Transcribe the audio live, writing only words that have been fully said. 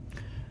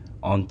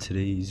On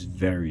today's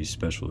very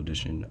special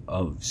edition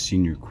of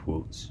Senior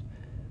Quotes,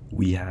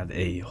 we have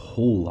a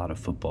whole lot of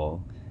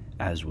football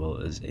as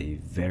well as a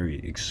very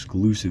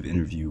exclusive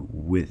interview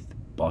with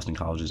Boston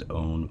College's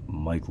own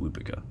Mike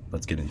Lupica.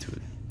 Let's get into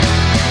it.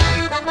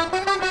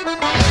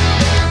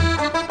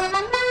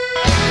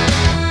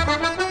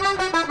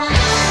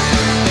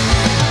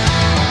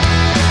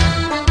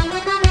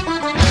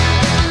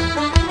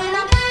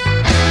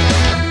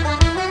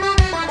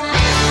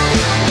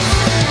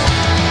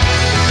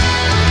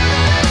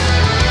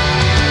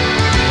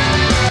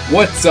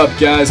 What's up,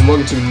 guys, and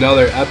welcome to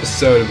another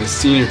episode of the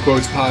Senior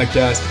Quotes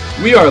Podcast.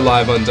 We are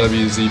live on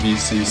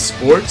WZBC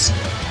Sports,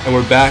 and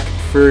we're back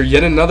for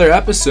yet another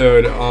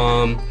episode.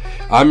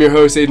 I'm your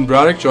host, Aiden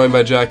Broderick, joined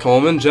by Jack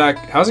Coleman. Jack,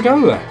 how's it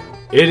going today?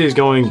 It is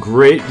going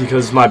great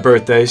because it's my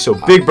birthday, so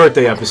big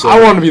birthday episode.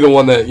 I want to be the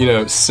one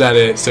that, said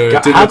it, so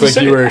it didn't look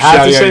like you were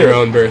shouting out your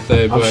own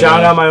birthday. I'm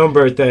shouting out my own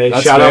birthday.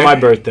 Shout out my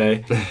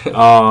birthday.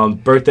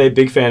 Birthday,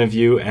 big fan of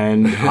you,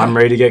 and I'm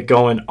ready to get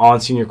going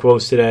on Senior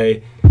Quotes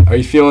today. Are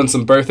you feeling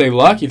some birthday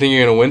luck? You think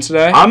you're going to win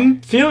today?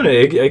 I'm feeling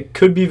it. It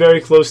could be very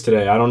close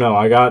today. I don't know.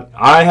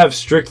 I have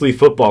strictly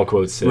football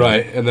quotes today.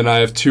 Right, and then I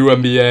have 2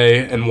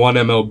 NBA and 1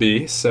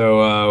 MLB,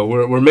 so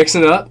we're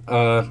mixing it up.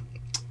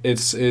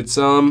 It's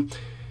going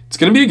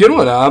to be a good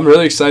one. I'm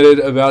really excited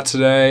about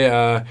today.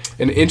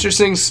 An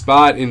interesting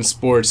spot in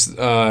sports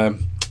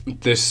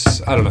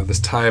this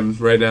time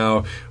right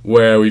now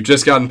where we've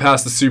just gotten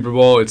past the Super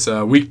Bowl. It's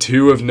week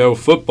 2 of no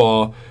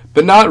football.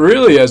 But not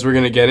really, as we're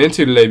going to get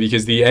into today,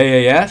 because the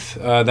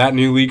AAF, that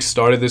new league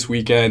started this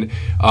weekend.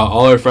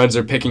 All our friends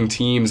are picking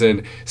teams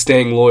and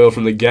staying loyal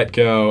from the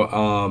get-go,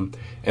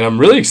 and I'm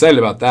really excited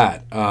about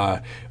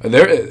that.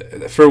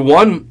 For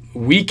one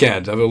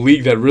weekend of a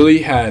league that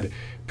really had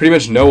pretty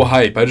much no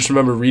hype, I just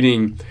remember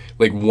reading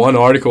one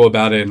article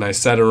about it, and I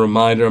set a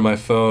reminder on my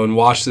phone,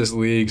 watch this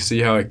league, see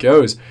how it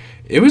goes.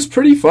 It was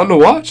pretty fun to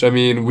watch. I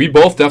mean, we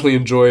both definitely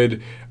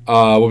enjoyed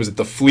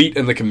the Fleet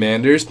and the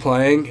Commanders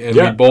playing, and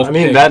we both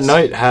picked. That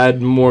night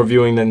had more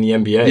viewing than the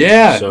NBA.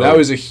 Yeah, so that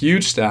was a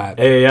huge stat.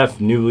 AAF,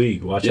 new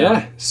league, watch out.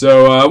 Yeah,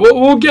 so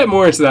we'll get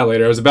more into that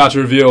later. I was about to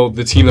reveal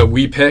the team that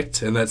we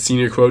picked and that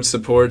Senior Quotes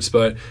supports,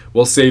 but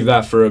we'll save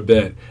that for a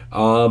bit.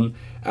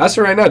 As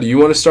for right now, do you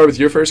want to start with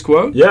your first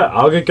quote? Yeah,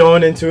 I'll get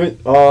going into it.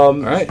 All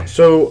right.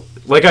 So,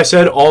 like I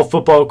said, all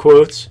football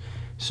quotes,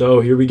 so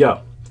here we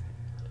go.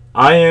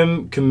 I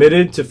am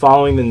committed to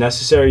following the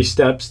necessary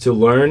steps to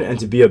learn and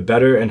to be a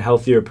better and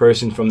healthier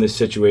person from this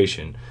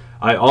situation.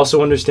 I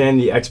also understand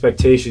the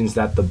expectations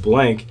that the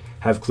blank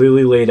have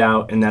clearly laid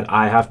out and that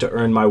I have to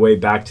earn my way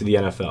back to the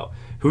NFL.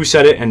 Who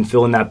said it, and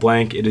fill in that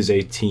blank? It is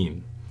a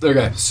team.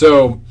 Okay,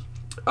 so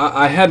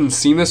I hadn't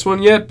seen this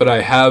one yet, but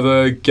I have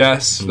a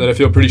guess that I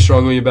feel pretty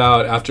strongly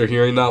about after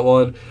hearing that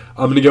one.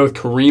 I'm going to go with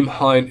Kareem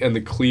Hunt and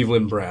the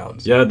Cleveland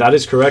Browns. Yeah, that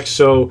is correct.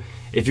 So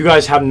if you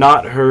guys have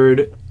not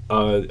heard,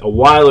 a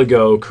while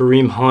ago,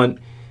 Kareem Hunt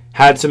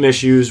had some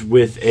issues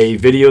with a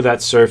video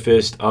that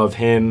surfaced of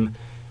him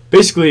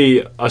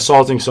basically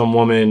assaulting some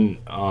woman.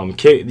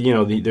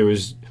 There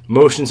was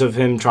motions of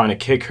him trying to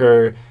kick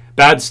her.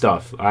 Bad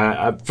stuff.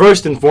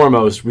 First and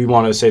foremost, we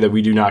want to say that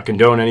we do not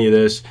condone any of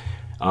this.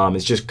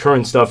 It's just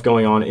current stuff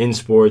going on in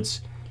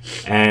sports.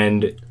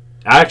 And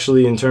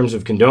actually, in terms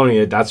of condoning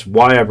it, that's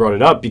why I brought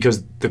it up,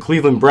 because the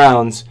Cleveland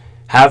Browns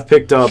have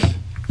picked up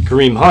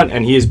Kareem Hunt,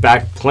 and he is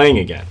back playing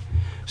again.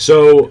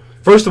 So,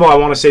 first of all, I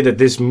want to say that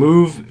this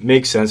move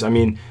makes sense. I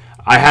mean,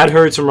 I had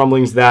heard some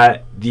rumblings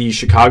that the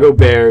Chicago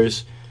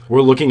Bears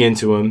were looking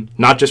into him,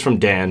 not just from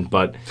Dan,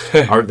 but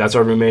that's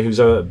our roommate who's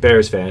a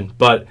Bears fan,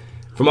 but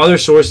from other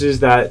sources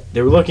that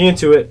they were looking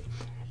into it.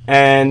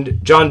 And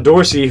John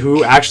Dorsey,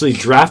 who actually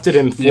drafted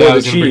him for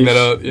the Chiefs, bring that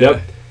up.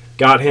 Yeah.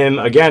 Got him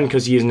again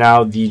because he is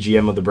now the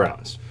GM of the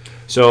Browns.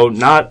 So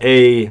not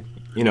a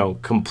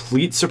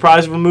complete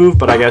surprise of a move,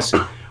 but I guess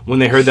when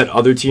they heard that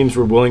other teams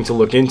were willing to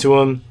look into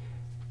him,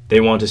 they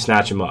want to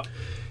snatch him up.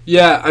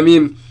 Yeah, I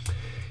mean,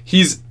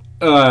 he's,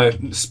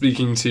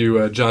 speaking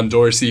to John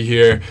Dorsey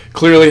here,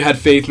 clearly had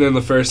faith in him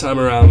the first time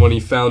around when he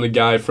found a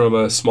guy from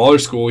a smaller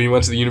school. He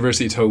went to the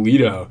University of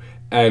Toledo,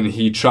 and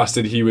he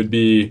trusted he would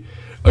be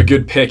a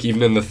good pick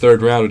even in the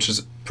 3rd round, which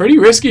is pretty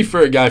risky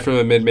for a guy from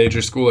a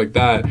mid-major school like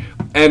that.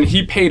 And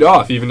he paid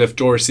off, even if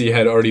Dorsey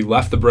had already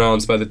left the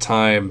Browns by the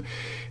time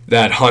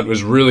that Hunt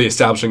was really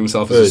establishing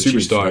himself as a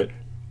superstar. Chiefs,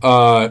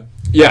 right?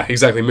 Yeah,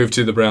 exactly. Moved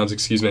to the Browns,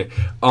 excuse me.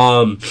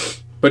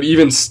 But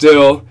even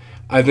still,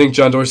 I think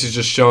John Dorsey's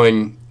just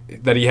showing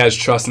that he has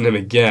trust in him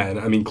again.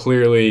 I mean,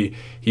 clearly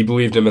he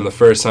believed him in the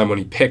first time when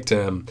he picked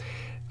him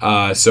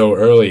so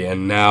early.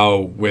 And now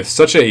with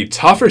such a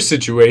tougher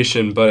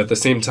situation, but at the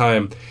same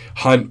time,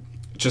 Hunt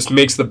just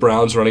makes the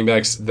Browns running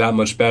backs that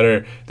much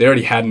better. They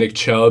already had Nick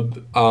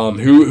Chubb,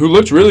 who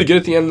looked really good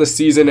at the end of the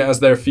season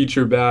as their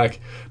feature back.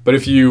 But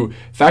if you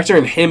factor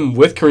in him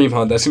with Kareem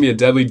Hunt, that's going to be a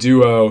deadly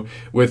duo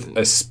with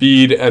a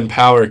speed and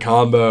power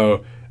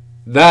combo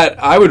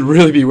that I would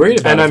really be worried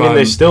about. And I mean,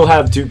 they still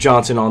have Duke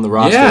Johnson on the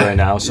roster right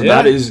now, so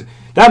that is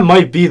that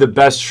might be the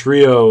best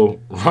trio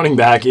running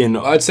back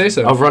I'd say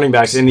so. of running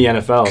backs in the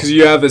NFL. Because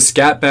you have a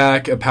scat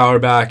back, a power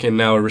back, and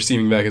now a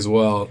receiving back as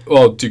well.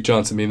 Well, Duke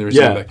Johnson being the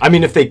receiving back. I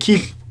mean, if they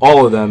keep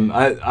all of them,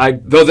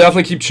 They'll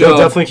definitely keep Chubb. they'll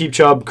definitely keep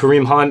Chubb,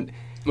 Kareem Hunt.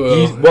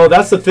 Well,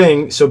 that's the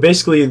thing. So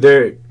basically,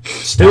 they're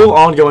still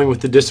ongoing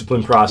with the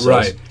discipline process.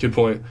 Right. Good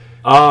point.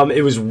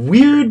 It was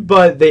weird,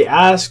 but they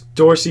asked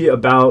Dorsey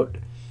about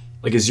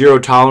like a zero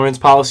tolerance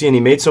policy, and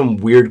he made some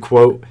weird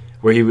quote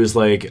where he was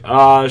like,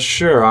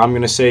 sure, I'm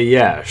going to say,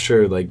 yeah,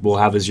 sure, like, we'll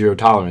have a zero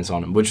tolerance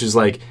on him, which is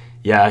like,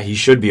 yeah, he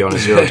should be on a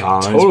zero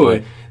tolerance. Totally.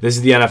 But this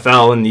is the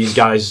NFL, and these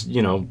guys,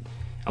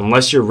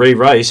 unless you're Ray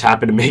Rice,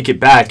 happen to make it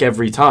back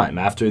every time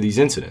after these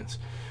incidents,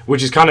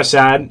 which is kind of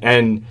sad.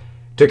 And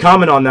to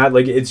comment on that,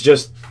 like, it's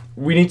just,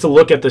 we need to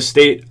look at the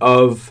state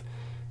of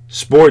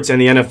sports and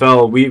the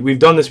NFL. We've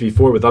done this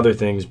before with other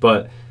things,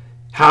 but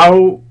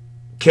how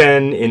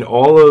can, in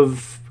all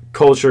of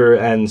culture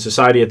and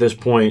society at this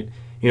point,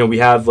 we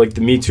have like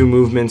the Me Too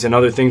movements and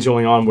other things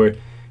going on where,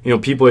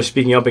 people are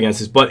speaking up against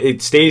this, but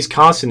it stays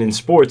constant in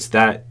sports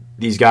that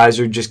these guys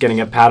are just getting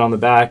a pat on the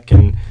back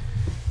and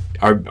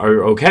are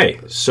okay.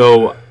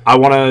 So I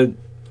want to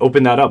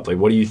open that up. Like,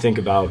 what do you think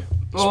about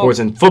sports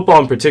and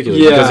football in particular?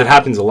 Yeah. Because it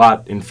happens a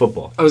lot in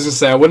football. I was going to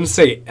say, I wouldn't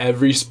say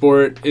every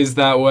sport is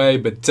that way,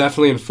 but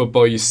definitely in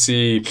football you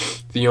see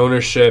the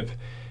ownership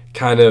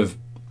kind of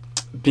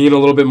being a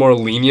little bit more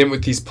lenient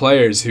with these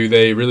players who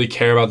they really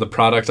care about the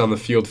product on the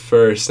field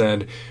first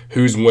and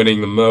who's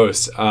winning the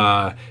most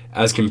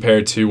as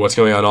compared to what's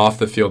going on off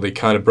the field. They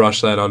kind of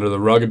brush that under the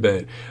rug a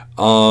bit.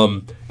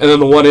 And then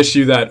the one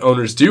issue that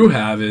owners do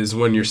have is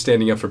when you're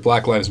standing up for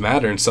Black Lives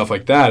Matter and stuff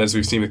like that, as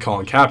we've seen with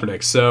Colin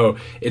Kaepernick. So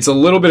it's a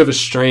little bit of a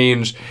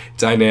strange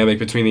dynamic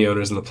between the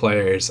owners and the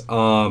players.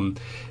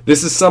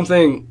 This is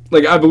something,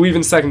 like, I believe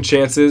in second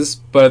chances,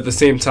 but at the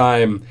same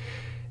time,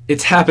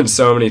 it's happened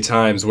so many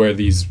times where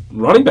these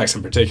running backs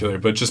in particular,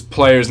 but just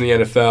players in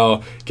the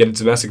NFL get a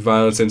domestic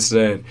violence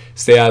incident,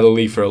 stay out of the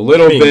league for a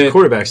little bit.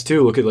 Quarterbacks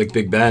too. Look at like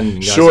Big Ben and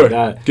guys Sure. like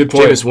that. Good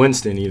point. Jameis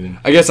Winston even.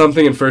 I guess I'm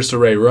thinking first to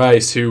Ray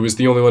Rice, who was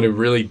the only one who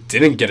really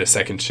didn't get a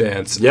second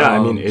chance.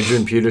 Yeah,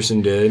 Adrian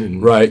Peterson did.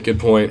 And, right, good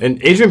point.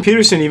 And Adrian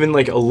Peterson even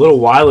like a little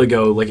while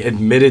ago like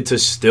admitted to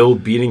still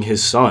beating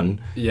his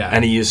son. Yeah.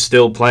 And he is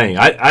still playing.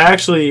 I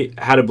actually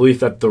had a belief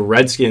that the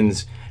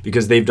Redskins,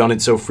 because they've done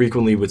it so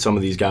frequently with some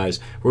of these guys,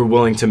 were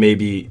willing to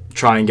maybe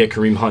try and get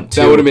Kareem Hunt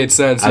too. That would have made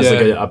sense, as yeah.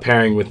 like a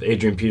pairing with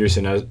Adrian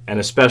Peterson, and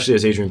especially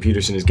as Adrian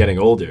Peterson is getting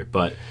older.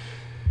 But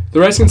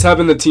the Redskins have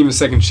been the team of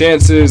second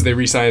chances.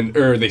 They signed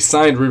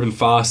Reuben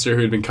Foster,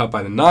 who had been cut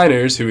by the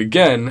Niners, who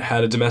again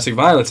had a domestic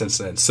violence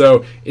incident.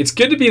 So it's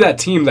good to be that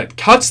team that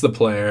cuts the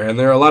player, and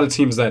there are a lot of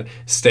teams that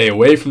stay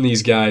away from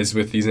these guys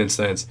with these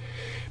incidents.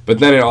 But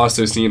then it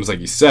also seems, like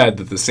you said,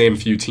 that the same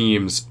few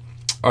teams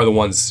are the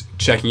ones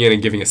checking in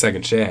and giving a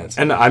second chance.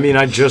 And I mean,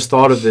 I just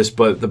thought of this,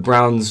 but the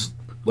Browns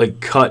like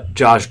cut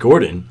Josh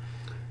Gordon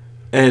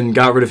and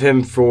got rid of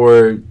him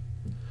for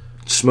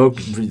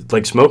smoking,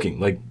 like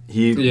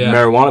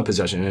marijuana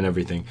possession and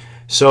everything.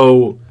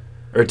 So,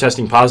 or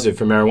testing positive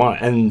for marijuana.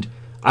 And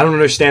I don't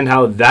understand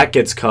how that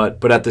gets cut,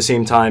 but at the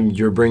same time,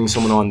 you're bringing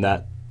someone on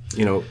that,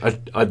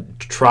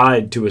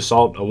 tried to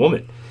assault a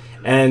woman.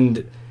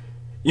 And,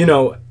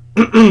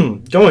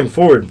 going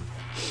forward,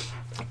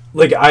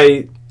 like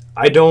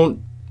I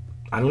don't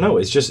know.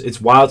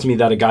 It's wild to me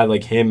that a guy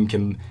like him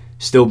can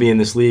still be in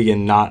this league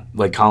and not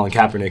like Colin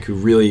Kaepernick, who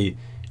really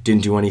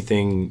didn't do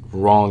anything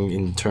wrong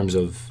in terms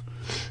of,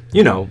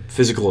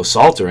 physical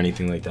assault or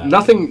anything like that.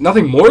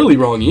 Nothing morally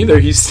wrong either.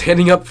 He's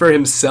standing up for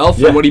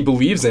himself and what he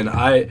believes in.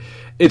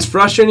 It's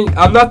frustrating.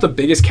 I'm not the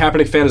biggest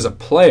Kaepernick fan as a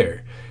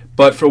player,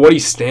 but for what he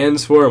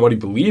stands for and what he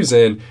believes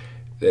in,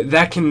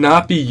 that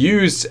cannot be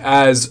used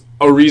as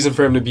a reason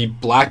for him to be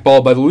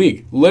blackballed by the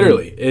league.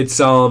 Literally.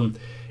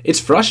 It's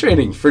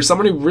frustrating for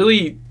someone who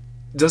really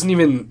doesn't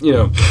even,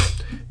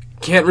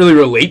 can't really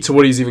relate to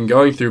what he's even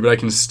going through, but I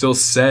can still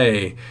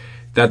say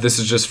that this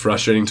is just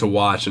frustrating to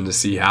watch and to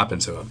see happen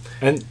to him.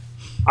 And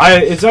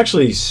it's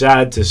actually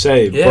sad to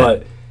say,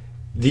 but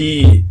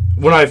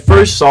when I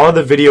first saw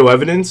the video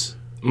evidence,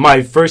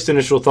 my first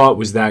initial thought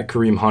was that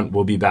Kareem Hunt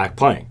will be back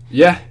playing.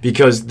 Yeah.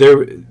 Because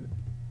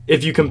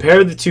if you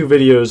compare the two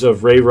videos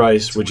of Ray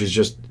Rice, which is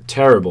just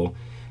terrible,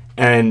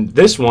 and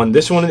this one,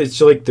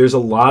 it's like there's a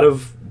lot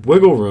of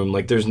wiggle room.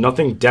 Like, there's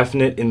nothing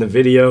definite in the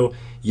video.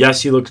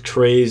 Yes, he looks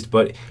crazed,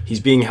 but he's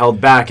being held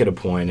back at a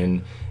point,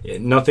 and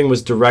nothing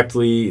was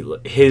directly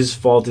his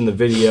fault in the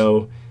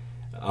video.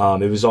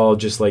 It was all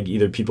just like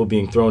either people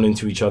being thrown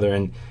into each other,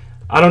 and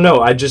I don't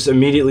know. I just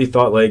immediately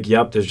thought like,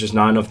 yep, there's just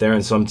not enough there,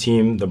 and some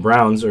team, the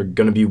Browns, are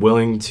going to be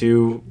willing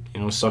to,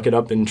 suck it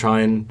up and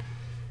try and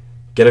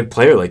get a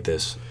player like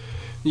this.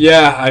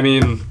 Yeah, I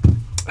mean,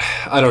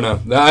 I don't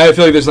know. I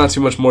feel like there's not too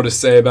much more to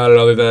say about it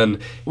other than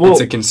it's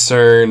a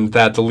concern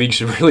that the league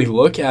should really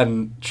look at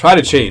and try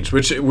to change,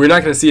 which we're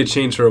not going to see a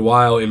change for a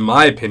while, in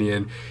my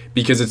opinion,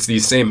 because it's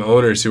these same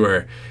owners who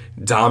are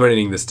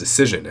dominating this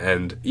decision,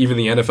 and even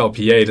the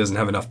NFLPA doesn't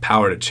have enough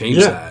power to change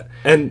that.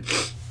 And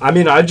I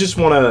mean, I just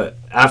want to,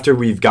 after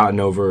we've gotten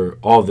over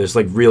all of this,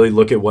 like really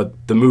look at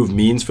what the move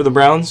means for the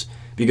Browns.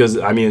 Because,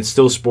 I mean, it's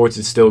still sports.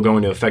 It's still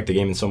going to affect the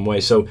game in some way.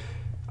 So,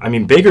 I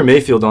mean, Baker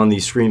Mayfield on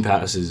these screen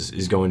passes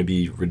is going to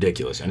be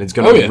ridiculous. And it's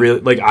going to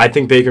really, like, I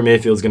think Baker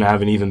Mayfield's going to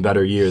have an even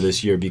better year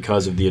this year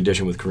because of the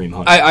addition with Kareem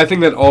Hunt. I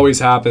think that always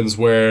happens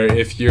where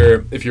if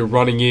your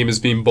running game is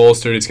being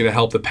bolstered, it's going to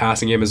help the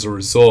passing game as a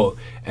result.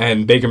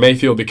 And Baker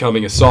Mayfield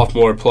becoming a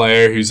sophomore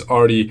player who's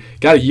already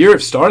got a year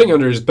of starting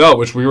under his belt,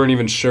 which we weren't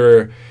even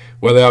sure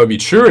whether that would be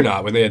true or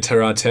not when they had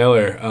Tyrod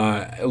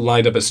Taylor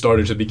lined up as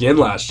starter to begin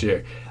last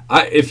year.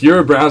 If you're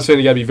a Browns fan,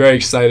 you got to be very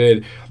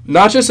excited,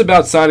 not just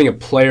about signing a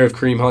player of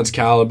Kareem Hunt's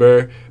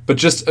caliber, but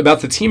just about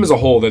the team as a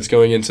whole that's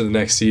going into the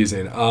next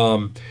season.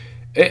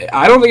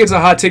 I don't think it's a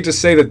hot take to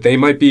say that they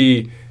might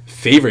be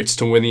favorites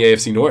to win the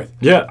AFC North.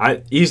 Yeah,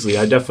 easily.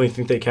 I definitely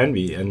think they can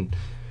be. And,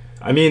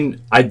 I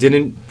mean, I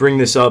didn't bring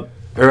this up,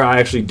 or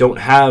I actually don't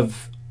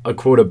have a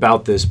quote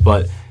about this,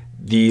 but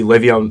the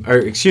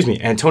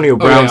Antonio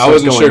Brown. I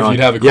wasn't sure if you'd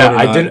have a quote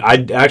or not.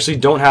 I actually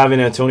don't have an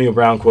Antonio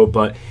Brown quote,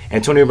 but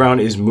Antonio Brown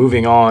is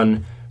moving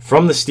on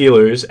from the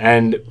Steelers,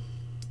 and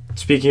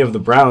speaking of the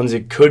Browns,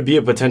 it could be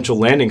a potential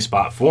landing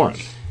spot for him.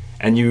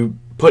 And you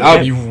put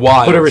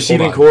a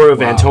receiving core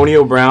of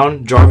Antonio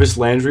Brown, Jarvis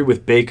Landry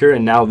with Baker,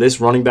 and now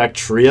this running back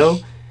trio.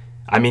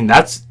 I mean,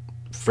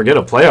 forget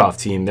a playoff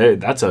team.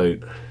 That's a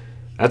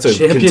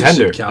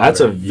contender. Caliber. That's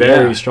a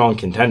very strong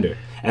contender.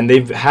 And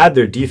they've had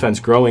their defense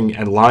growing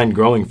and line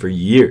growing for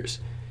years.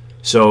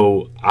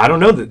 So I don't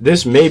know, that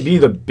this may be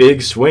the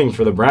big swing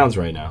for the Browns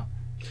right now.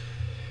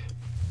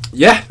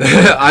 Yeah,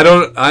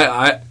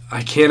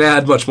 I can't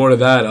add much more to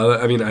that.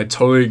 I mean, I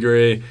totally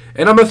agree.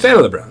 And I'm a fan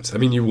of the Browns. I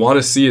mean, you want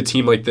to see a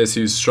team like this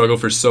who's struggled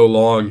for so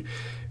long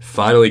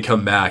finally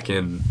come back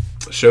and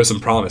show some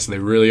promise, and they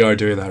really are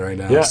doing that right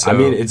now. Yeah, so. I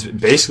mean, it's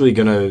basically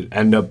going to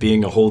end up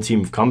being a whole team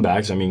of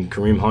comebacks. I mean,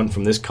 Kareem Hunt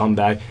from this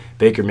comeback,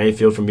 Baker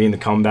Mayfield from being the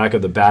comeback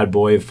of the bad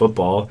boy of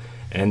football,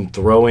 and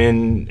throw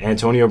in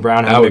Antonio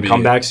Brown having a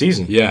comeback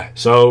season. Yeah.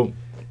 So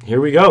here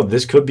we go.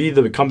 This could be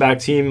the comeback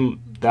team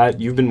that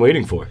you've been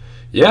waiting for.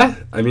 Yeah,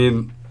 I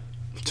mean,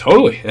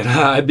 totally. And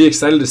I'd be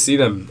excited to see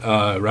them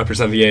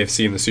represent the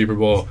AFC in the Super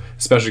Bowl,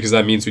 especially because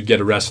that means we'd get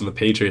a rest from the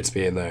Patriots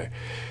being there,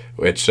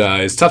 which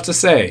is tough to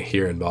say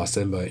here in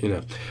Boston, but, you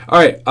know. All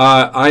right,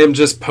 I am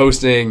just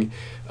posting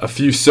a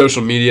few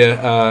social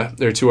media,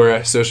 to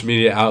our social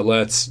media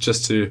outlets,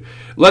 just to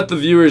let the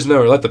viewers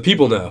know, or let the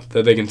people know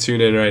that they can tune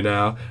in right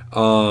now.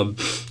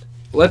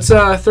 Let's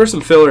throw some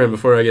filler in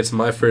before I get to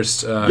my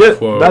first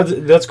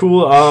quote. That's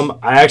cool.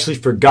 I actually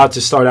forgot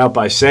to start out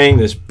by saying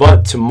this,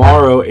 but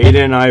tomorrow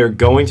Aiden and I are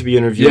going to be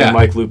interviewing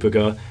Mike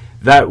Lupica.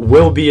 That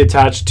will be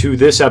attached to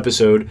this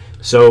episode.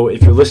 So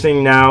if you're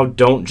listening now,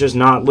 don't just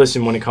not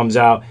listen when it comes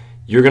out.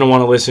 You're going to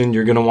want to listen.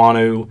 You're going to want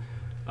to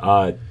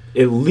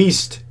at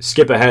least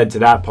skip ahead to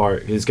that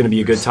part. It's going to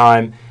be a good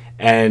time.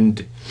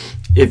 And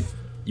if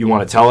you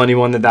want to tell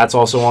anyone that that's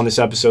also on this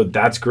episode,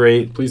 that's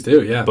great. Please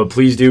do, yeah. But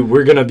please do.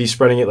 We're going to be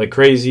spreading it like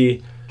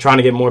crazy, trying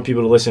to get more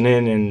people to listen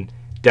in, and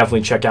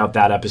definitely check out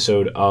that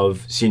episode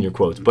of Senior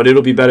Quotes. But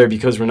it'll be better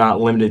because we're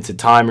not limited to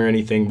time or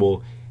anything.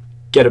 We'll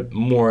get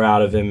more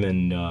out of him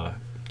and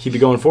keep it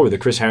going forward. The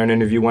Chris Herron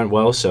interview went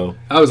well, so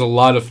that was a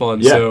lot of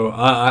fun. Yeah. So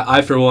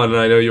I for one, and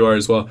I know you are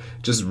as well,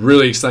 just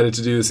really excited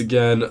to do this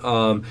again.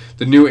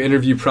 The new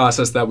interview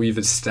process that we've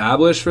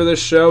established for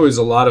this show is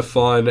a lot of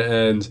fun,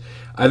 and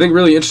I think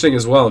really interesting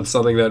as well, and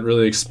something that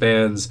really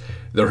expands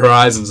the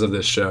horizons of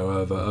this show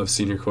of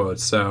Senior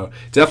Quotes. So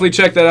definitely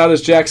check that out,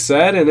 as Jack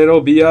said, and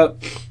it'll be up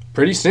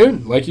pretty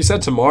soon. Like you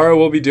said, tomorrow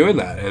we'll be doing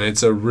that, and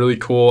it's a really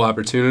cool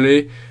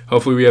opportunity.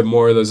 Hopefully we have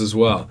more of those as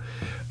well.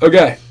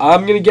 Okay,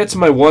 I'm going to get to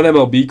my one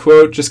MLB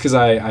quote just because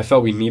I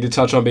felt we need to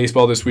touch on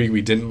baseball this week.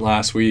 We didn't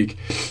last week.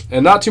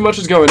 And not too much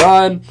is going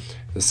on.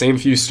 The same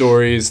few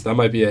stories. That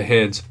might be a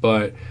hint,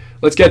 but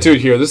let's get to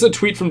it here. This is a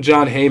tweet from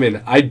John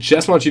Heyman. I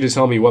just want you to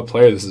tell me what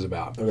player this is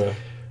about. Okay.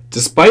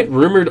 Despite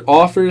rumored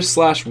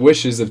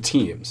offers/wishes of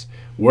teams,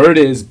 word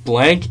is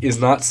blank is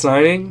not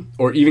signing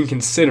or even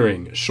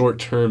considering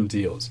short-term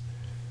deals.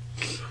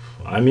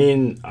 I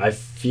mean, I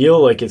feel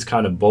like it's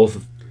kind of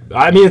both.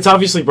 I mean, it's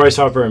obviously Bryce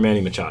Harper and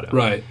Manny Machado.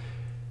 Right.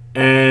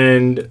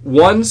 And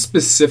one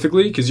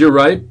specifically, because you're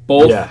right,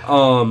 both. Yeah.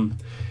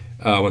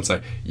 One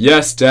sec.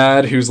 Yes,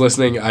 Dad, who's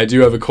listening, I do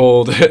have a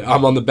cold.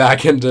 I'm on the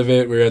back end of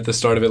it. We were at the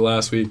start of it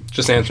last week.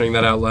 Just answering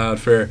that out loud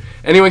for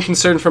anyone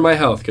concerned for my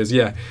health, because,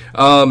 yeah.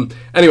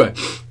 Anyway,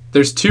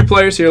 there's two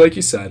players here, like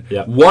you said.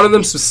 Yep. One of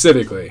them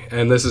specifically,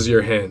 and this is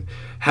your hint,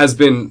 has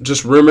been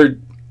just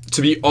rumored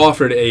to be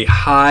offered a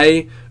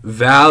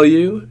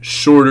high-value,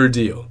 shorter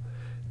deal.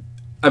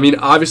 I mean,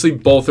 obviously,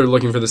 both are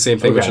looking for the same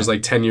thing, which is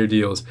like 10-year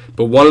deals.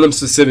 But one of them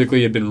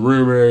specifically had been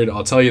rumored.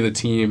 I'll tell you the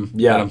team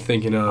that I'm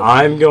thinking of.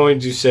 I'm going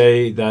to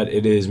say that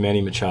it is Manny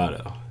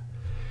Machado.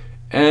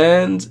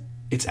 And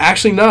it's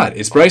actually not.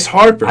 It's Bryce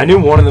Harper. I knew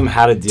one of them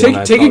had a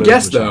deal. Take a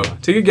guess, though.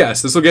 Take a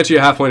guess. This will get you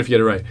a half point if you get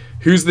it right.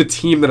 Who's the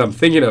team that I'm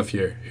thinking of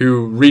here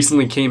who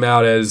recently came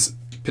out as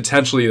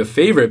potentially the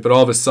favorite, but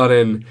all of a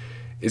sudden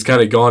is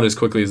kind of gone as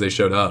quickly as they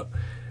showed up?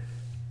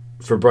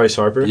 For Bryce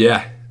Harper?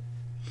 Yeah.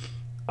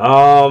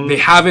 They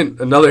haven't,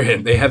 another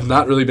hint, they have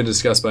not really been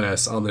discussed by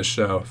us on this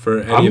show for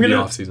any of the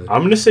offseason.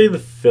 I'm going to say the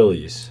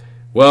Phillies.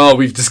 Well,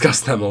 we've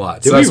discussed them a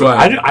lot. Did so that's we? why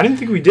I didn't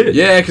think we did.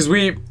 Yeah, because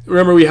we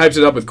hyped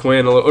it up with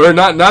Quinn, or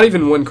not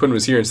even when Quinn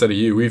was here instead of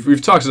you.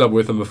 We've talked it up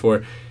with him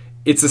before.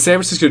 It's the San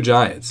Francisco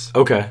Giants.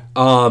 Okay.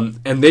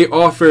 And they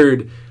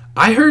offered,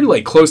 I heard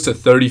like close to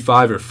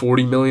 35 or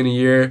 40 million a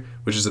year,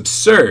 which is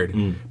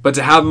absurd. But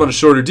to have him on a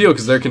shorter deal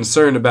because they're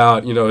concerned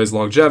about his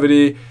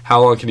longevity,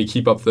 how long can he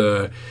keep up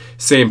the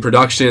same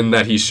production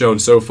that he's shown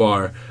so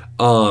far.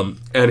 And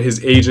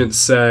his agent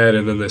said,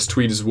 and then this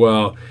tweet as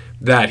well,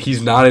 that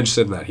he's not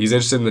interested in that. He's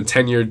interested in the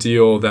 10-year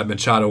deal that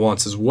Machado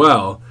wants as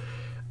well.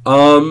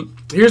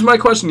 Here's my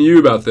question to you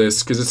about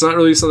this, because it's not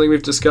really something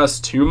we've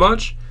discussed too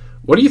much.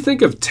 What do you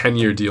think of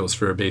 10-year deals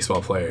for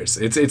baseball players?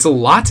 It's a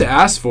lot to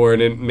ask for,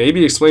 and it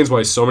maybe explains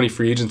why so many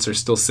free agents are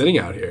still sitting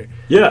out here.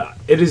 Yeah,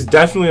 it is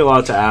definitely a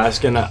lot to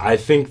ask, and I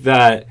think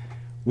that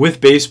with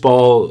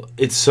baseball,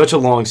 it's such a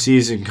long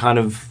season, kind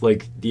of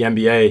like the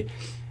NBA,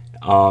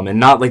 and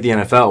not like the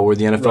NFL, where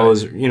the NFL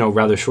is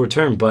rather short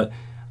term, but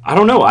I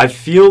don't know. I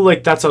feel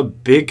like that's a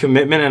big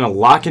commitment, and a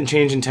lot can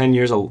change in 10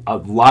 years. A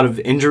lot of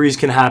injuries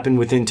can happen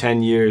within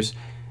 10 years.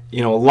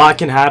 A lot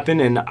can happen,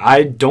 and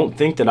I don't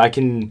think that I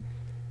can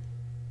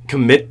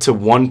commit to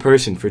one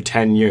person for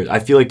 10 years. I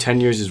feel like 10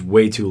 years is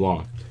way too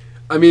long.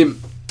 I mean,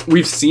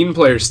 we've seen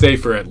players stay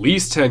for at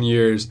least 10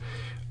 years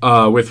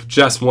with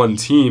just one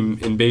team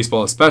in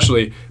baseball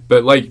especially,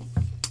 but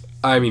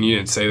you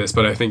didn't say this,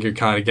 but I think you're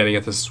kind of getting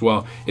at this as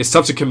well. It's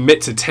tough to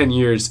commit to 10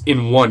 years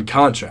in one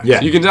contract.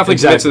 Yeah, you can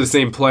definitely commit to the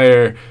same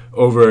player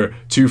over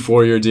 2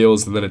 4-year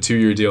deals and then a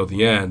 2-year deal at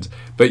the end.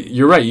 But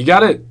you're right. You got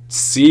to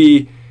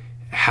see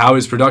how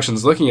his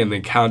production's looking in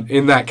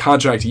that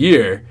contract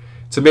year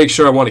to make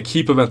sure I want to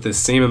keep him at the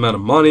same amount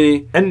of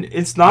money. And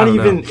it's not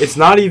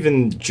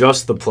even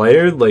just the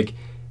player. Like,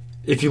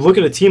 if you look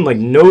at a team,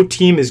 no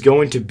team is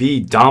going to be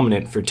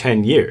dominant for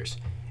 10 years.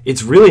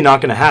 It's really not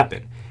going to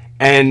happen.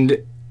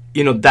 And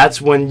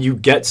that's when you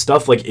get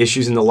stuff like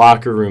issues in the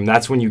locker room.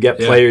 That's when you get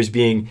players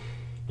being,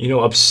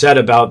 upset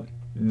about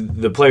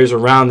the players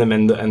around them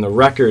and the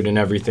record and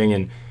everything,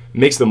 and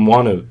makes them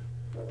want to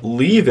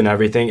leave and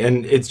everything.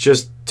 And it's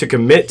just to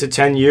commit to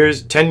 10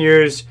 years. 10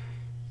 years,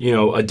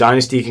 a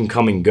dynasty can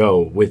come and go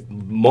with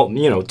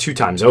 2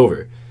 times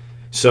over.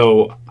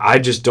 So I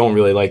just don't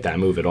really like that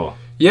move at all.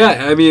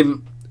 Yeah, I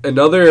mean,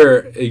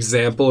 another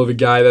example of a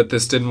guy that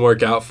this didn't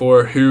work out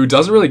for, who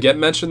doesn't really get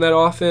mentioned that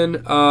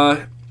often,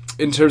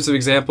 in terms of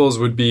examples,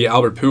 would be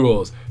Albert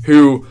Pujols,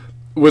 who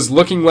was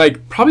looking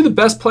like probably the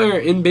best player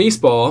in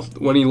baseball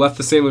when he left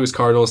the St. Louis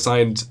Cardinals,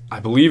 signed, I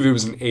believe it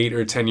was an 8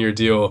 or 10-year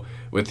deal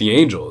with the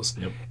Angels.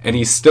 Yep. And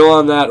he's still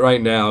on that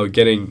right now,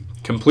 getting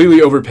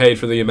completely overpaid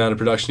for the amount of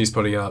production he's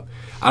putting up.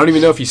 I don't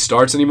even know if he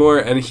starts anymore,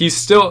 and he's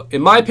still,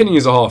 in my opinion,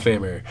 he's a Hall of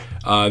Famer.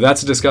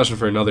 That's a discussion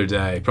for another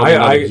day, probably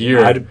another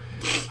year.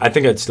 I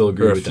think I'd still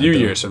agree with that. Or a few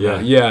years from now,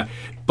 yeah.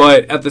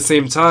 But at the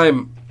same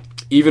time,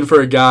 even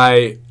for a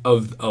guy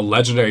of a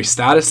legendary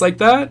status like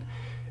that,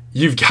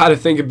 you've got to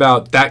think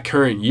about that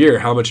current year,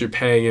 how much you're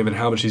paying him and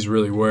how much he's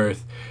really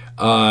worth.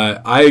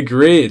 I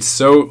agree. It's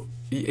so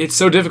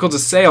difficult to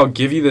say I'll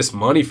give you this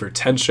money for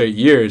 10 straight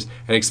years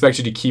and expect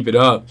you to keep it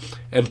up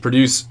and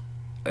produce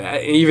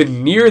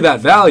even near that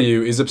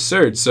value is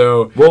absurd.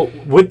 So, well,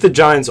 with the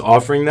Giants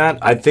offering that,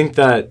 I think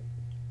that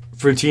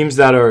for teams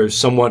that are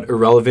somewhat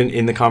irrelevant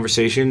in the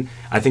conversation,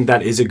 I think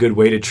that is a good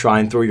way to try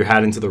and throw your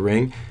hat into the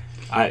ring.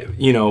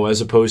 As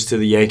opposed to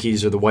the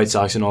Yankees or the White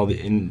Sox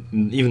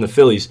and even the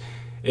Phillies,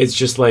 it's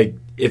just like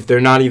if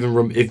they're not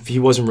even if he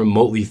wasn't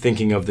remotely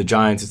thinking of the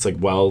Giants, it's like,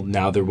 well,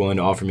 now they're willing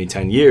to offer me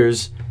 10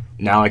 years.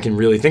 Now I can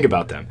really think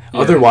about them. Yeah.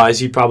 Otherwise,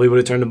 he probably would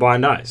have turned a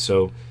blind eye.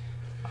 So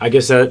I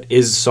guess that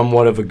is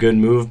somewhat of a good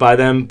move by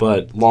them,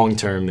 but long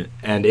term,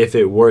 and if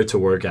it were to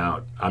work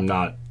out, I'm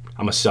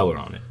a seller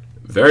on it.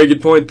 Very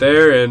good point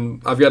there,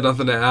 and I've got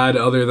nothing to add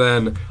other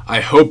than I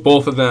hope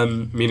both of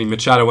them, meaning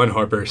Machado and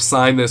Harper,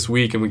 sign this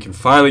week and we can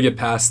finally get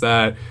past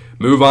that,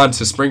 move on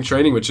to spring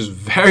training, which is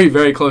very,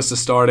 very close to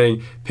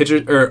starting.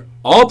 Pitchers, or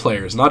all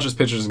players, not just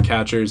pitchers and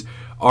catchers,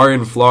 are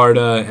in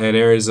Florida and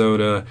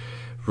Arizona,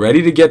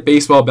 ready to get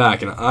baseball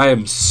back, and I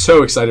am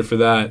so excited for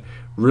that.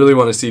 Really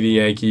want to see the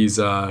Yankees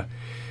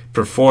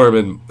perform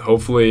and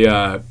hopefully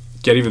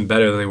get even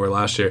better than they were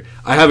last year.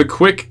 I have a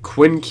quick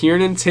Quinn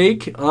Kiernan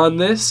take on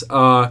this.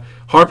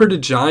 Harper to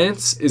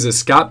Giants is a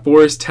Scott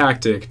Boras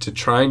tactic to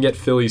try and get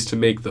Phillies to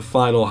make the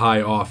final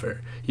high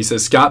offer. He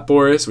says Scott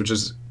Boras, which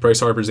is Bryce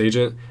Harper's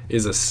agent,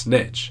 is a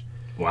snitch.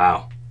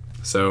 Wow.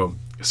 So,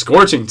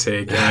 scorching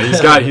take.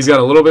 He's got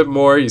a little bit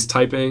more. He's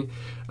typing.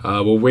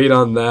 We'll wait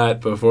on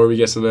that before we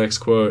get to the next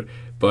quote.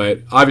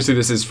 But obviously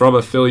this is from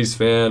a Phillies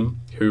fan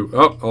who,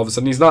 all of a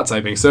sudden he's not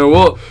typing.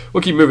 So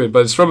we'll keep moving.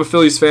 But it's from a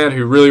Phillies fan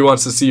who really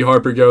wants to see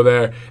Harper go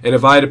there. And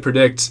if I had to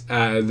predict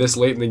this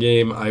late in the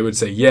game, I would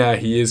say, yeah,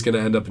 he is going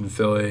to end up in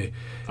Philly.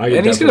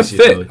 And he's going to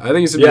fit. Philly. I think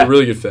he's going to be a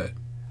really good fit.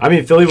 I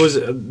mean, Philly was,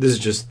 this is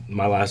just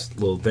my last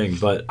little thing,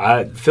 but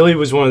Philly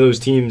was one of those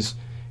teams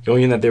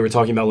going in that they were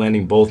talking about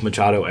landing both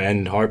Machado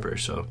and Harper.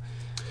 So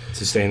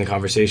to stay in the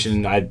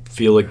conversation. I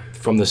feel like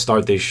from the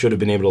start they should have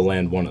been able to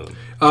land one of them.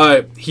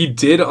 He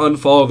did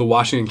unfollow the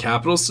Washington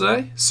Capitals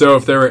today, so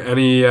if there were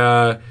any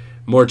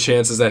more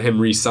chances at him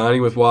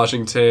re-signing with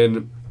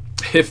Washington,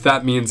 if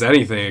that means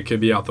anything, it could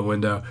be out the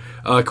window.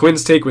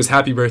 Quinn's take was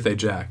 "Happy Birthday,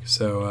 Jack."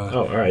 So,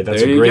 all right,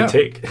 that's a great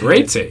take.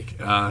 Great take.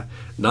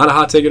 Not a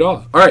hot take at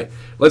all. All right,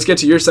 let's get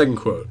to your second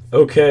quote.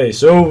 Okay,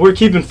 so we're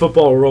keeping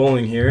football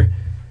rolling here.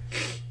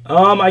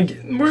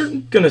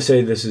 We're gonna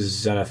say this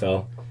is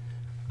NFL.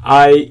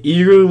 I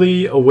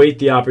eagerly await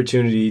the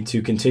opportunity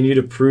to continue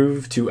to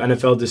prove to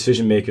NFL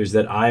decision makers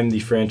that I'm the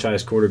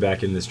franchise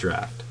quarterback in this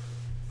draft.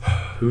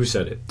 Who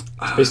said it?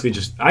 It's basically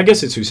just, I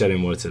guess it's who said it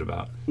and what's it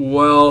about.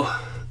 Well,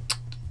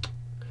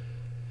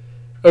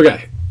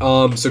 okay.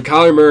 So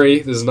Kyler Murray,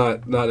 this is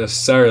not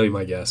necessarily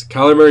my guess.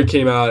 Kyler Murray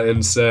came out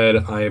and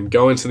said, I am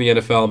going to the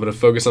NFL. I'm going to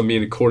focus on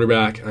being a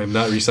quarterback. I'm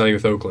not re-signing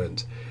with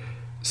Oakland.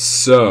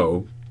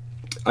 So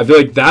I feel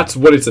like that's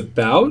what it's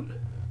about,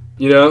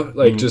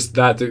 just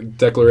that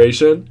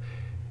declaration.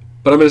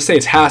 But I'm going to say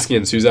it's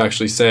Haskins who's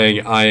actually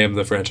saying, I am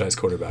the franchise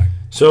quarterback.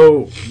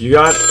 So you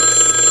got...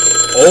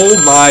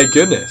 Oh my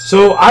goodness.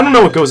 So I don't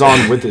know what goes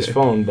on with this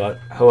phone, but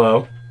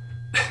hello.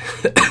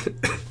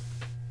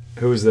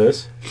 Who is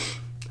this?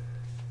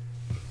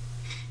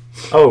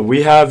 Oh,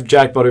 we have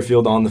Jack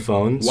Butterfield on the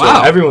phone.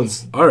 Wow. So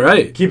everyone's all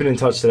right. Keeping in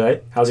touch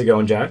today. How's it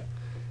going, Jack?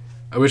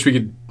 I wish we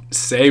could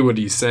say what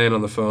he's saying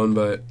on the phone,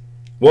 but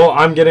well,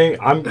 I'm getting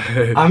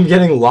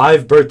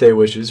live birthday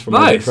wishes from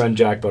my good friend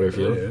Jack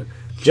Butterfield. Yeah.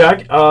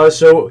 Jack,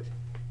 so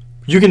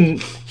you can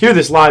hear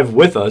this live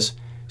with us.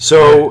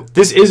 So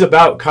this is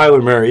about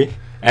Kyler Murray,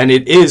 and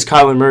it is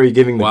Kyler Murray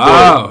giving the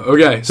wow. quote.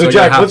 Okay. So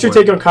Jack, what's your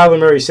take on Kyler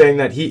Murray saying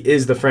that he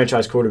is the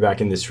franchise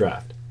quarterback in this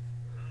draft?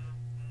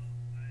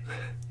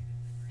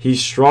 He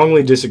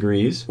strongly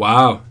disagrees.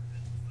 Wow.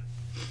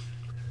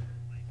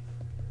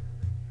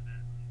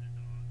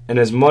 And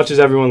as much as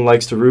everyone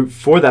likes to root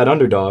for that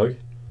underdog,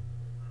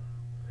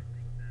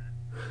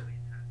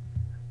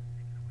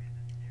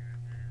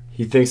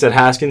 he thinks that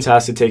Haskins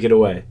has to take it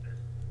away.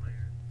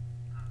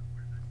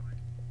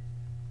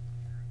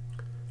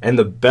 And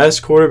the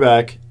best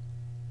player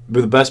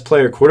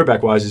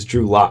quarterback-wise is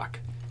Drew Lock.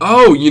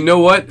 Oh, you know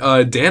what?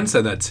 Dan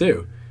said that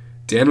too.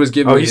 Dan was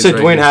giving. Oh, he said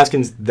Dwayne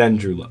Haskins, then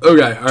Drew Lock.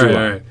 Okay, all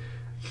right.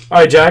 All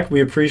right, Jack,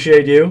 we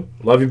appreciate you.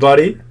 Love you,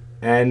 buddy.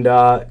 And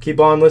keep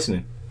on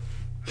listening.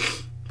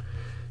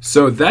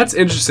 So that's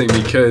interesting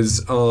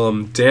because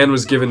Dan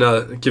was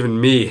giving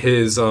me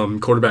his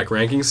quarterback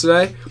rankings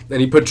today,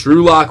 and he put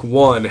Drew Lock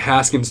 1,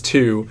 Haskins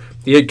 2.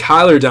 He had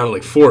Kyler down at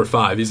like 4 or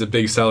 5. He's a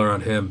big seller on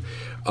him.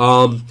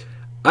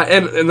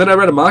 And then I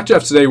read a mock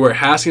draft today where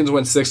Haskins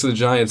went 6 to the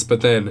Giants,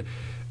 but then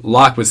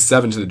Locke was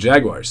 7 to the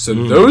Jaguars. So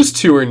those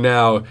two are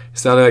now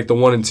sounding like the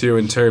 1 and 2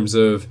 in terms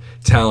of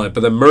talent. But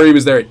then Murray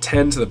was there at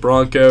 10 to the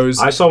Broncos.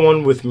 I saw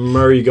one with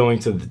Murray going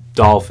to the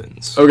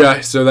Dolphins.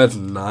 Okay, so that's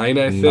 9,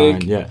 I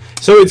think. 9, yeah.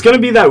 So it's going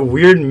to be that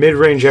weird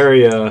mid-range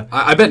area.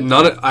 I bet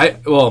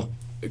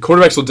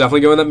quarterbacks will definitely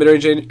go in that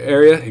mid-range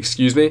area,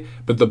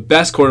 but the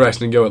best quarterbacks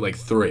can go at like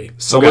 3.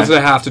 Someone's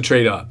going to have to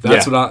trade up.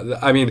 That's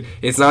what I mean,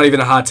 it's not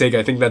even a hot take.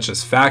 I think that's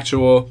just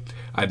factual.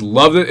 I'd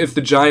love it if the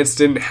Giants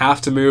didn't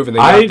have to move and they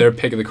got their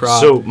pick of the crop.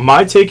 So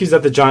my take is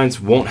that the Giants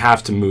won't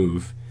have to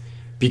move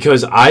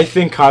because I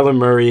think Kyler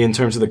Murray, in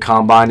terms of the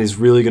combine, is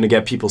really going to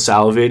get people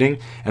salivating,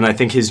 and I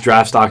think his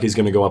draft stock is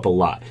going to go up a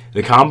lot.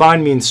 The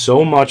combine means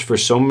so much for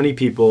so many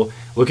people.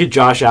 Look at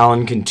Josh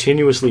Allen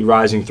continuously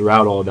rising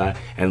throughout all of that,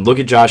 and look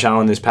at Josh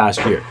Allen this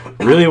past year.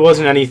 Really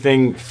wasn't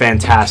anything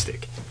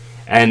fantastic,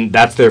 and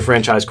that's their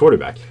franchise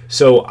quarterback.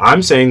 So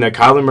I'm saying that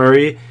Kyler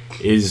Murray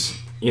is...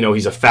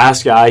 he's a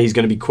fast guy. He's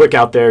going to be quick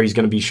out there. He's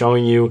going to be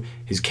showing you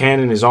his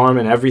cannon, his arm,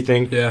 and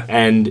everything. Yeah.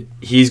 And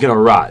he's going to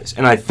rise.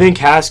 And I think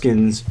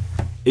Haskins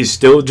is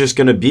still just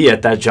going to be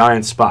at that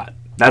Giants spot.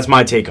 That's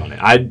my take on it.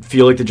 I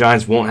feel like the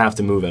Giants won't have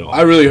to move at all.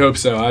 I really hope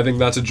so. I think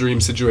that's a dream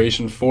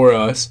situation for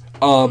us.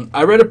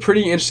 I read a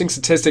pretty interesting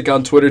statistic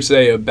on Twitter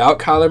today about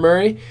Kyler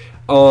Murray.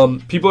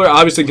 People are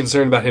obviously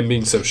concerned about him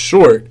being so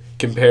short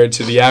compared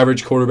to the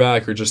average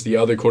quarterback or just the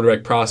other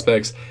quarterback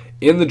prospects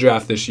in the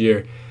draft this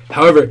year.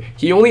 However,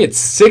 he only had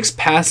 6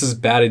 passes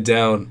batted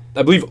down,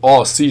 I believe,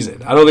 all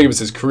season. I don't think it was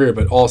his career,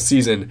 but all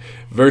season,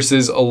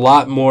 versus a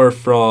lot more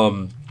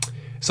from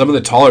some of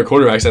the taller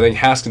quarterbacks. I think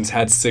Haskins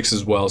had 6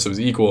 as well, so it was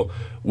equal.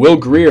 Will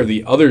Grier,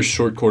 the other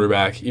short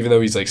quarterback, even though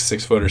he's like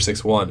 6 foot or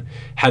 6'1",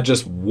 had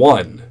just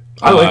 1.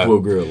 I like Will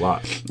Grier a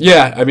lot.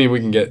 Yeah, I mean,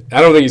 I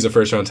don't think he's a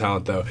first-round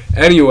talent, though.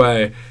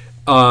 Anyway,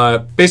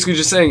 basically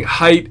just saying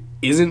height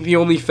isn't the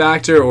only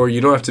factor, or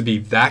you don't have to be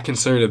that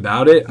concerned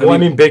about it. I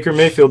mean, Baker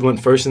Mayfield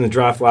went first in the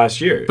draft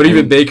last year. But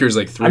even Baker's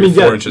like 3 or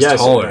 4 inches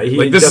taller.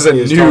 This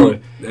is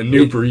a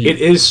new breed. It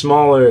is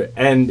smaller,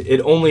 and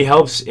it only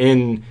helps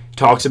in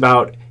talks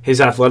about his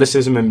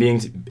athleticism and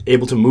being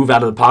able to move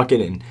out of the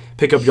pocket and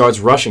pick up yards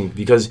rushing,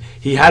 because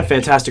he had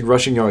fantastic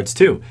rushing yards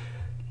too.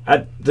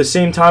 At the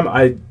same time,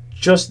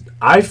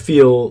 I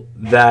feel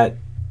that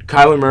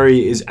Kyler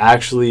Murray is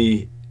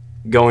actually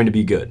going to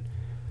be good.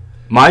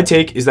 My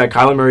take is that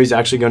Kyler Murray is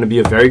actually going to be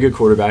a very good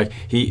quarterback.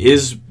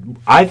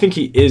 I think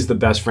he is the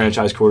best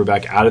franchise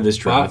quarterback out of this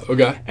draft. Wow,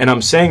 okay. And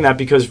I'm saying that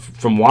because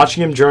from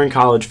watching him during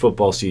college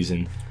football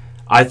season,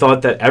 I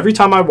thought that every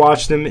time I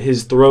watched him,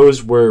 his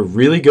throws were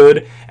really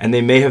good, and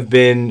they may have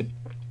been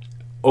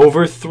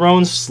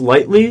overthrown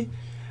slightly,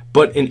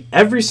 but in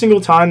every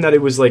single time that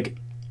it was like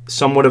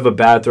somewhat of a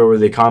bad throw or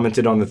they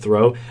commented on the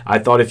throw, I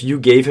thought if you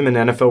gave him an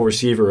NFL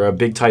receiver or a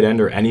big tight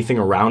end or anything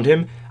around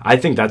him, I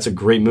think that's a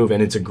great move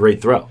and it's a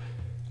great throw.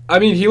 I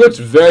mean, he looked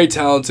very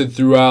talented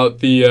throughout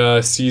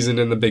the season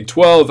in the Big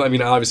 12. I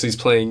mean, obviously he's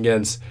playing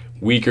against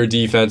weaker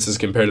defenses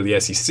compared to the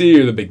SEC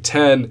or the Big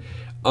 10.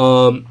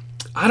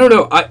 I don't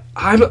know.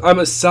 I'm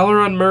a seller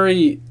on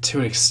Murray to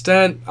an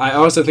extent. I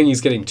also think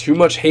he's getting too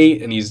much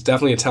hate, and he's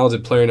definitely a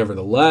talented player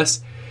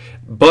nevertheless.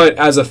 But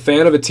as a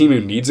fan of a team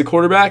who needs a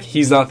quarterback,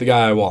 he's not the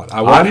guy I want.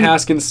 I want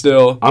Haskins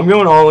still. I'm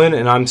going all in,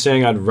 and I'm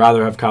saying I'd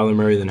rather have Kyler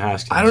Murray than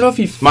Haskins. I don't know if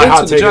he fits My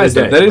hot with the take Giants.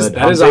 of the day,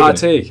 That is a hot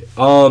take.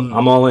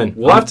 I'm all in.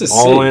 We'll have to see.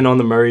 All in on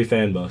the Murray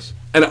fan bus.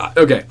 And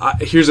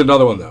here's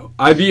another one though.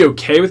 I'd be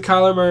okay with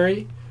Kyler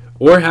Murray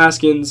or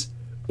Haskins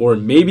or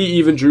maybe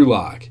even Drew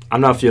Lock.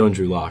 I'm not feeling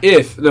Drew Lock.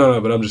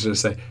 But I'm just gonna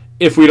say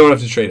if we don't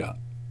have to trade up.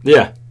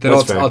 Yeah, Then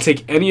I'll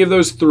take any of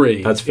those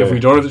three. That's fair. If we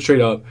don't have to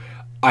trade up.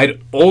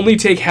 I'd only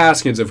take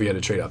Haskins if we had to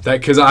trade up.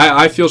 Because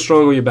I feel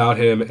strongly about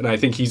him, and I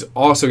think he's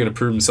also going to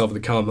prove himself at the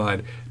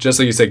combine, just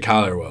like you said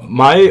Kyler will.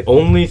 My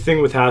only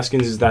thing with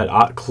Haskins is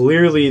that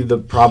clearly the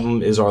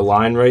problem is our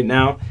line right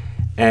now.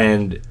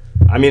 And,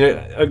 I mean,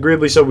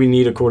 agreeably so, we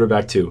need a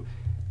quarterback too.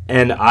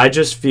 And I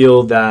just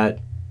feel that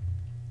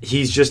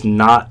he's just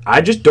not –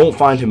 I just don't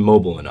find him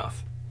mobile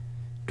enough,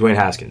 Dwayne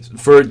Haskins,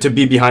 to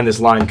be behind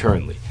this line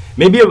currently.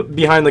 Maybe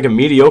behind like a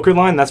mediocre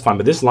line, that's fine.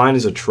 But this line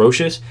is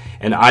atrocious,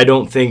 and I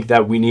don't think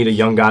that we need a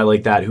young guy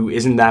like that who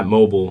isn't that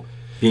mobile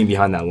being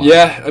behind that line.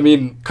 Yeah, I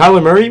mean...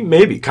 Kyler Murray,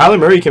 maybe. Kyler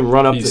Murray can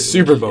run up... He's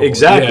super mobile.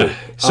 Exactly. Yeah.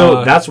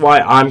 So that's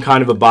why I'm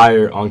kind of a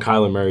buyer on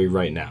Kyler Murray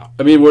right now.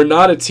 I mean, we're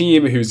not a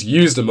team who's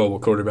used a mobile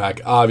quarterback,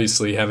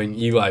 obviously, having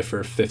Eli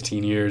for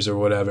 15 years or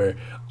whatever.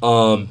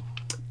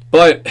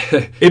 But...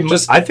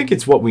 I think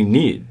it's what we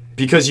need.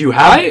 Because you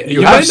have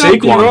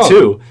Saquon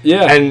too,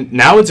 yeah, and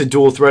now it's a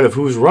dual threat of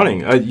who's running.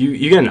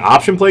 You get an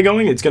option play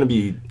going, it's going to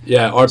be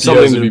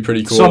RPOs would be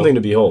pretty cool, something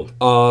to behold.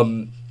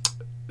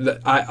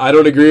 I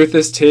don't agree with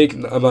this take.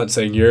 I'm not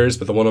saying yours,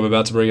 but the one I'm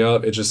about to bring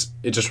up, it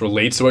just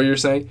relates to what you're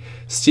saying.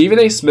 Stephen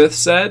A. Smith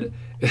said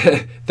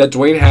that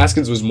Dwayne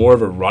Haskins was more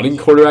of a running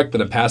quarterback than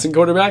a passing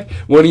quarterback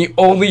when he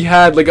only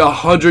had like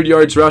 100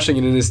 yards rushing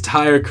in his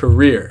entire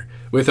career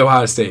with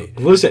Ohio State.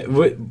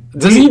 Listen,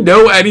 does he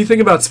know anything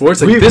about sports?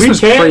 This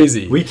was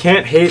crazy. We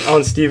can't hate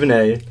on Stephen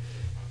A.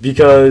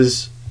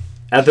 because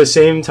at the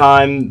same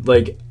time,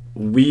 like,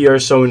 we are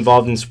so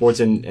involved in sports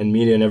and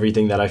media and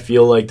everything that I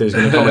feel like there's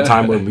going to come a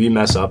time when we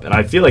mess up, and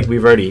I feel like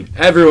we've already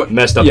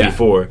messed up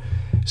before.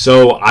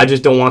 So I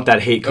just don't want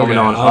that hate coming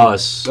on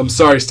us. I'm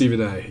sorry,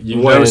 Stephen A. You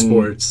know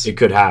sports. It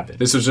could happen.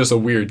 This was just a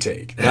weird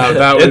take.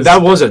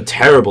 That was a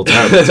terrible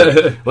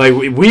take. Like,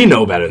 we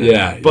know better than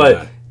that.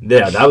 But,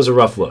 that was a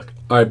rough look.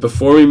 All right,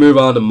 before we move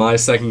on to my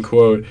second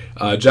quote,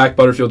 Jack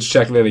Butterfield's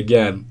checking in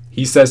again.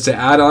 He says to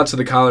add on to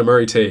the Kyler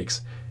Murray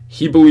takes,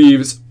 he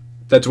believes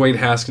that Dwayne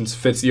Haskins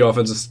fits the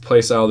offensive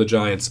play style of the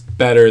Giants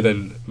better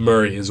than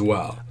Murray as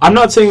well. I'm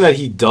not saying that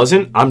he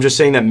doesn't. I'm just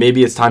saying that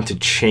maybe it's time to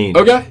change.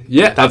 Okay,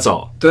 yeah. That's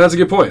all. That's a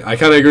good point. I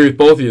kind of agree with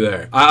both of you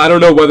there. I don't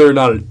know whether or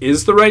not it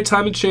is the right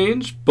time to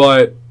change,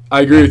 but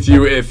I agree with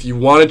you. If you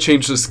want to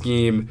change the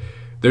scheme,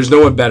 there's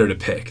no one better to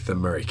pick than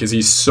Murray because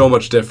he's so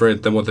much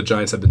different than what the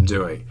Giants have been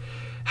doing.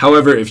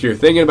 However, if you're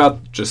thinking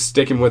about just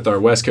sticking with our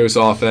West Coast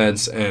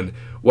offense and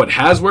what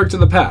has worked in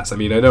the past, I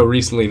mean, I know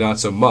recently not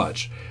so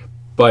much,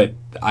 but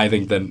I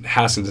think then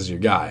Haskins is your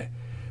guy.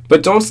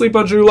 But don't sleep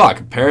on Drew Lock.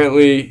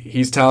 Apparently,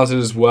 he's talented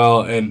as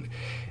well, and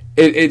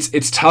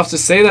it's tough to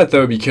say that,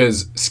 though,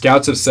 because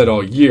scouts have said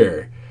all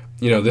year,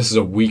 this is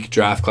a weak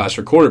draft class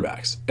for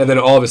quarterbacks. And then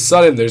all of a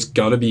sudden, there's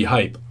going to be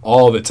hype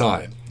all the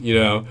time,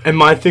 And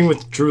my thing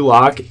with Drew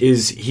Lock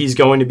is he's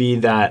going to be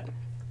that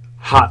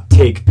hot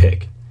take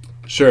pick.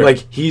 Sure.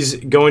 Like, he's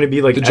going to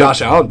be like... The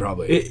Josh Allen,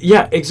 probably.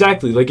 Yeah,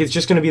 exactly. Like, it's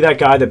just going to be that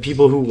guy that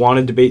people who want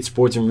to debate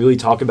sports and really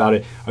talk about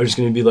it are just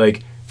going to be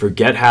like,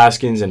 forget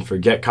Haskins and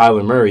forget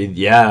Kyler Murray.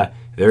 Yeah,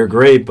 they're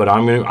great, but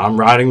I'm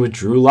riding with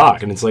Drew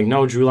Lock. And it's like,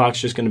 no, Drew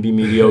Lock's just going to be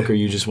mediocre.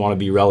 You just want to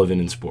be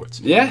relevant in sports.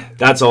 Yeah.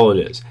 That's all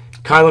it is.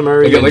 Kyler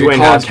Murray like Dwayne a Colin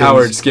Haskins.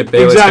 Coward, Skip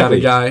Bayless kind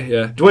of guy.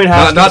 Yeah. Dwayne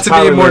Haskins, not to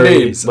name more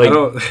names. Like,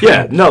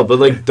 but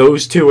like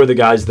those two are the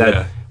guys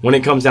that... When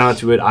it comes down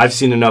to it, I've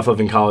seen enough of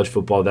in college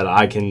football that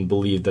I can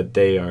believe that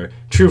they are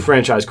true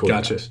franchise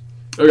quarterbacks.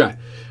 Gotcha.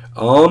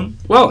 Okay.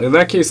 Well, in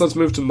that case, let's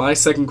move to my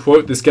second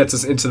quote. This gets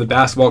us into the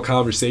basketball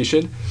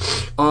conversation.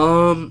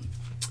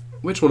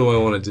 Which one do I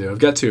want to do? I've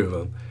got two of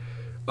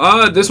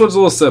them. This one's a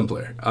little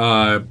simpler.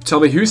 Tell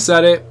me who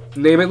said it.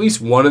 Name at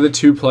least one of the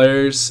two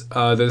players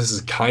that this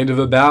is kind of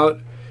about.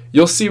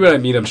 You'll see what I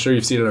mean. I'm sure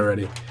you've seen it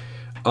already.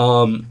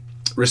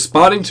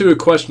 Responding to a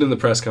question in the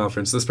press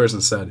conference, this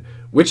person said,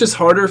 which is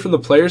harder from the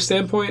player's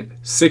standpoint?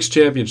 6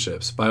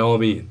 championships, by all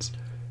means.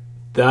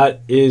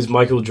 That is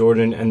Michael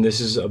Jordan, and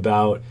this is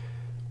about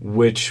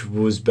which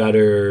was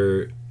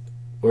better,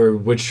 or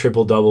which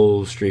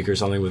triple-double streak or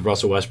something with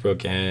Russell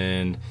Westbrook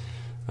and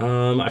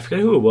I forget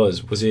who it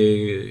was. Was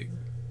it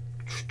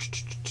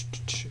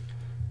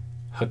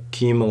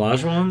Hakeem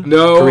Olajuwon?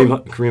 No.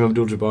 Kareem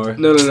Abdul-Jabbar?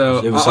 No. It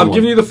was I'm someone.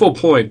 giving you the full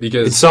point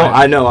because It's so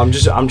I know. I'm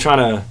trying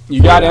to.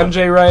 you got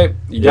MJ right.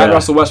 You got Yeah.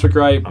 Russell Westbrook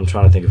right. I'm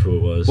trying to think of who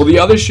it was. Well, the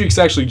other streak's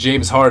actually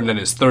James Harden and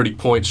his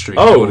 30-point streak.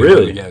 Oh, going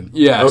really? again.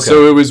 Yeah. Okay.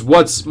 So it was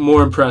what's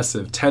more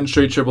impressive: 10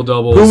 straight triple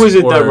doubles. Who was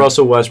it that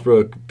Russell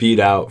Westbrook beat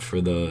out for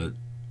the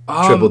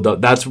triple double?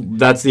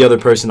 That's the other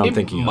person I'm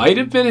thinking of. Might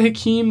have been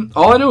Hakeem.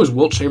 All I know is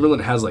Wilt Chamberlain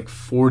has like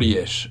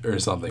 40-ish or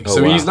something. Oh,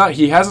 So wow.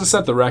 He hasn't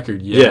set the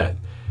record yet. Yeah.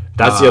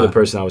 That's the other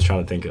person I was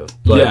trying to think of.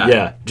 But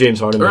yeah, James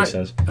Harden makes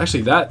sense.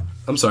 Actually,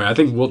 I'm sorry. I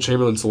think Wilt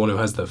Chamberlain's the one who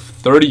has the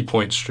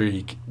 30-point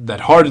streak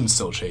that Harden's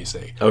still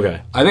chasing.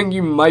 Okay. I think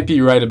you might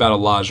be right about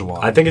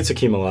Olajuwon. I think it's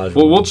Hakeem Olajuwon.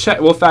 Well,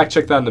 we'll fact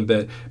check that in a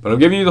bit, but I'm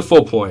giving you the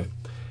full point.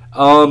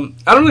 I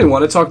don't really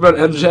want to talk about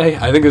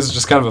MJ. I think this is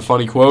just kind of a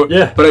funny quote.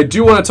 Yeah. But I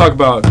do want to talk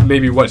about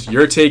maybe what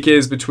your take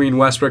is between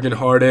Westbrook and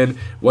Harden.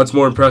 What's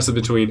more impressive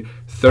between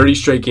 30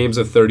 straight games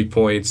of 30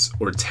 points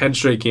or 10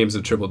 straight games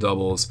of triple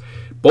doubles?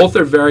 Both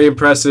are very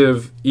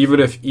impressive, even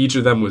if each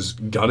of them was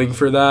gunning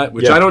for that,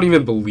 which Yeah. I don't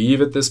even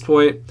believe at this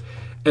point.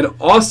 And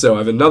also, I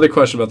have another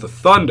question about the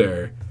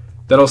Thunder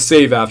that I'll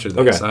save after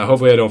this. Okay.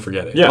 Hopefully I don't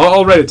forget it. Yeah.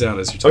 I'll write it down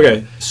as you talk.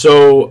 Okay,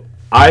 so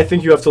I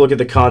think you have to look at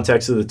the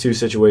context of the two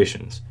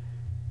situations.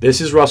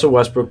 This is Russell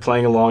Westbrook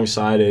playing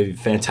alongside a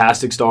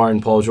fantastic star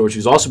in Paul George,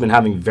 who's also been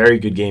having very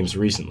good games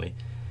recently.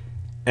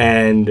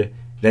 And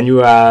then you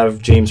have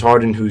James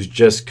Harden, who's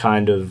just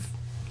kind of,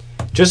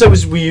 just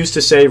as we used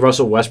to say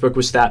Russell Westbrook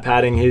was stat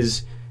padding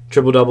his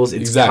triple doubles,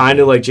 it's Exactly. kind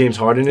of like James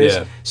Harden is.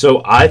 Yeah.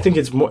 So I think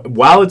it's more,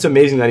 while it's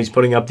amazing that he's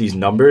putting up these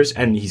numbers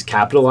and he's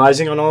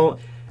capitalizing on all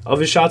of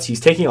his shots, he's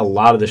taking a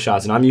lot of the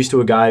shots. And I'm used to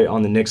a guy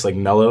on the Knicks like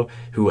Melo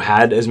who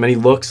had as many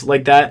looks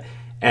like that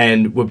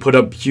and would put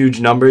up huge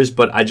numbers,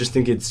 but I just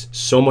think it's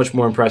so much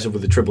more impressive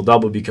with a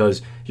triple-double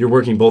because you're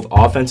working both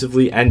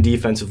offensively and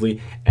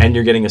defensively, and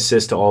you're getting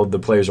assists to all of the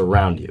players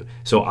around you.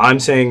 So I'm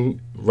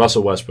saying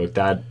Russell Westbrook.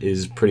 That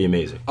is pretty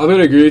amazing. I'm going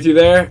to agree with you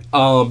there,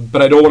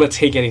 but I don't want to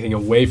take anything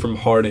away from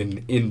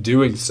Harden in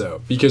doing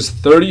so because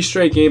 30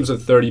 straight games of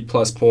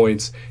 30-plus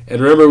points,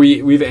 and remember,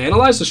 we've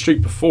analyzed the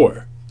streak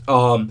before.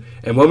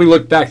 And when we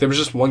look back, there was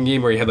just one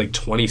game where he had like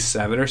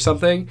 27 or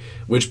something,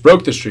 which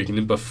broke the streak. And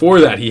then before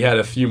that, he had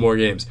a few more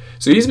games.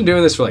 So he's been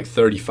doing this for like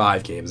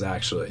 35 games,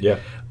 actually. Yeah.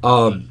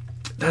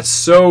 That's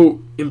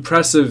so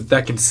impressive,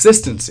 that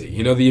consistency.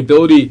 You know, the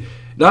ability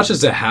not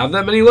just to have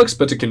that many looks,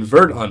 but to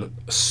convert on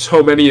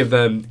so many of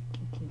them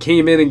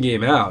game in and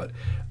game out.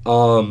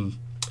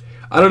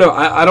 I don't know.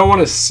 I don't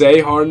want to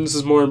say Harden's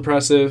is more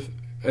impressive.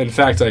 In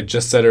fact, I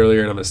just said earlier,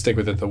 and I'm going to stick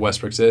with it, that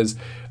Westbrook's is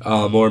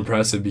more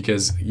impressive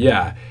because,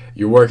 yeah,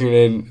 you're working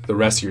in the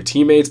rest of your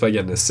teammates by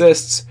getting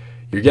assists.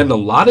 You're getting a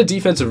lot of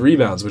defensive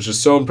rebounds, which is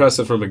so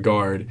impressive from a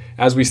guard,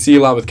 as we see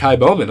a lot with Kai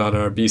Bowman on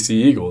our BC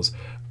Eagles.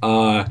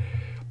 I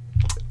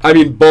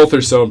mean, both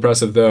are so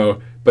impressive,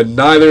 though, but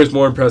neither is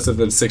more impressive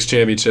than 6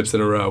 championships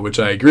in a row, which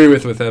I agree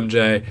with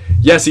MJ.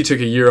 Yes, he took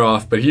a year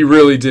off, but he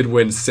really did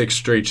win 6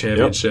 straight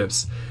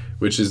championships. Yep.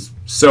 Which is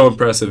so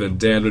impressive, and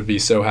Dan would be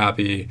so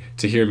happy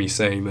to hear me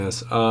saying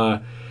this. Yeah,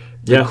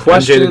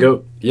 MJ the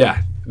GOAT.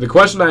 Yeah, the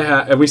question I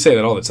have, and we say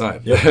that all the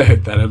time,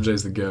 that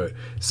MJ's the GOAT.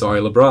 Sorry,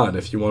 LeBron,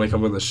 if you want to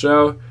come on the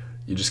show,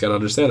 you just got to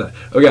understand that.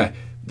 Okay,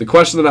 the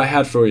question that I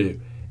had for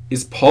you,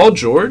 is Paul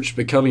George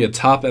becoming a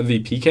top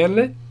MVP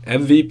candidate?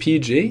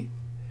 MVPG?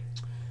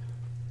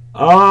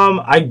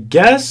 I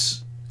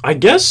guess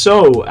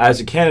so as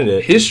a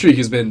candidate. His streak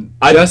has been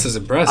just as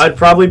impressive. I'd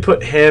probably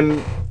put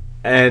him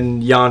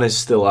and Giannis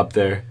still up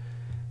there.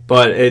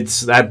 But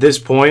it's at this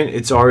point,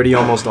 it's already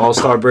almost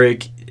All-Star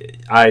break.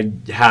 I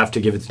have to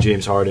give it to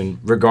James Harden,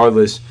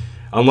 regardless.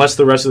 Unless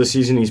the rest of the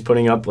season he's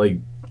putting up like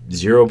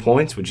 0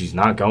 points, which he's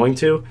not going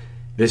to.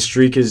 This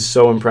streak is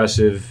so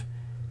impressive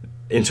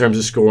in terms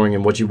of scoring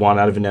and what you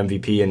want out of an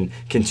MVP and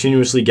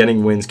continuously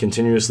getting wins,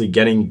 continuously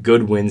getting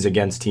good wins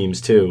against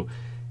teams too.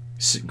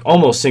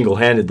 Almost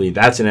single-handedly,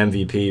 that's an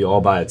MVP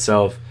all by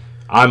itself.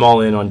 I'm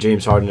all in on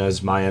James Harden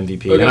as my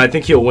MVP, okay. And I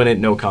think he'll win it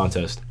no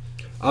contest.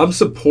 I'm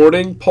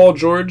supporting Paul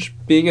George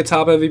being a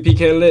top MVP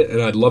candidate, and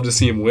I'd love to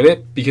see him win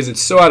it because it's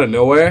so out of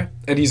nowhere,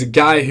 and he's a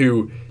guy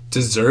who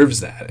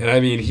deserves that. And I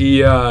mean,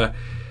 he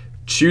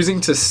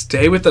choosing to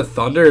stay with the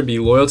Thunder and be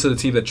loyal to the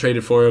team that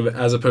traded for him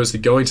as opposed to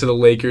going to the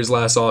Lakers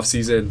last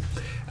offseason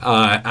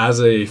as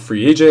a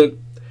free agent.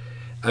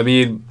 I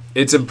mean,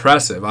 it's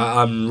impressive.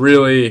 I'm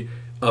really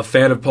a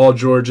fan of Paul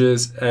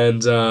George's,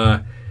 and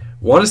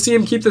want to see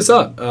him keep this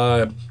up.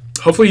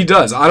 Hopefully he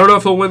does. I don't know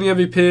if he'll win the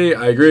MVP.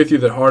 I agree with you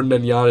that Harden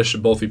and Giannis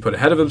should both be put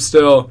ahead of him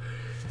still.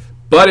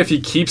 But if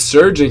he keeps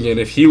surging and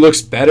if he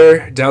looks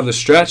better down the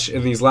stretch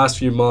in these last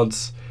few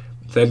months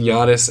than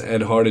Giannis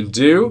and Harden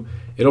do,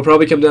 it'll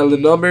probably come down to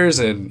the numbers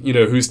and, you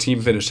know, whose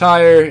team finished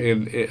higher,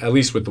 at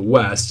least with the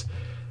West.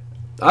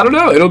 I don't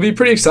know. It'll be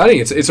pretty exciting.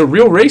 It's a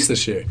real race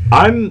this year.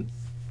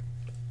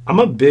 I'm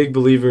a big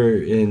believer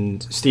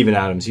in Steven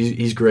Adams.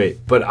 He's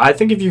great. But I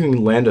think if you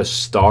can land a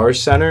star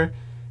center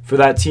for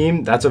that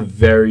team, that's a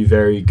very,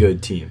 very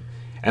good team.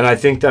 And I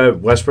think that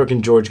Westbrook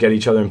and George get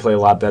each other and play a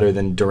lot better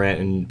than Durant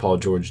and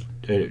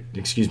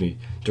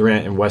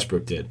Durant and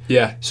Westbrook did.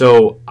 Yeah.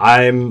 So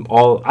I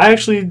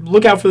actually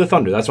look out for the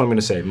Thunder. That's what I'm going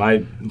to say.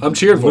 I'm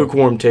cheering for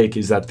lukewarm take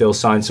is that they'll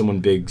sign someone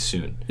big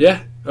soon.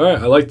 Yeah. All right,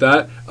 I like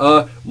that.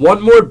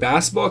 One more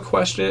basketball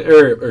question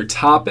or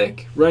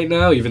topic right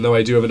now, even though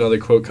I do have another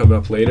quote coming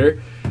up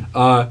later.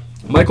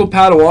 Michael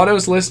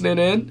Paduano's listening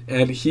in,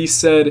 and he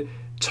said,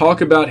 talk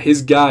about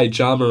his guy,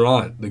 Ja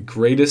Morant, the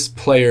greatest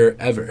player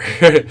ever.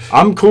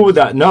 I'm cool with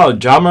that. No,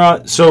 Ja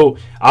Morant. So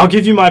I'll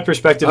give you my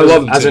perspective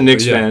as a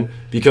Knicks fan,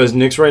 because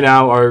Knicks right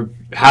now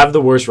have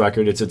the worst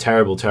record. It's a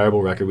terrible,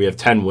 terrible record. We have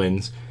 10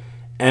 wins.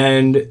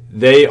 And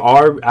they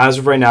are, as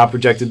of right now,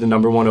 projected the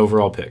number 1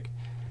 overall pick.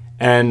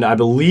 And I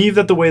believe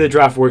that the way the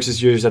draft works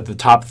this year is that the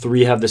top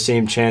 3 have the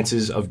same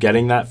chances of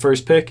getting that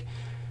first pick.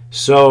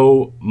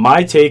 So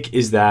my take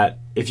is that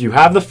if you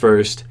have the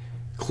first,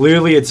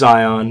 clearly it's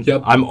Zion.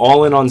 Yep. I'm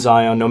all in on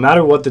Zion, no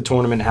matter what the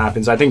tournament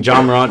happens. I think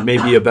Ja Morant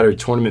may be a better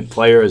tournament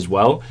player as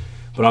well,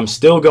 but I'm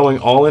still going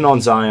all in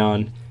on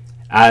Zion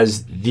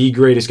as the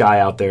greatest guy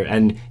out there.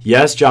 And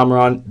yes, Ja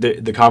Morant,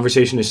 the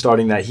conversation is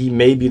starting that he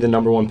may be the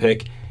number 1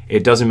 pick.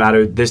 It doesn't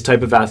matter. This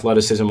type of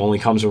athleticism only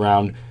comes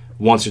around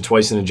once or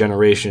twice in a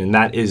generation, and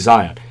that is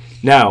Zion.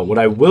 Now, what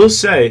I will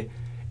say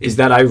is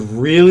that I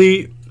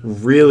really,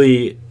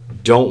 really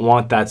don't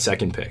want that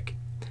second pick.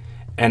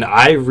 And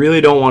I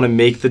really don't want to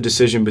make the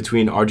decision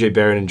between R.J.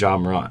 Barrett and Ja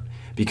Morant,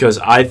 because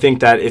I think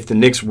that if the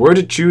Knicks were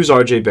to choose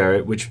R.J.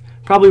 Barrett, which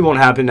probably won't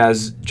happen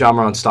as Ja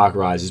Morant's stock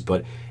rises,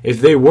 but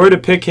if they were to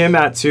pick him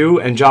at 2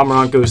 and Ja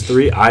Morant goes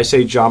 3, I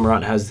say Ja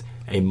Morant has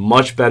a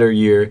much better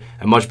year,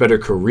 a much better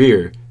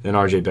career than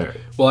R.J.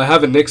 Barrett. Well, I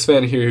have a Knicks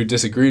fan here who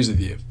disagrees with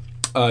you.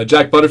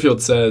 Jack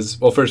Butterfield says,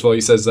 well, first of all,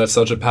 he says that's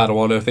such a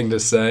Padawan thing to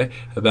say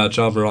about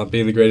Ja Morant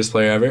being the greatest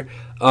player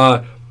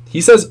ever. He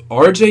says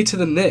RJ to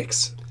the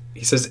Knicks.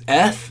 He says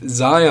F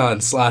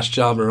Zion /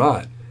 Ja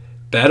Morant.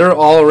 Better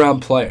all-around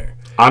player.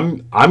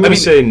 I'm going to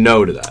say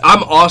no to that.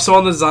 I'm also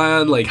on the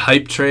Zion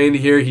hype train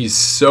here. He's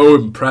so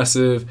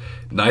impressive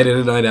night in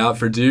and night out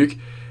for Duke.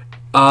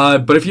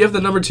 But if you have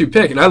the number 2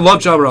 pick, and I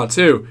love Ja Morant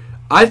too,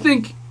 I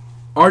think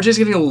RJ's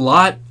getting a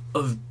lot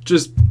of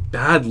just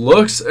bad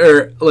looks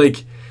or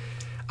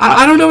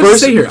I don't know what to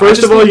say here.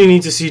 First of all, you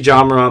need to see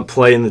Ja Morant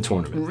play in the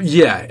tournament.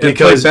 Yeah, and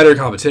play better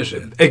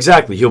competition.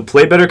 Exactly. He'll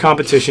play better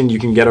competition. You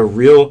can get a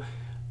real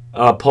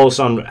pulse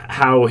on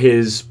how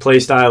his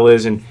play style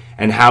is and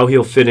how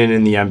he'll fit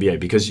in the NBA,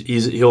 because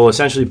he'll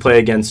essentially play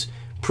against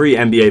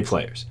pre-NBA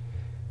players.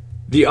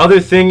 The other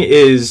thing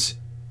is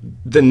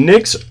the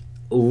Knicks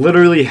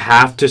literally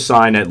have to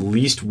sign at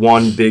least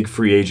one big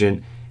free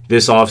agent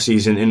this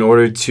offseason in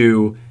order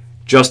to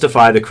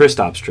justify the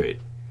Kristaps trade.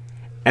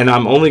 And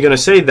I'm only going to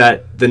say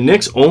that the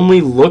Knicks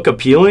only look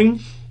appealing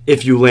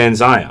if you land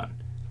Zion.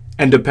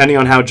 And depending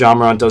on how Ja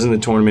Morant does in the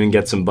tournament and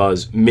gets some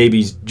buzz,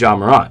 maybe Ja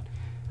Morant.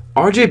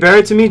 RJ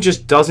Barrett to me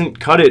just doesn't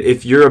cut it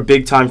if you're a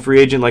big-time free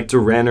agent like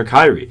Durant or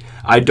Kyrie.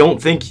 I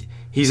don't think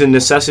he's a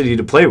necessity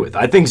to play with.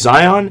 I think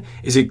Zion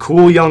is a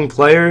cool young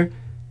player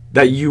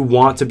that you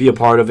want to be a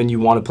part of and you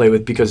want to play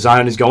with, because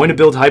Zion is going to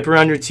build hype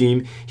around your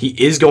team. He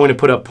is going to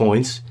put up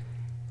points.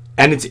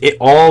 And it's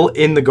all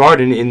in the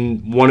Garden,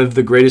 in one of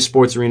the greatest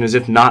sports arenas,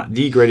 if not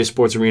the greatest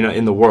sports arena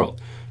in the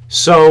world.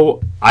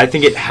 So I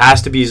think it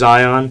has to be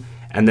Zion,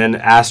 and then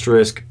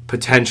asterisk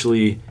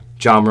potentially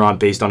Ja Morant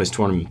based on his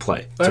tournament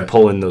play to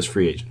pull in those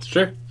free agents.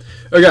 Sure.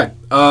 Okay.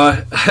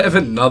 I have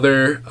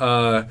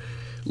another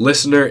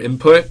listener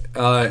input,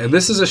 and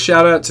this is a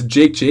shout out to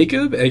Jake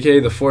Jacob,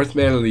 aka the 4th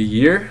man of the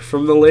year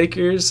from the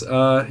Lakers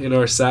in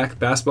our SAC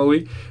basketball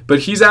league. But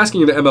he's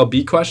asking an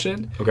MLB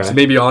question, so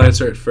maybe I'll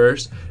answer it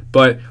first.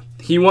 But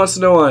he wants to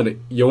know on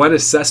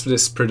Yoenis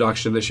Cespedes'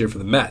 production this year for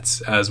the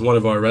Mets, as one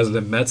of our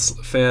resident Mets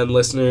fan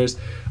listeners.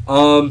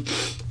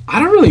 I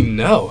don't really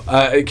know,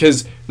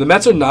 because the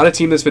Mets are not a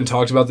team that's been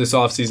talked about this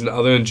offseason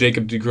other than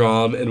Jacob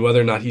deGrom and whether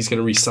or not he's going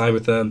to re-sign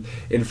with them.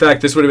 In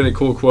fact, this would have been a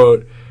cool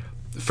quote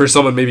for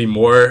someone maybe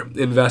more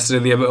invested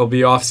in the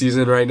MLB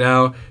offseason right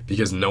now,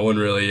 because no one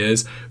really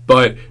is.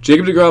 But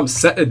Jacob deGrom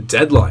set a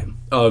deadline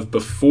of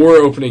before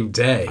opening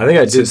day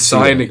to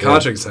sign a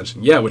contract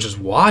extension. Yeah, which is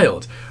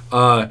wild.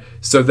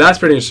 So that's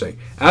pretty interesting.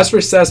 As for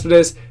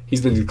Cespedes,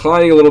 he's been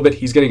declining a little bit.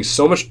 He's getting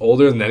so much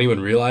older than anyone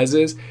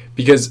realizes,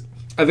 because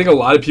I think a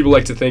lot of people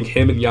like to think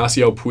him and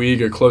Yasiel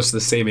Puig are close to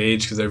the same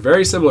age because they're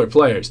very similar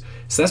players.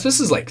 Cespedes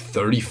is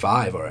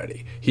 35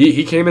 already.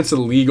 He came into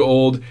the league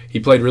old. He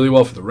played really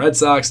well for the Red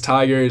Sox,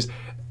 Tigers,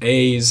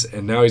 A's,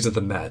 and now he's at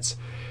the Mets.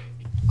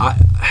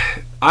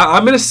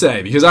 I'm going to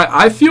say, because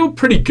I feel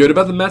pretty good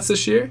about the Mets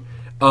this year.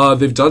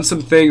 They've done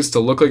some things to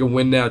look like a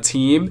win-now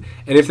team,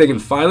 and if they can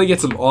finally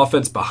get some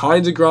offense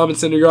behind deGrom and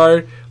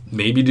Syndergaard,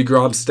 maybe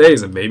deGrom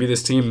stays, and maybe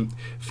this team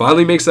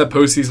finally makes that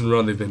postseason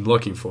run they've been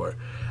looking for.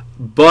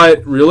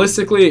 But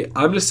realistically,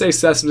 I'm going to say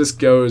Cespedes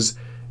goes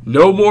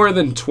no more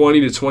than 20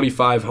 to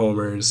 25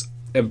 homers,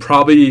 and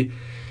probably,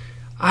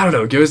 I don't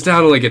know, goes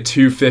down to like a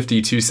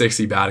 250,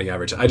 260 batting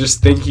average. I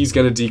just think he's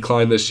going to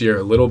decline this year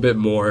a little bit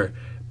more.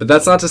 But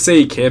that's not to say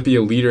he can't be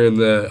a leader in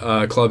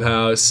the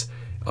clubhouse,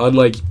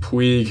 unlike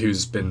Puig,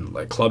 who's been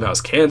like clubhouse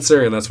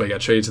cancer, and that's why he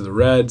got traded to the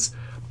Reds.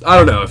 I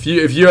don't know. If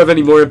you have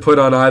any more input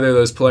on either of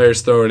those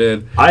players, throw it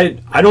in. I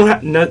don't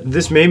have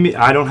this made me.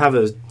 I don't have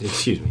a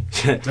excuse me.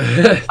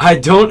 I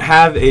don't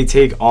have a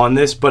take on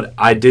this, but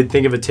I did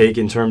think of a take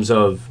in terms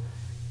of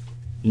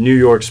New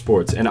York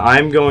sports, and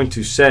I'm going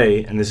to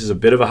say, and this is a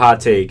bit of a hot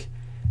take,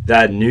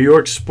 that New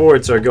York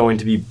sports are going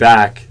to be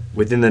back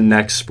within the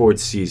next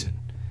sports season.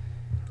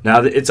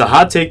 Now, it's a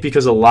hot take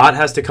because a lot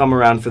has to come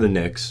around for the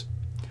Knicks.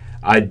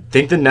 I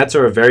think the Nets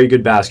are a very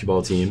good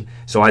basketball team.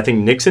 So I think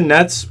Knicks and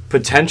Nets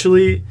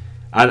potentially,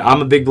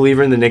 I'm a big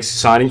believer in the Knicks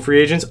signing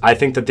free agents. I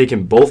think that they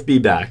can both be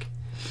back.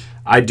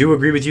 I do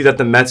agree with you that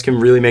the Mets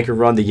can really make a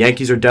run. The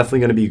Yankees are definitely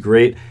going to be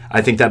great.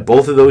 I think that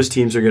both of those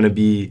teams are going to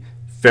be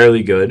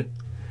fairly good.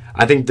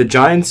 I think the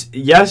Giants,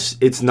 yes,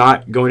 it's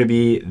not going to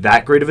be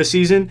that great of a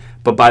season,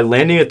 but by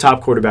landing a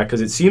top quarterback,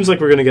 because it seems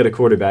like we're going to get a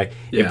quarterback,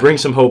 it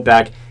brings some hope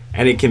back.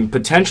 And it can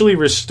potentially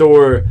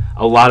restore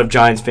a lot of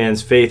Giants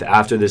fans' faith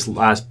after this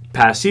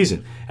past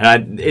season.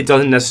 And it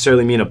doesn't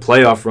necessarily mean a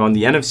playoff run.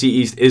 The NFC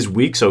East is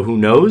weak, so who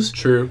knows?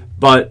 True.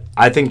 But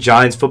I think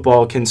Giants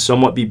football can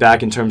somewhat be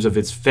back in terms of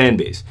its fan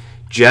base.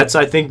 Jets,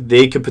 I think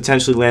they could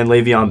potentially land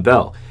Le'Veon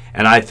Bell.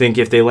 And I think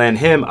if they land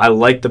him, I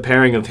like the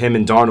pairing of him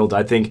and Darnold.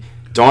 I think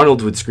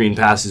Darnold with screen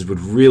passes would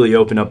really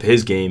open up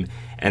his game,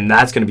 and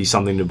that's going to be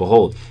something to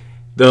behold.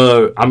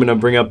 I'm going to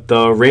bring up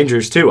the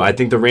Rangers, too. I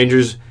think the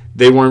Rangers...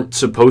 They weren't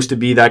supposed to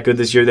be that good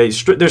this year.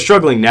 They're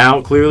struggling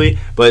now, clearly,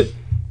 but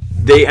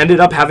they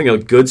ended up having a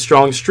good,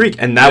 strong streak,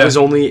 and that was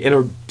only in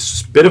a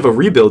bit of a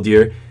rebuild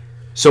year.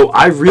 So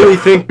I really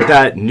think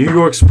that New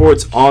York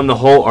sports on the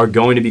whole are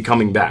going to be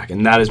coming back,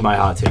 and that is my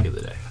hot take of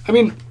the day. I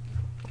mean,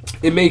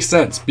 it makes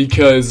sense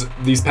because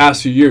these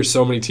past few years,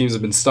 so many teams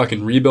have been stuck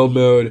in rebuild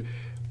mode,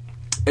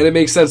 and it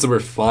makes sense that we're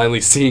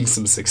finally seeing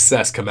some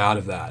success come out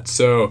of that.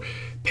 So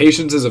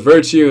patience is a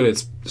virtue, and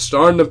it's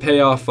starting to pay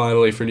off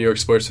finally for New York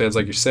sports fans,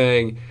 like you're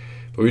saying.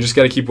 But we just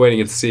got to keep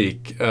waiting and seeing,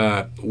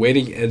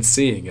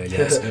 I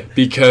guess,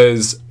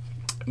 because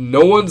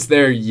no one's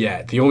there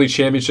yet. The only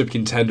championship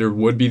contender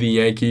would be the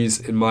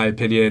Yankees, in my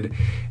opinion,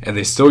 and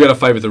they still got to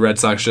fight with the Red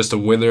Sox just to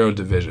win their own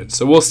division.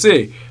 So we'll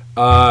see.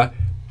 But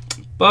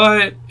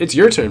it's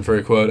your turn for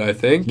a quote, I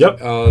think. Yep.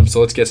 So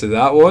let's get to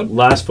that one.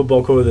 Last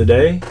football quote of the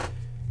day.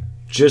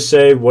 Just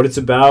say what it's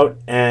about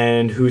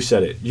and who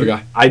said it.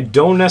 Okay. I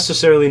don't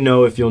necessarily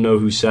know if you'll know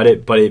who said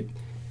it, but it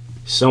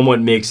somewhat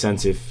makes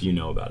sense if you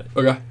know about it.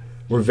 Okay.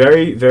 We're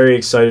very, very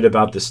excited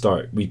about the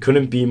start. We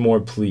couldn't be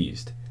more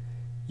pleased.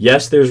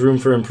 Yes, there's room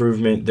for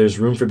improvement. There's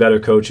room for better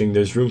coaching.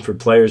 There's room for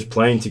players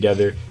playing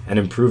together and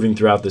improving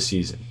throughout the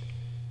season.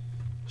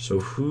 So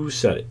who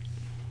said it?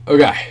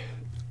 Okay.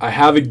 I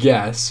have a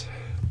guess.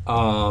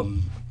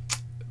 And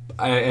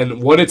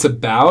what it's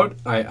about,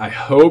 I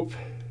hope...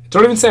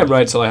 Don't even say I'm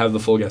right until I have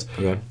the full guess.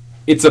 Okay.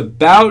 It's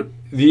about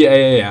the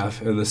AAF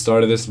and the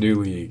start of this new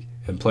league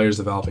and players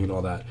developing and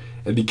all that.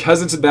 And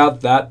because it's about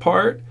that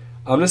part,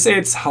 I'm going to say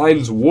it's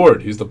Hines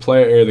Ward, who's the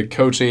player, the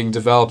coaching,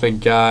 developing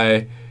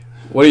guy.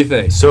 What do you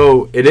think?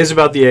 So it is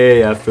about the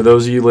AAF. For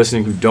those of you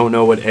listening who don't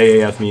know what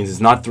AAF means, it's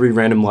not 3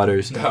 random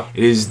letters. No.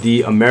 It is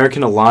the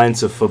American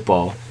Alliance of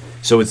Football.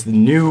 So it's the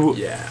new...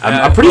 Yeah.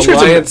 I'm pretty sure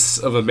it's... Alliance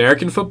of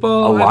American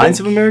Football? Alliance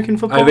of American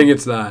Football? I think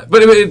it's that.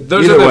 But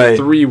those Either are the way,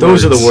 3 words.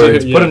 Those are the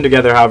words. Yeah. Put them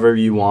together however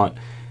you want.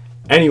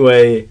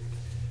 Anyway,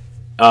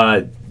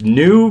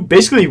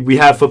 basically we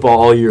have football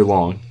all year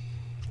long.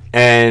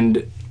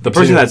 And the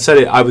person that said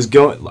it,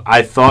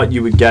 I thought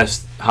you would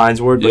guess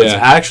Hines Ward, but it's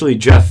actually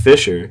Jeff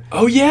Fisher.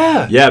 Oh,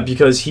 yeah. Yeah,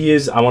 because he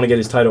is, I want to get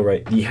his title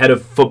right, the head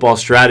of football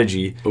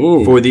strategy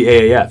for the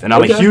AAF. And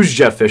I'm a huge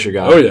Jeff Fisher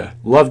guy. Oh, yeah.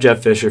 Love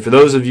Jeff Fisher. For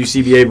those of you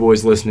CBA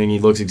boys listening, he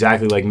looks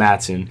exactly like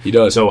Mattson. He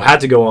does. So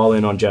had to go all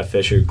in on Jeff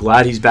Fisher.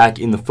 Glad he's back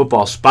in the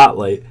football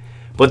spotlight.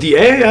 But the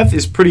AAF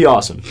is pretty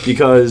awesome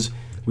because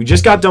we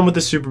just got done with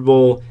the Super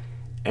Bowl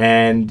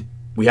and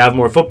we have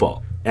more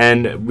football.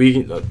 And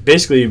we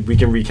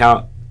can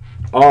recount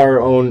our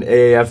own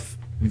AAF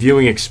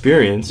viewing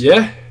experience.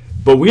 Yeah.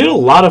 But we had a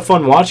lot of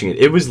fun watching it.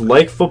 It was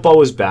like football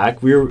was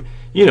back. We were,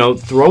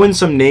 throwing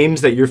some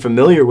names that you're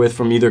familiar with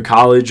from either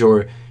college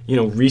or,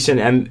 recent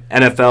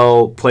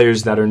NFL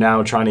players that are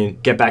now trying to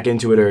get back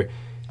into it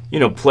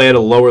or, play at a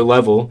lower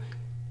level.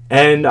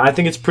 And I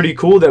think it's pretty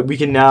cool that we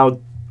can now,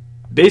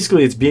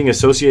 basically it's being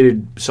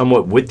associated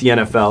somewhat with the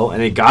NFL,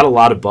 and it got a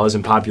lot of buzz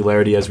and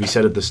popularity, as we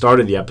said at the start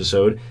of the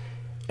episode.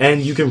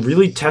 And you can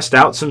really test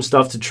out some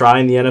stuff to try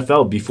in the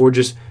NFL before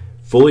just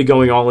fully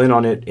going all in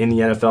on it in the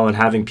NFL and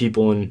having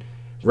people and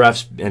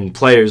refs and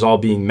players all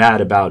being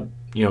mad about,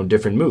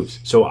 different moves.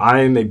 So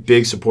I'm a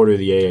big supporter of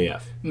the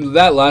AAF.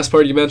 That last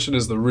part you mentioned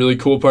is the really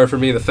cool part for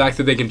me. The fact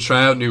that they can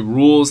try out new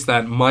rules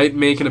that might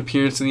make an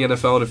appearance in the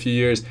NFL in a few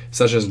years,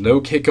 such as no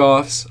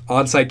kickoffs.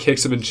 Onside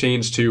kicks have been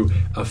changed to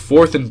a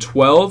 4th and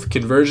 12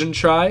 conversion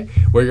try,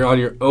 where you're on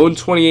your own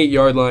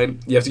 28-yard line.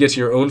 You have to get to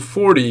your own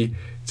 40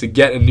 to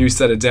get a new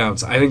set of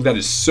downs. I think that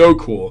is so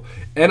cool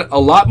and a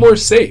lot more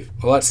safe,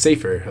 a lot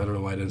safer. I don't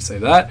know why I didn't say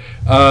that.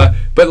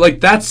 But like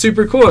that's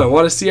super cool. And I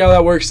want to see how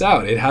that works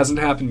out. It hasn't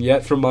happened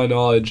yet from my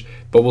knowledge,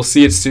 but we'll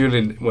see it soon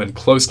and when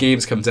close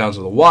games come down to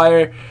the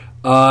wire.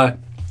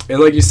 And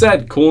like you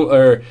said,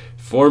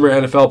 former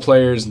NFL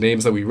players,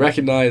 names that we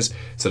recognize,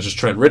 such as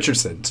Trent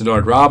Richardson,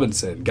 Denard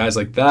Robinson, guys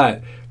like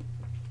that,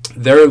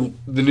 they're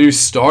the new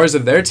stars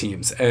of their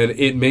teams, and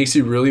it makes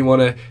you really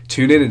want to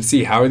tune in and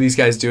see how are these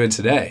guys doing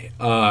today.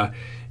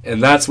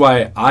 And that's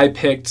why I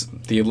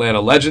picked the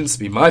Atlanta Legends to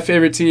be my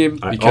favorite team.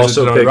 I because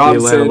also of picked Denard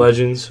Robinson. the Atlanta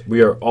Legends.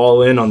 We are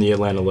all in on the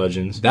Atlanta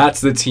Legends. That's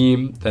the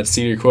team that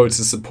Senior Quotes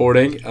is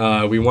supporting.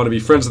 We want to be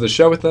friends of the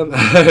show with them.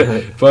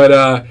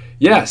 But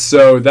yeah,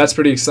 so that's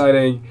pretty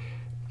exciting.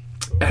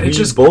 And We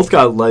just both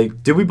got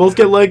did we both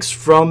get likes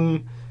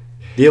from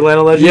the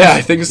Atlanta Legends? Yeah,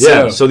 I think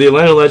so. Yeah, so the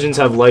Atlanta Legends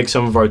have liked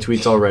some of our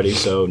tweets already,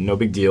 so no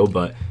big deal,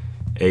 but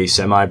a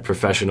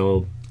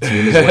semi-professional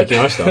team is liking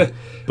our stuff.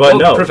 But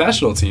no.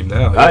 Professional team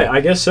now. I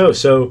guess so.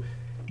 So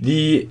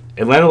the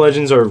Atlanta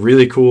Legends are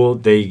really cool.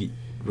 They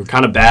were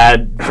kind of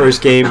bad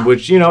first game,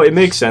 which, it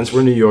makes sense.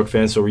 We're New York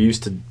fans, so we're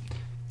used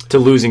to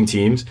losing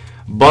teams.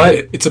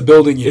 But it's a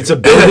building year. It's a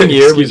building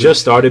year. We Excuse me.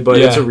 just started, but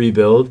it's Yeah. a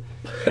rebuild.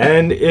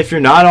 And if you're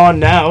not on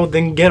now,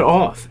 then get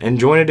off and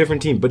join a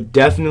different team. But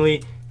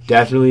definitely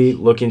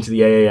look into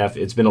the AAF.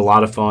 It's been a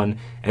lot of fun.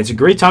 And it's a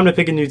great time to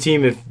pick a new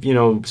team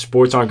if,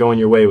 sports aren't going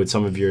your way with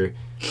some of your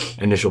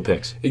initial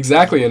picks.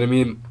 Exactly, and I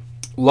mean,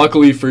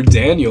 luckily for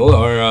Daniel,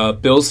 our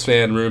Bills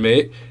fan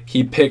roommate,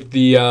 he picked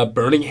the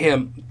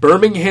Birmingham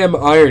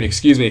Iron,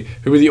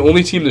 who were the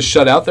only team to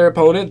shut out their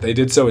opponent. They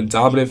did so in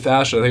dominant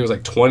fashion. I think it was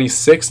like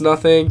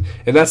 26-0,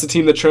 and that's the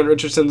team that Trent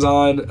Richardson's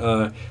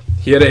on.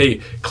 He had a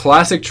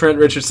classic Trent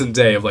Richardson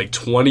day of like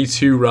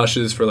 22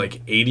 rushes for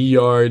like 80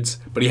 yards,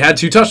 but he had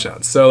 2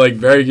 touchdowns, so like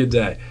very good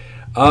day.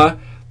 I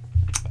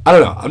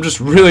don't know. I'm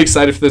just really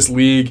excited for this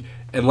league.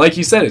 And like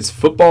you said, it's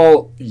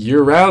football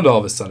year-round all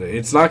of a sudden.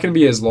 It's not going to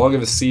be as long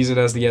of a season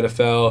as the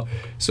NFL,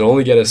 so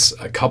only get us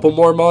a couple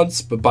more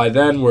months. But by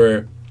then,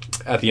 we're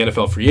at the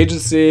NFL free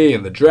agency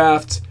and the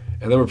draft,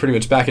 and then we're pretty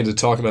much back into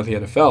talking about the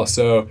NFL.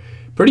 So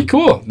pretty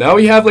cool. Now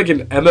we have like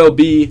an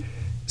MLB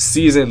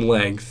season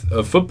length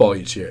of football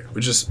each year,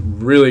 which is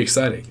really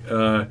exciting.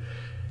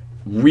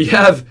 We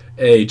have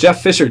a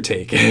Jeff Fisher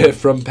take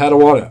from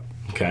Padawana.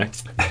 Okay.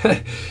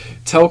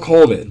 Tell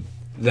Coleman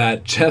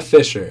that Jeff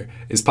Fisher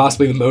is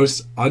possibly the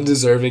most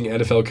undeserving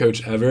NFL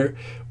coach ever,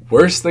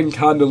 worse than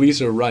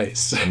Condoleezza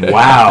Rice.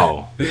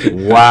 Wow.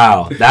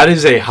 That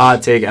is a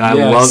hot take, and I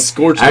love...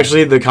 scorching.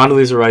 Actually, the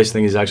Condoleezza Rice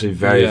thing is actually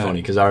very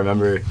funny, because I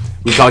remember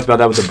we talked about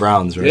that with the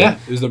Browns, right? Yeah,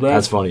 it was the Browns.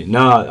 That's funny.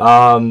 No,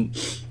 I'm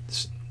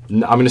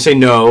going to say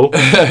no.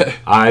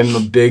 I'm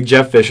a big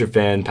Jeff Fisher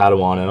fan,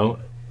 Padawano,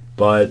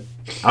 but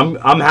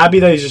I'm happy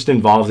that he's just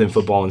involved in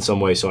football in some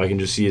way, so I can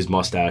just see his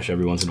mustache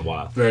every once in a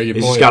while. Very good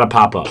It's point. just got to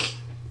pop up.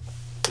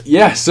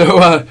 Yeah,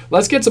 so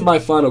let's get to my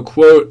final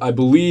quote. I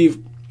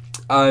believe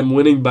I'm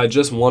winning by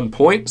just 1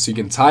 point, so you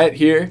can tie it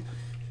here.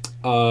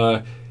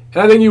 And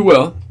I think you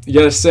will. You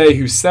got to say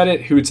who said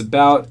it, who it's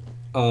about.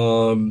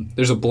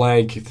 There's a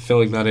blank.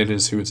 Filling that in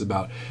is who it's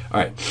about.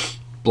 All right.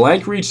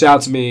 Blank reached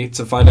out to me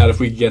to find out if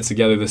we could get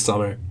together this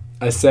summer.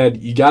 I said,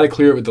 you got to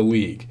clear it with the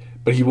league.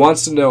 But he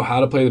wants to know how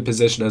to play the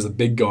position as a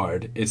big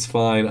guard. It's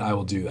fine. I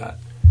will do that.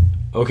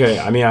 Okay,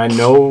 I mean, I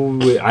know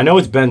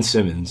it's Ben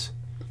Simmons.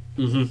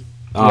 Mm-hmm.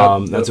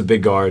 That's a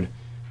big guard.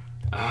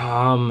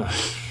 Man,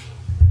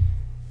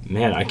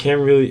 I can't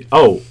really...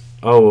 Oh,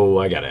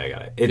 I got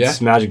it. It's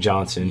Magic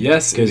Johnson.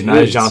 Yes, because it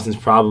Magic is. Johnson's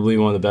probably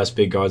one of the best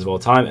big guards of all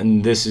time,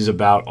 and this is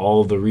about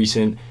all of the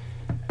recent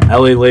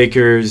LA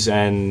Lakers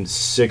and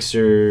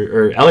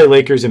LA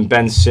Lakers and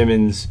Ben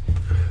Simmons.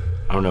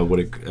 I don't know what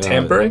it...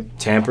 Tampering?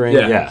 Tampering,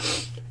 Yeah.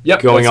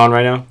 Yep, going on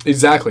right now.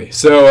 Exactly.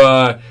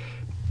 So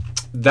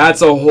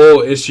that's a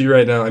whole issue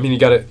right now. I mean, you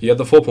got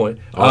the full point.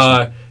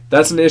 Awesome.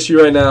 That's an issue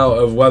right now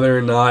of whether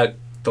or not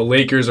the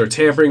Lakers are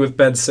tampering with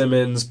Ben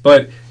Simmons,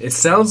 but it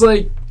sounds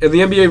like, and the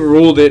NBA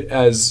ruled it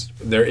as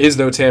there is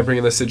no tampering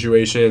in this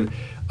situation.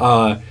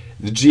 The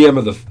GM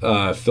of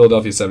the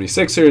Philadelphia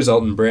 76ers,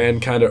 Elton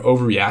Brand, kind of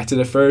overreacted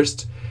at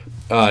first,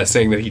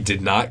 saying that he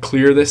did not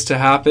clear this to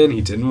happen. He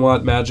didn't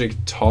want Magic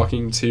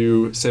talking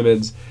to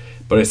Simmons,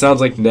 but it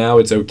sounds like now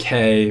it's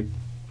okay.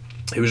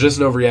 It was just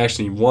an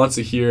overreaction. He wants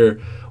to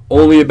hear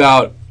only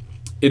about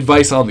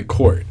advice on the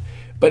court.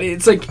 But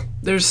it's like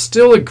there's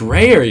still a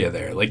gray area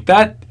there. Like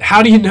that,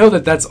 how do you know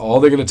that that's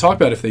all they're going to talk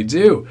about if they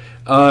do?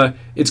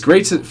 It's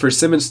great for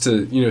Simmons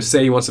to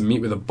say he wants to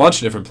meet with a bunch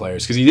of different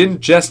players because he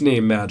didn't just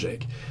name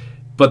Magic.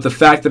 But the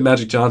fact that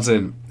Magic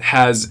Johnson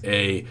has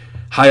a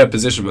high up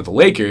position with the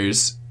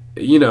Lakers,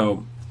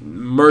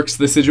 murks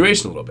the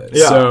situation a little bit.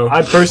 Yeah, So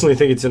I personally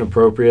think it's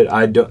inappropriate.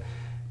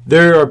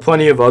 There are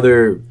plenty of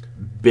other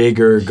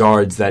bigger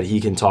guards that he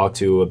can talk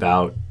to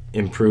about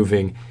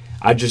improving.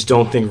 I just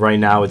don't think right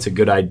now it's a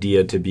good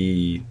idea to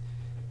be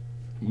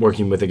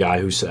working with a guy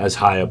who's as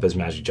high up as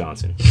Magic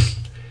Johnson.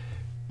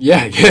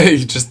 yeah,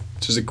 just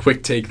a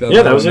quick take.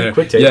 Yeah, that was a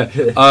quick take.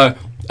 Yeah.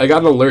 I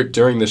got an alert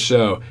during the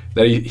show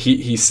that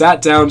he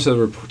sat down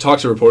to talk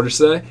to reporters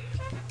today,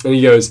 and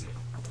he goes,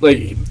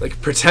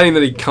 like pretending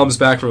that he comes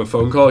back from a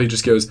phone call, he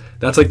just goes,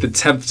 "That's like the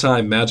 10th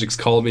time Magic's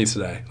called me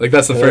today." Like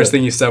that's the first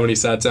thing he said when he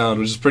sat down,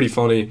 which is pretty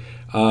funny,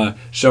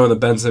 showing that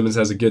Ben Simmons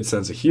has a good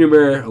sense of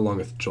humor, along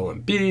with Joel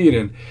Embiid.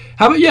 And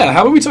how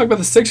about we talk about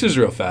the Sixers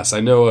real fast?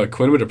 I know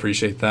Quinn would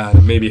appreciate that,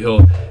 and maybe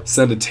he'll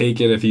send a take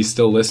in if he's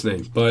still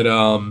listening. But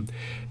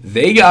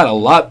they got a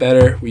lot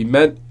better.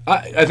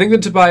 I think the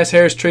Tobias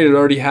Harris trade had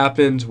already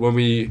happened when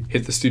we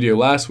hit the studio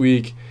last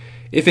week.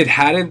 If it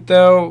hadn't,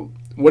 though,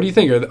 what do you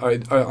think?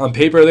 Are on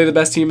paper, are they the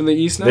best team in the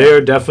East now? They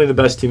are definitely the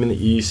best team in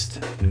the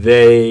East.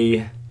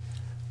 They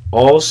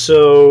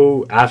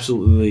also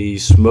absolutely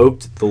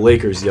smoked the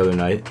Lakers the other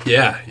night.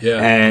 Yeah.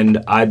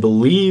 And I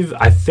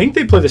think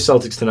they play the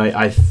Celtics tonight.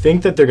 I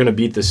think that they're going to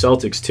beat the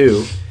Celtics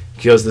too,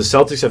 because the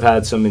Celtics have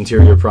had some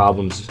interior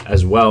problems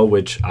as well,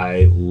 which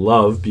I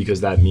love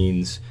because that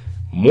means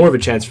more of a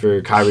chance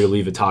for Kyrie to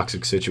leave a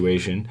toxic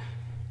situation.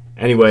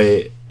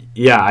 Anyway,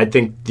 yeah, I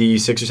think the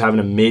Sixers have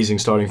an amazing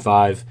starting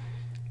five.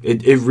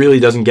 It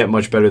really doesn't get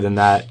much better than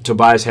that.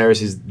 Tobias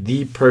Harris is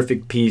the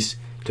perfect piece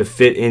to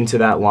fit into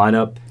that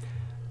lineup.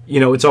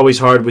 You know, it's always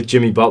hard with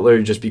Jimmy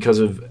Butler just because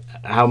of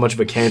how much of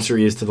a cancer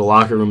he is to the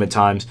locker room at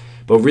times.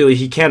 But really,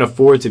 he can't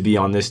afford to be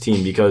on this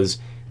team because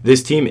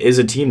this team is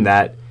a team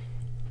that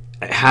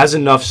has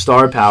enough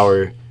star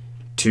power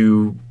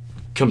to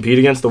compete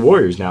against the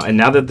Warriors now. And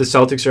now that the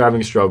Celtics are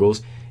having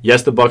struggles,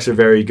 yes, the Bucks are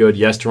very good.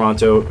 Yes,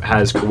 Toronto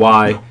has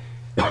Kawhi.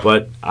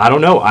 But I don't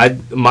know.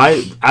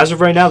 As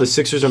of right now, the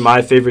Sixers are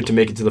my favorite to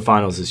make it to the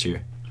finals this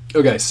year.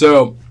 Okay,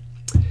 so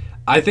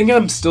I think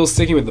I'm still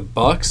sticking with the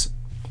Bucks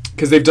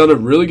because they've done a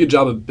really good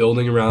job of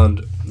building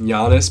around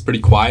Giannis pretty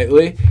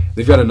quietly.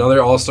 They've got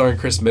another All-Star in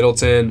Chris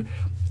Middleton.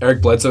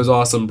 Eric Bledsoe's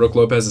awesome. Brook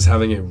Lopez is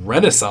having a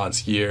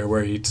renaissance year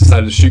where he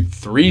decided to shoot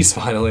threes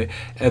finally.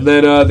 And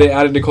then they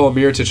added Nikola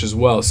Mirotic as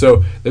well.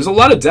 So there's a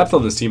lot of depth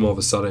on this team all of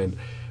a sudden.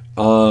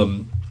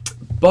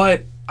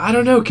 But I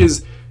don't know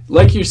because,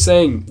 like you're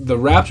saying, the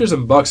Raptors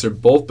and Bucks are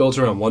both built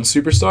around one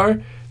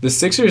superstar. The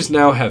Sixers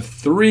now have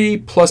three,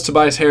 plus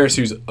Tobias Harris,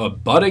 who's a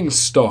budding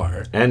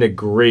star. And a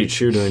great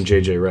shooter in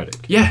J.J.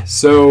 Redick. Yeah,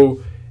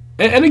 so...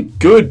 And a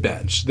good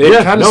bench. They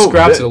kind of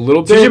scrapped it a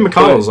little bit. TJ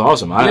McConnell's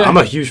awesome. I'm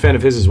a huge fan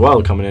of his as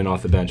well, coming in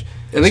off the bench.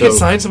 And they could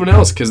sign someone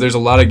else, because there's a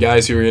lot of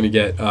guys who are going to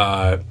get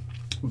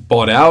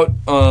bought out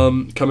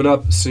coming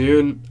up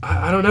soon.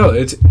 I don't know.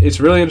 It's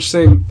really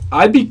interesting.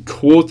 I'd be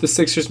cool with the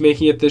Sixers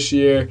making it this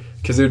year,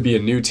 because it would be a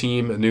new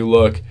team, a new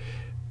look.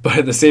 But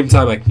at the same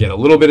time, I can get a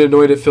little bit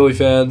annoyed at Philly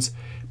fans.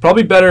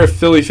 Probably better if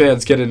Philly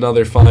fans get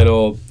another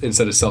final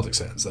instead of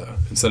Celtics fans, though.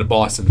 Instead of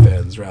Boston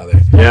fans, rather.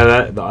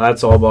 Yeah,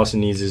 that's all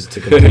Boston needs is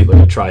to complete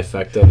like a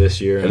trifecta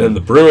this year. And then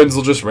the Bruins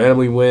will just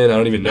randomly win. I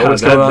don't even know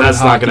what's going on. That's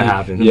not going to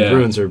happen. Yeah. The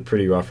Bruins are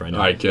pretty rough right now.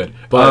 All right, good.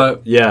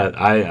 But,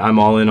 I'm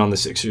all in on the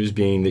Sixers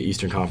being the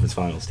Eastern Conference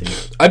Finals team.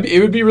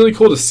 It would be really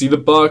cool to see the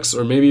Bucks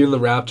or maybe even the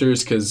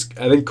Raptors, because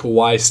I think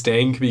Kawhi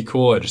staying could be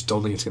cool. I just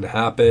don't think it's going to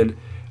happen.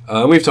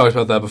 We've talked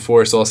about that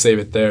before, so I'll save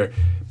it there.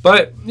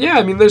 But, yeah,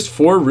 I mean, there's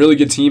four really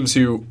good teams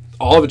who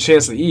all have a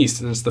chance in the East,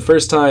 and it's the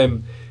first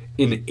time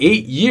in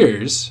 8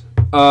 years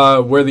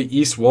where the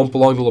East won't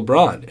belong to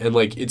LeBron, and,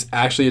 it's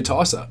actually a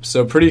toss-up.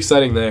 So pretty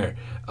exciting there.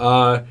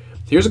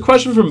 Here's a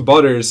question from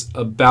Butters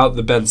about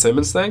the Ben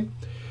Simmons thing.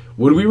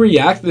 Would we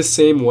react the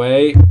same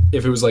way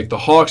if it was, the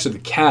Hawks or the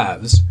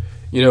Cavs,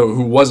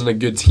 who wasn't a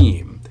good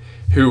team,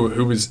 who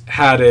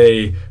had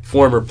a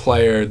former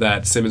player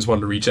that Simmons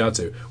wanted to reach out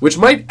to, which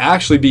might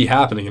actually be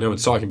happening, and no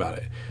one's talking about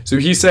it. So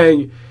he's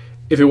saying,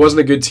 if it wasn't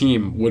a good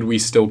team, would we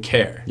still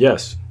care?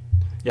 Yes.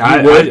 Yeah,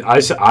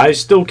 I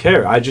still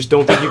care. I just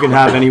don't think you can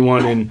have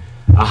anyone in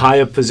a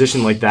high-up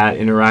position like that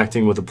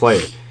interacting with a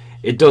player.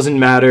 It doesn't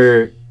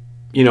matter,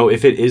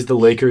 if it is the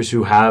Lakers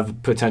who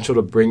have potential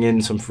to bring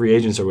in some free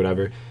agents or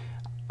whatever.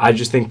 I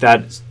just think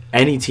that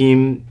any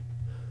team,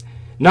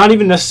 not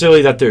even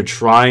necessarily that they're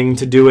trying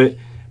to do it,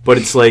 but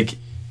it's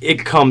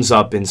it comes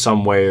up in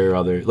some way or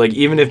other.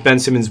 Even if Ben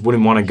Simmons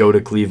wouldn't want to go to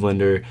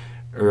Cleveland or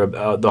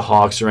the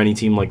Hawks or any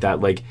team like that,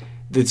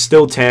 it's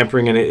still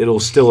tampering, and it'll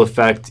still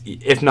affect,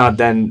 if not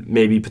then,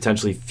 maybe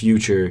potentially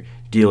future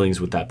dealings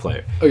with that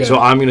player. Okay. So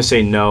I'm going to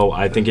say no.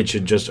 I think it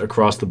should just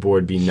across the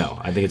board be no.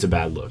 I think it's a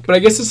bad look. But I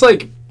guess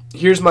it's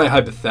here's my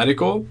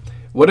hypothetical.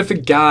 What if a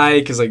guy,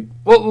 because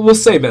we'll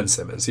say Ben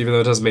Simmons, even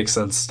though it doesn't make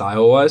sense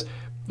style-wise.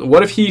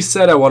 What if he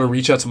said, I want to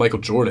reach out to Michael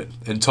Jordan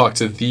and talk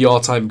to the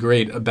all-time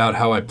great about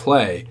how I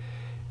play?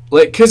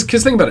 Because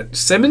think about it.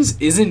 Simmons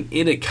isn't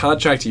in a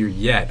contract year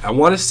yet. I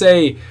want to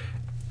say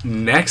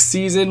next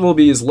season will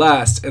be his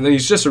last, and then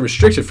he's just a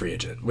restricted free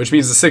agent, which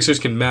means the Sixers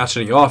can match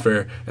any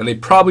offer, and they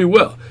probably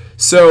will.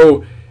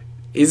 So,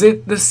 is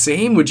it the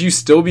same? Would you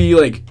still be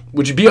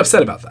would you be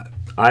upset about that?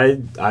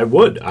 I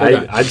would.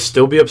 Okay. I'd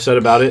still be upset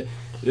about it.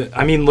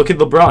 I mean, look at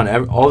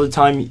LeBron all the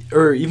time,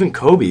 or even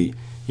Kobe.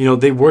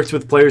 They worked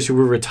with players who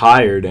were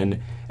retired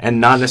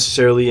and not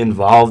necessarily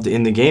involved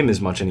in the game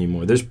as much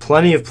anymore. There's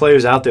plenty of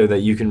players out there that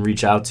you can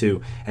reach out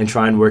to and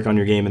try and work on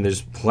your game, and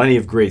there's plenty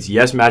of greats.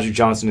 Yes, Magic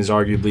Johnson is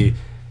arguably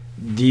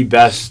the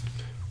best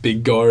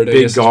Big guard. I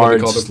big guess is what they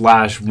guard call them.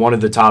 slash one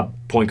of the top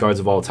point guards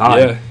of all time.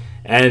 Yeah.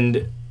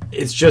 And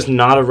it's just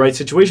not a right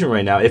situation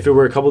right now. If it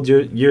were a couple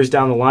years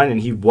down the line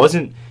and he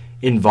wasn't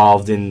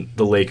involved in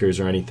the Lakers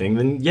or anything,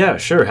 then yeah,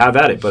 sure, have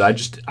at it. But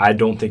I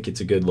don't think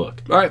it's a good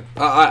look. All right,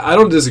 I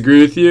don't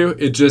disagree with you.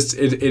 It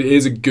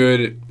is a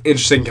good,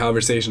 interesting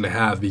conversation to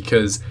have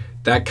because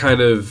that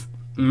kind of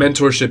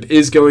mentorship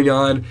is going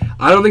on.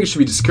 I don't think it should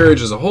be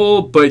discouraged as a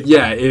whole, but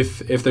yeah, if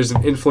there's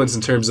an influence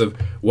in terms of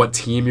what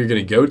team you're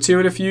going to go to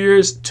in a few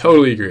years,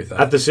 totally agree with that.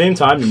 At the same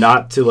time,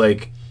 not to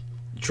like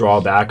draw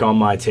back on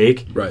my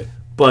take, Right.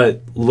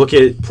 but look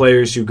at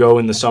players who go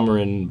in the summer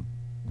and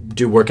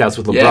do workouts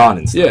with LeBron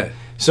and stuff. Yeah.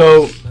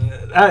 So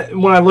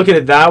when I look at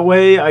it that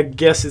way, I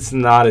guess it's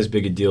not as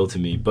big a deal to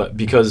me. But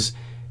because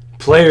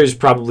players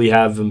probably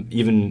have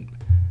even,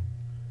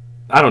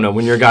 I don't know,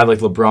 when you're a guy like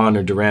LeBron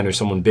or Durant or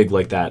someone big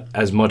like that,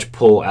 as much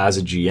pull as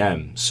a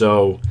GM.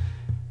 So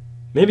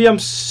maybe I'm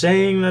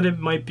saying that it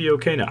might be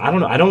okay now. I don't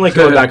know. I don't like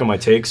going back on my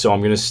take, so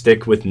I'm going to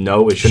stick with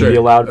no, it shouldn't Sure. be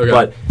allowed. Okay.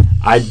 But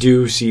I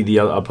do see the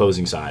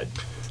opposing side.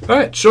 All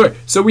right, sure.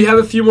 So we have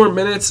a few more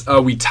minutes.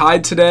 We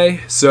tied today,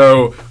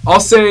 so I'll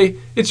say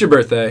it's your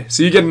birthday.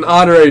 So you get an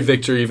honorary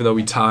victory even though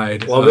we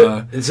tied. Love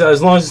it. It's,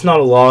 as long as it's not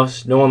a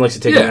loss. No one likes to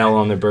take an L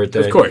on their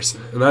birthday. Of course,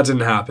 and that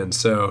didn't happen.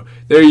 So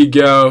there you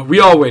go. We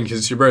all win because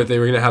it's your birthday.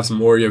 We're going to have some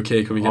Oreo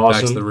cake when we get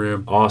back to the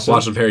room. Awesome.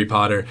 Watch some Harry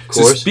Potter.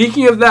 So course.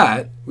 speaking of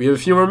that, we have a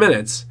few more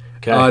minutes.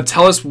 Okay.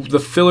 Tell us the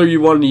filler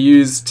you wanted to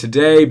use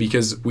today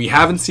because we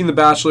haven't seen The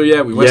Bachelor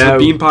yet. We went to the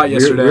Bean Pot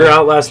yesterday. We were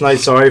out last night.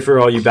 Sorry for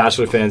all you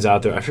Bachelor fans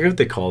out there. I forget what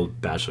they call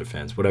Bachelor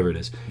fans, whatever it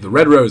is. The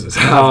Red Roses.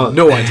 I have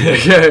no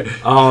idea.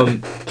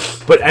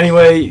 But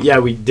anyway, yeah,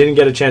 we didn't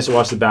get a chance to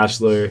watch The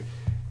Bachelor.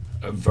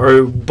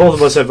 Both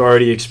of us have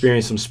already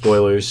experienced some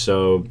spoilers,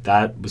 so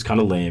that was kind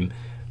of lame.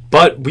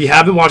 But we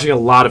have been watching a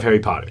lot of Harry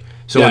Potter.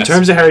 So in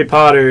terms of Harry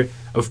Potter,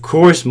 of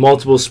course,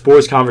 multiple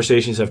sports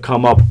conversations have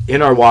come up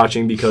in our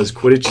watching because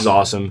Quidditch is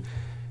awesome,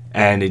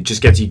 and it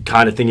just gets you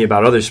kind of thinking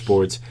about other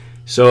sports.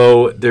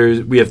 So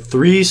we have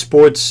 3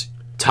 sports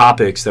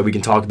topics that we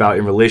can talk about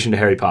in relation to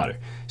Harry Potter.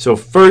 So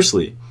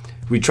firstly,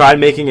 we tried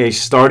making a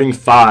starting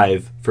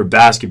 5 for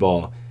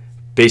basketball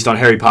based on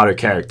Harry Potter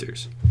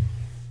characters.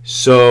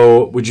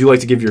 So would you like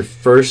to give your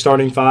first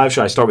starting 5?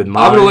 Should I start with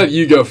mine? I'm going to let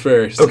you go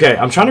first. Okay,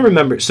 I'm trying to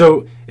remember.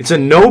 So it's a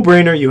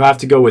no-brainer. You have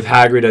to go with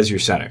Hagrid as your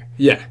center.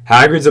 Yeah.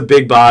 Hagrid's a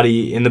big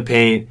body in the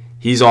paint.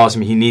 He's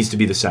awesome. He needs to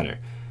be the center.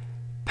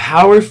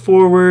 Power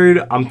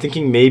forward, I'm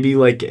thinking maybe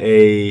like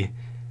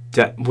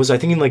was I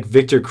thinking like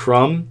Victor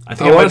Crumb? I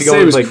think I want might to be say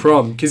going it with was like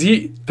Crumb because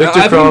Victor I think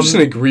I'm Crumb. just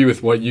going to agree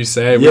with what you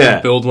say. We're going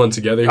to build one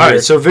together here. All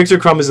right, so Victor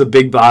Crumb is the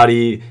big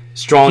body,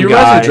 strong He guy.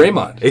 reminds me of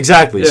Draymond.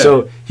 Exactly. Yeah.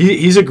 So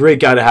he's a great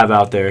guy to have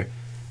out there.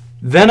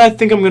 Then I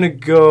think I'm going to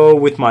go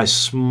with my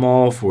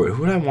small forward.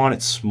 Who do I want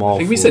at small I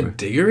think we forward? said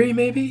Diggory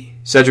maybe?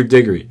 Cedric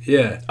Diggory.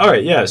 Yeah. All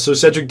right, yeah. So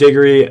Cedric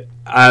Diggory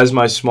as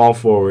my small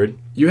forward.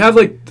 You have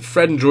like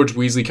Fred and George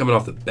Weasley coming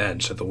off the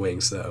bench at the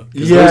wings though.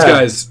 'Cause Yeah. those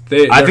guys,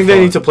 I think they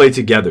need to play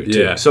together too.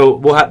 Yeah.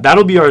 So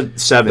that'll be our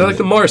 7. They're like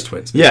the Mars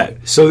twins. Yeah.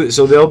 So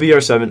they'll be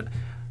our 7.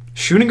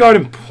 Shooting guard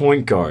and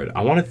point guard.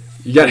 I want to.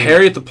 You got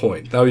Harry at the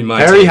point. That would be my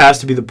Harry team. has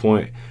to be the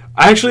point.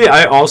 Actually,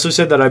 I also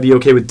said that I'd be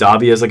okay with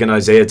Dobby as like an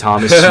Isaiah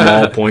Thomas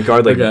small point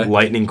guard, like Okay.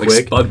 lightning Like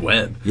quick. Spud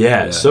Webb.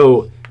 Yeah.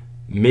 So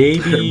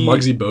maybe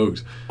Muggsy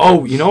Bogues.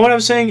 Oh, you know what I'm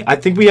saying? I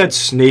think we had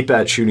Snape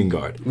at shooting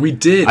guard. We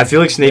did. I feel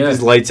like Snape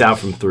is lights out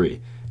from 3.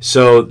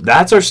 So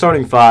that's our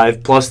starting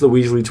 5 plus the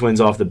Weasley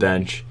twins off the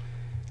bench.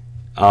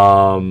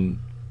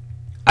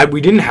 We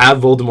didn't have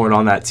Voldemort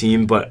on that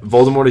team, but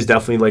Voldemort is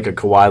definitely like a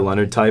Kawhi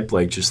Leonard type,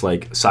 like just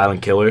like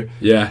silent killer.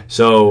 Yeah.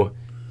 So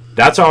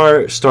that's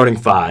our starting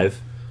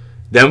 5.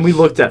 Then we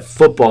looked at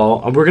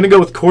football, and we're going to go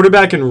with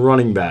quarterback and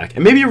running back,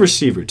 and maybe a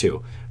receiver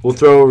too. We'll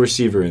throw a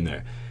receiver in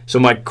there. So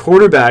my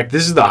quarterback,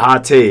 this is the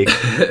hot take.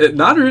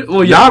 Not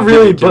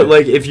really, But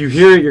like if you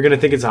hear it, you're going to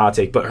think it's a hot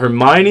take. But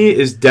Hermione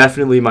is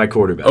definitely my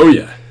quarterback. Oh,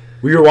 yeah.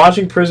 We were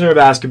watching Prisoner of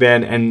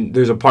Azkaban, and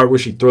there's a part where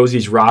she throws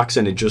these rocks,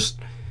 and it just...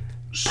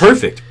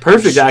 Perfect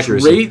accuracy.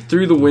 Straight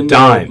through the window.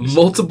 Dimes.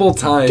 Multiple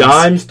times.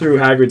 Dimes through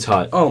Hagrid's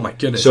hut. Oh, my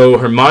goodness. So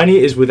Hermione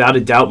is without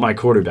a doubt my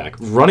quarterback.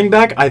 Running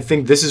back, I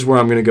think this is where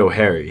I'm going to go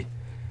Harry.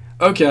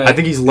 Okay. I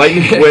think he's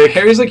lightning quick.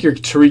 Harry's like your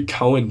Tariq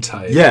Cohen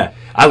type. Yeah,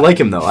 I like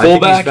him, though.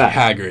 Fullback,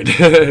 I think he's fast.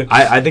 Hagrid.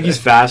 I think he's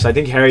fast. I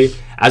think Harry,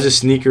 as a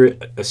seeker,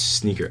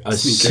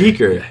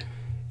 Yeah.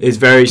 is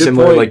very Good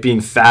similar, point. like being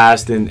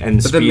fast and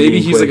But speedy then maybe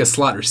and he's quick. like a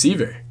slot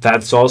receiver.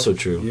 That's also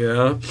true.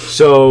 Yeah.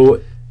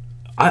 So,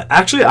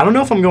 I don't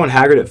know if I'm going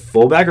Hagrid at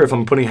fullback or if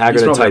I'm putting Hagrid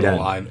He's at probably tight on the end.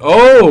 line.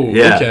 Oh,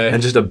 Yeah, okay.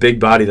 and just a big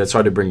body that's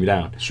hard to bring me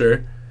down.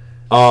 Sure.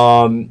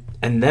 And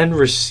then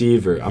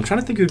receiver. I'm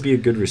trying to think who would be a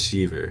good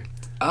receiver.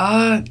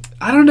 I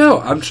don't know.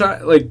 I'm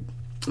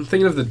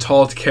thinking of the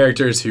tall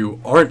characters who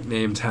aren't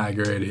named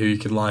Hagrid, who you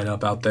can line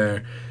up out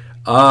there.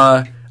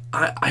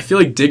 I feel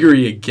like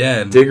Diggory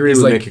again. Diggory is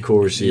would like, make a cool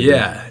receiver.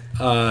 Yeah.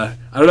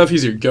 I don't know if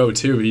he's your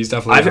go-to, but he's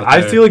definitely.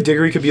 I feel like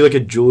Diggory could be like a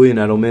Julian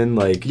Edelman,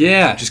 like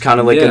yeah, just kind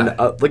of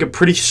like a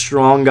pretty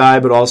strong guy,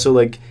 but also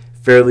like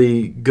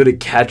fairly good at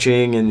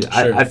catching, and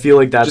Sure. I feel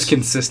like that's Just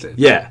consistent.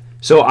 Yeah.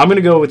 So I'm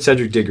gonna go with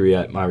Cedric Diggory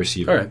at my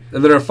receiver. All right.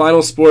 And then our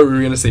final sport, we were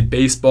going to say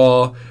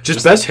baseball.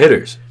 Just best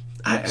hitters.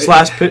 Let's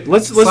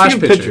Slash do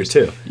pitcher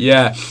too.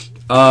 Yeah.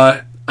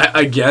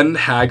 Again,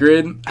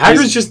 Hagrid.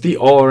 Hagrid's just the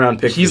all-around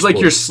pitcher. He's like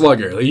your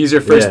slugger. Like, he's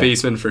your first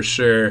baseman for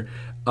sure.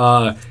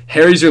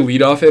 Harry's your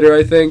leadoff hitter,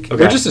 I think.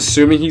 Okay. We're just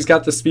assuming he's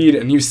got the speed,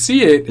 and you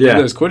see it in Yeah.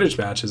 those Quidditch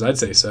matches. I'd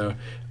say so.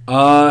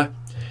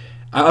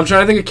 I'm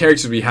trying to think of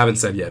characters we haven't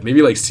said yet.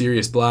 Maybe like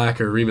Sirius Black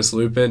or Remus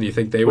Lupin. Do you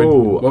think they would?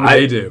 What would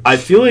they do? I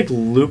feel like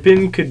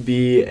Lupin could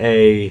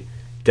be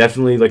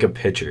definitely like a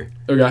pitcher.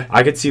 Okay.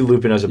 I could see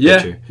Lupin as a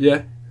pitcher.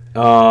 Yeah.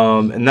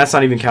 And that's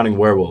not even counting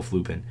Werewolf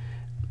Lupin.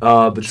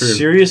 But True.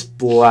 Sirius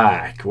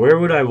Black, where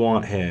would I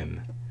want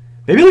him?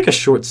 Maybe like a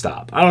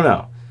shortstop. I don't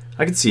know.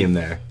 I could see him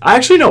there. I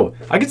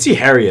could see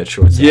Harry at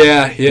shortstop.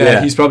 Yeah.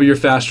 Yeah. He's probably your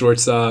fast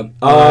shortstop.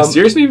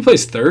 Sirius maybe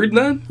plays third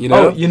then. You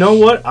know. Oh, you know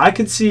what? I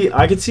could see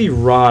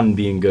Ron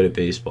being good at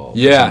baseball.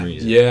 For some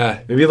reason. Yeah.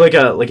 Maybe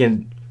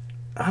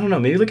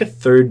maybe like a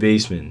third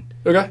baseman.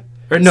 Okay.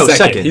 Or no,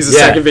 second. He's a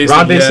second baseman.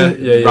 Ron Baseman.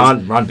 Yeah,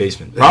 Ron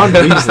Baseman. Ron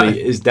Weasley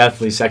is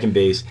definitely second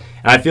base,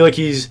 and I feel like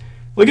he's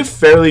like a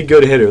fairly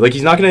good hitter. Like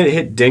he's not going to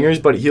hit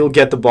dingers, but he'll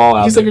get the ball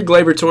out. He's like a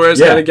Gleyber Torres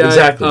Yeah, kind of guy.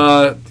 exactly.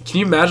 Can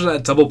you imagine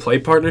that double play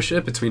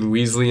partnership between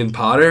Weasley and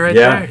Potter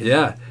Yeah. there?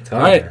 Yeah. All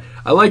All right.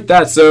 I like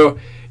that. So,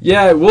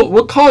 yeah,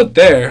 we'll call it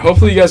there.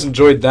 Hopefully you guys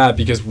enjoyed that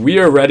because we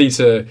are ready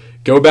to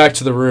go back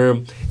to the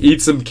room,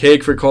 eat some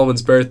cake for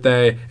Coleman's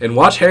birthday, and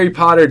watch Harry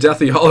Potter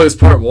Deathly Hallows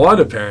Part 1,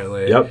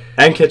 apparently. Yep.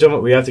 And catch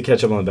up. We have to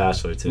catch up on The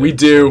Bachelor, too. We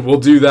do. We'll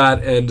do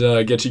that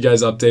and get you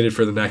guys updated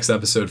for the next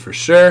episode for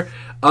sure.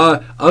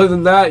 Other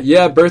than that,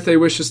 yeah, birthday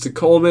wishes to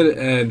Coleman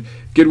and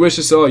good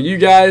wishes to all you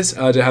guys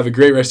to have a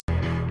great rest.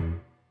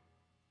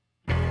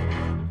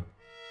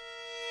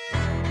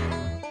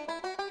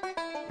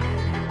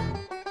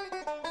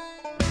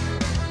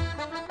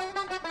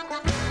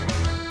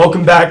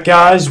 Welcome back,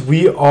 guys.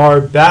 We are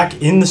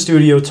back in the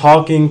studio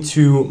talking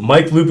to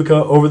Mike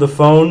Lupica over the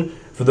phone.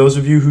 For those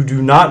of you who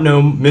do not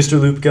know Mr.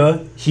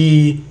 Lupica,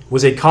 he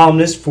was a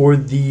columnist for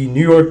the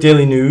New York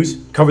Daily News,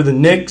 covered the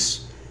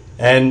Knicks,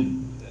 and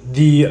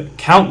the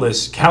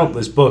countless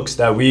books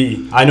that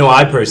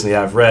I personally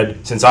have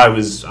read since I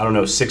was,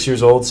 6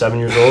 years old, 7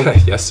 years old.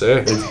 Yes,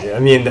 sir. I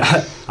mean,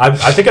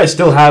 I think I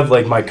still have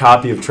like my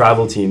copy of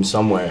Travel Team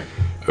somewhere.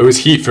 It was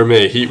Heat for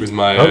me. Heat was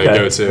my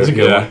go-to. That's a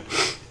good one.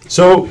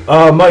 So,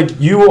 Mike,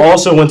 you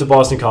also went to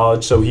Boston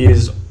College, so he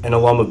is an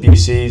alum of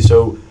BC.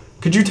 So,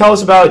 could you tell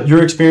us about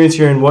your experience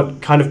here and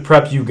what kind of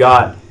prep you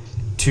got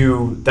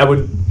that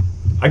would,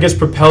 I guess,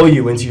 propel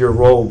you into your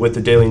role with the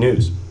Daily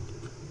News?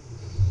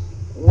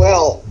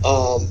 Well,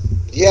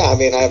 I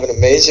mean, I have an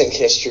amazing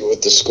history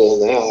with the school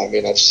now. I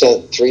mean, I've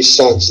sent 3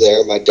 sons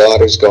there. My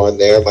daughter's going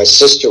there. My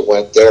sister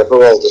went there.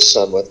 Her oldest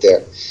son went there.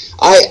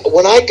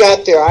 When I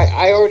got there,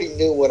 I already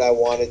knew what I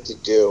wanted to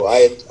do.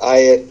 I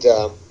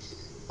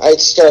had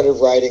started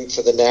writing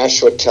for the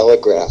Nashua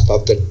Telegraph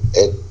up at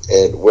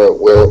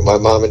where my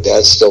mom and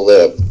dad still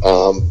live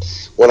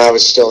when I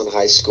was still in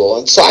high school.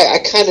 And so I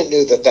kind of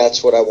knew that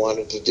that's what I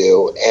wanted to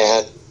do.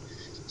 And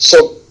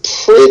so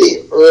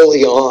pretty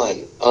early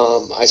on,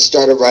 I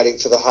started writing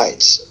for the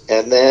Heights.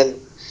 And then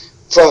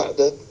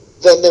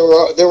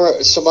there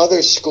were some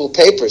other school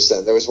papers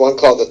then. There was one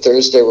called the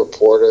Thursday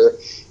Reporter,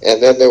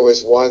 and then there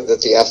was one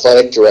that the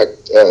athletic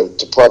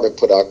department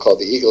put out called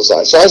the Eagle's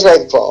Eye. So I was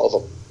writing for all of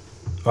them.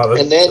 Wow,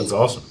 that's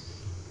awesome.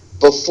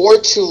 Before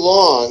too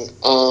long,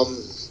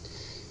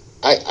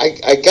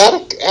 I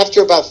got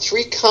after about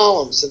 3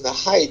 columns in the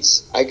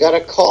Heights, I got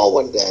a call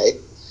one day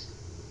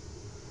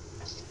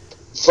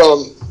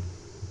from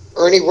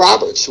Ernie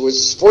Roberts, who was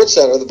the sports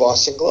editor of the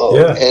Boston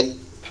Globe, and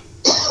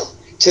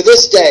to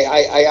this day,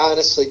 I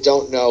honestly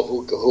don't know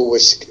who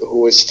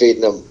was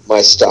feeding him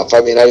my stuff.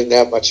 I mean, I didn't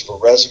have much of a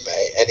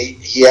resume, and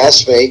he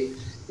asked me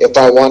if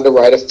I wanted to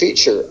write a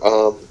feature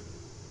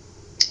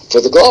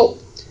for the Globe.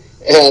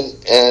 And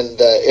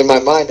in my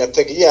mind, I'm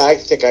thinking, I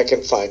think I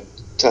can find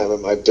time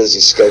in my busy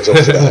schedule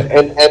for that.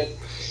 and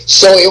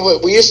so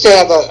we used to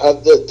have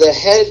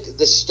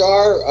the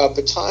star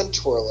baton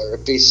twirler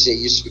at BC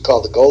used to be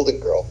called the Golden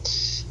Girl.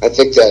 I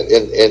think that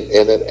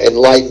in an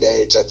enlightened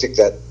age, I think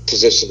that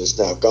position is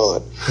now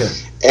gone. Yeah.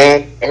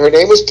 And her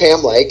name was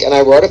Pam Lake, and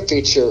I wrote a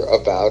feature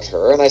about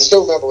her. And I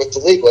still remember what the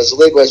lead was. The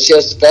lead was she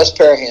has the best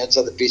pair of hands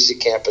on the BC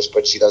campus,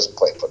 but she doesn't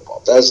play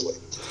football. That was the lead.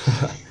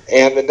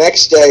 And the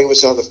next day it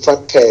was on the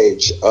front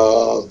page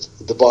of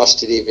the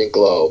Boston Evening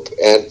Globe.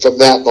 And from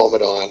that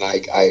moment on,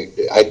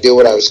 I knew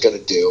what I was going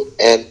to do.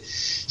 And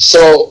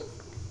so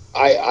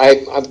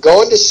I'm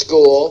going to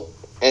school,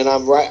 and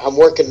I'm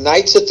working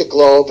nights at the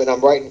Globe, and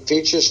I'm writing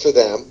features for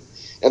them.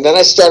 And then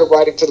I started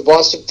writing for the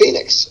Boston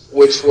Phoenix,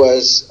 which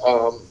was,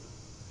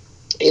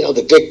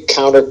 the big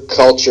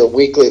counterculture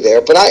weekly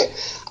there. But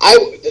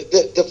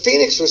the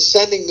Phoenix was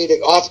sending me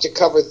off to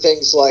cover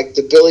things like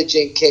the Billie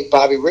Jean King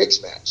Bobby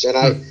Riggs match, and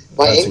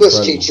my That's English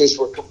incredible. teachers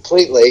were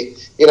completely,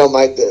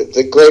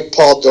 the great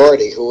Paul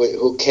Doherty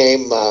who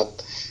came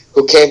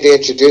who came to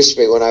introduce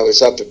me when I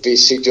was up at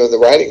BC doing the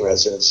writing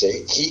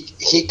residency,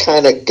 he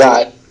kind of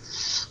got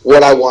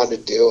what I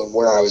wanted to do and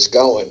where I was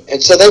going.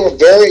 And so they were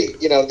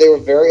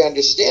very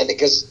understanding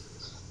because,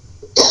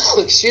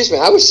 excuse me,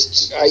 I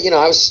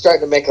was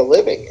starting to make a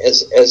living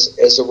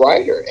as a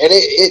writer. And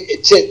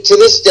to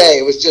this day,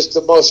 it was just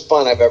the most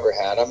fun I've ever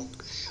had.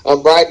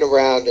 I'm riding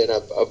around in a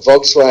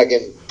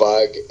Volkswagen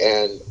Bug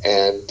and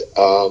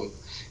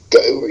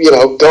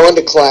going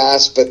to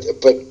class, but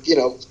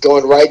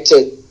going right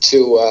to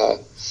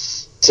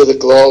the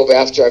Globe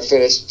after I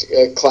finished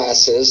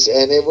classes,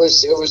 and it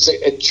was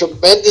a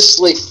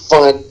tremendously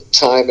fun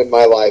time in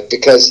my life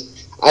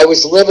because I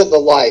was living the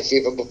life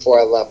even before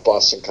I left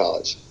Boston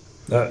College.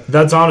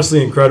 That's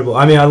honestly incredible.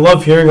 I mean, I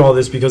love hearing all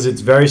this because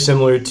it's very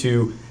similar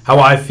to how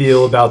I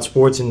feel about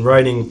sports and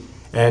writing.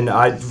 And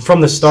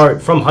from the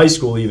start, from high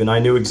school even, I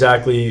knew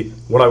exactly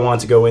what I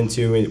wanted to go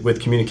into with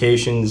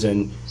communications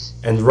and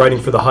writing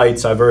for the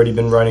Heights. I've already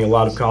been writing a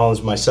lot of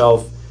columns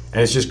myself,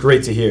 and it's just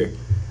great to hear.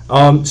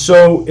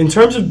 So in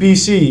terms of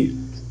BC,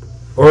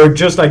 or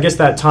just I guess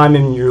that time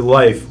in your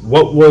life,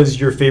 what was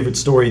your favorite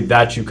story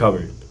that you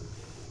covered?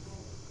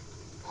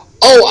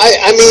 Oh,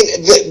 I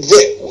mean,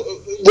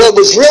 what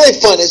was really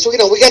fun is, we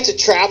got to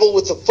travel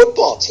with the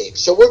football team.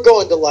 So we're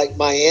going to like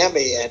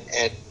Miami and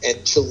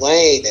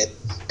Tulane and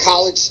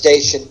College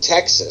Station,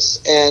 Texas.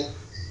 And,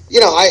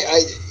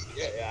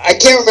 I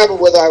can't remember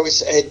whether I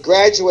had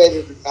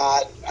graduated or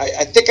not.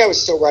 I think I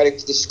was still writing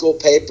for the school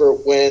paper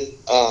when,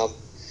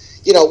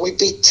 we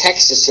beat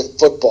Texas in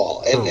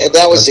football. And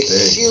that was a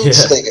huge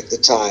thing at the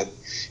time.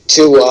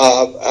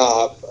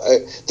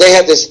 They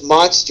had this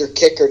monster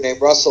kicker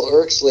named Russell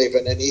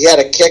Erxleben, and he had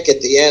a kick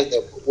at the end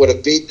that would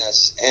have beaten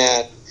us.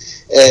 And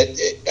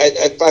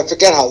I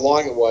forget how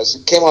long it was.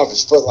 It came off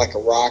his foot like a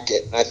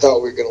rocket, and I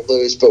thought we were going to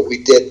lose, but we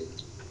didn't.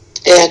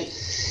 And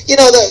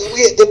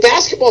the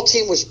basketball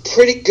team was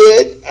pretty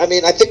good. I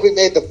mean, I think we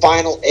made the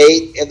Final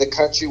 8 in the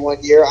country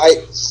one year.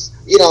 I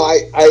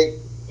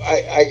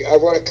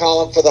wrote a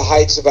column for the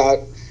Heights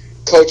about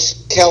Coach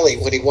Kelly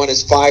when he won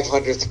his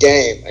 500th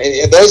game,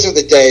 and those are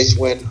the days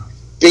when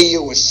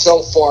BU was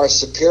so far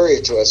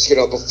superior to us.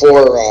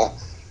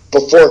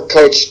 Before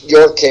Coach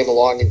York came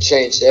along and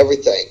changed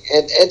everything.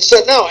 And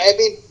so no, I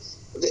mean,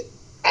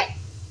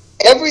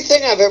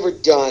 everything I've ever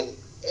done,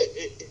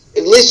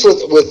 at least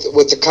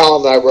with the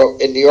column that I wrote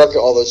in New York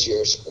all those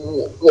years,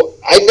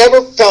 I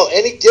never felt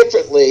any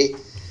differently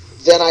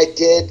than I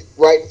did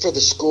writing for the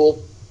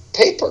school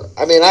paper.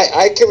 I mean,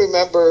 I can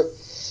remember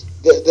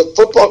the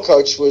football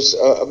coach was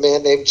a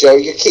man named Joe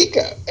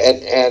Yakika,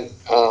 and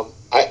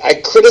I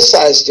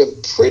criticized him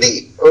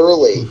pretty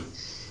early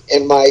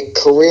in my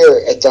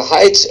career at the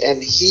Heights,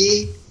 and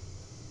he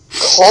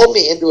called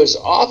me into his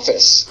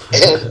office,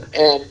 and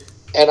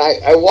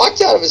I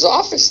walked out of his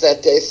office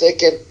that day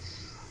thinking,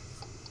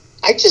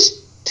 I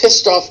just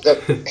pissed off the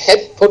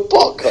head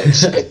football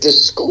coach at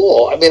this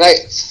school. I mean,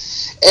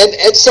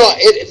 so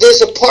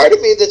there's a part of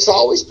me that's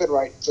always been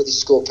writing for the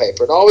school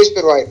paper and always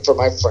been writing for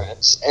my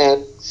friends,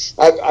 and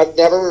I've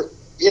never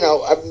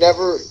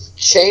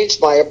changed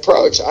my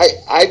approach.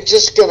 I'm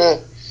just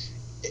gonna,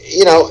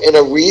 in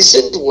a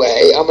reasoned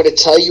way, I'm gonna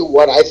tell you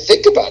what I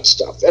think about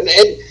stuff. And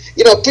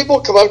people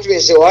come up to me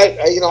and say, well,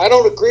 I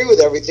don't agree with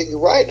everything you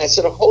write. And I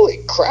said,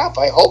 holy crap,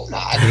 I hope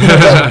not.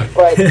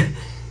 But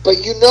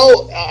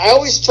I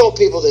always told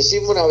people this,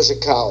 even when I was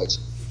in college.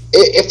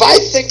 If I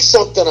think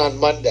something on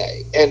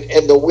Monday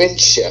and the wind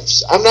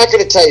shifts, I'm not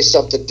going to tell you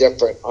something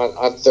different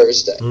on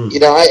Thursday.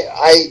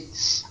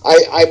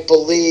 I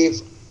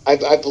believe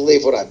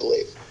what I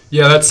believe.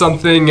 Yeah, that's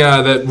something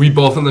that we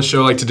both on the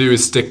show like to do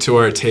is stick to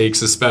our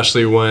takes,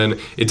 especially when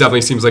it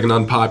definitely seems like an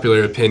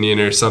unpopular opinion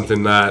or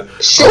something that,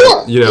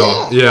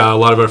 a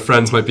lot of our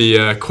friends might be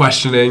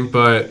questioning.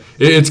 But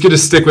it's good to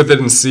stick with it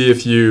and see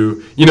if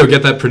you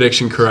get that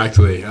prediction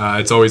correctly.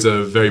 It's always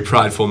a very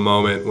prideful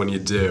moment when you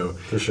do.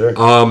 For sure.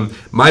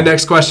 My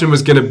next question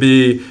was going to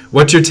be,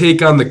 what's your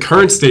take on the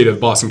current state of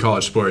Boston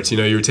College sports?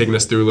 You were taking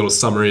us through a little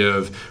summary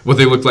of what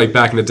they looked like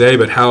back in the day,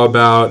 but how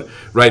about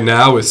right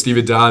now with Steve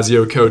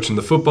Addazio coaching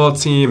the football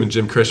team and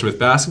Jim Christian with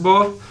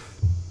basketball?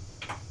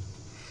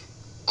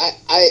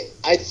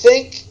 I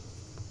think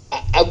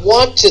I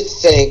want to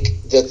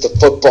think that the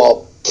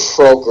football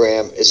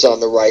program is on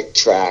the right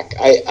track.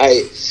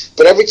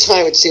 But every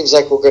time it seems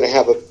like we're going to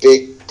have a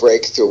big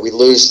breakthrough, we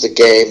lose the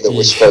game that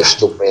we're supposed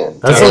to win.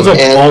 That sounds like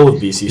all of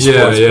BC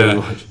sports, pretty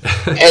much.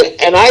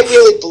 and I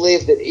really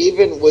believe that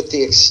even with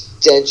the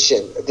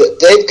extension, that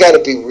they've got to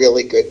be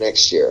really good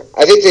next year.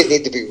 I think they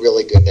need to be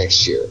really good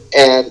next year.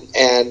 And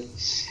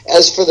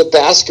as for the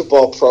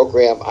basketball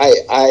program,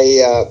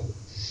 I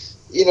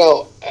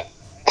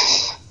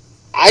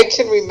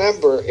can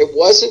remember it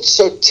wasn't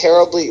so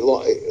terribly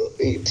long.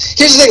 Here's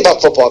the thing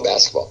about football and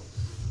basketball.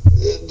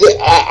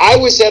 I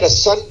was at a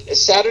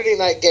Saturday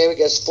night game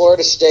against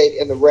Florida State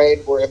in the rain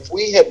where if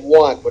we had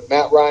won when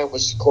Matt Ryan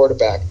was the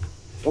quarterback,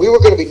 we were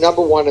going to be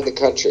number one in the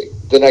country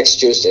the next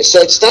Tuesday. So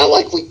it's not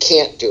like we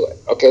can't do it.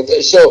 Okay,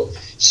 so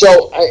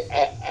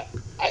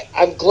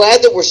I'm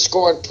glad that we're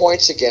scoring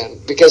points again,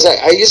 because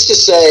I used to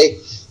say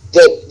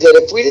that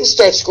if we didn't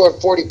start scoring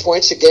 40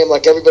 points a game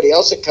like everybody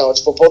else in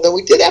college football, then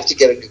we did have to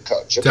get a new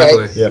coach. Okay,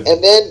 Definitely. Yeah.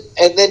 and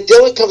then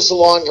Dylan comes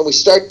along and we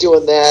start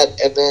doing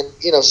that, and then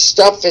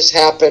stuff has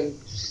happened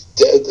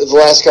the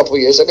last couple of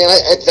years. I mean,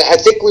 I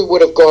think we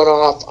would have gone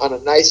off on a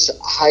nice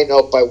high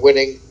note by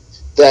winning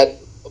that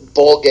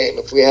bowl game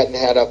if we hadn't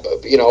had a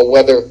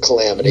weather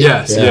calamity.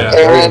 Yes, yeah.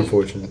 Very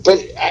unfortunate. But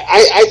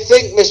I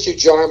think Mr.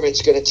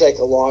 Jarman's going to take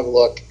a long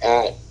look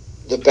at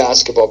the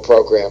basketball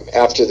program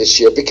after this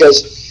year,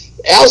 because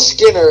Al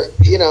Skinner,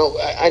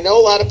 I know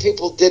a lot of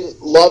people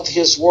didn't love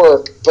his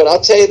work, but I'll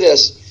tell you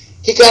this,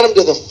 he got him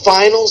to the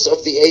finals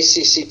of the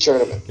ACC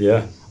tournament.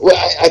 Yeah. Well,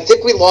 I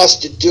think we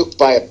lost to Duke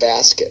by a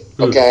basket,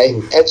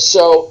 okay? And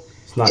so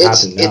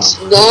it's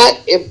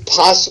not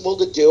impossible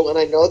to do, and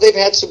I know they've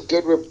had some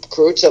good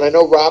recruits, and I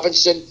know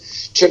Robinson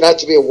turned out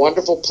to be a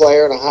wonderful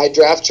player and a high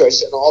draft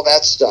choice and all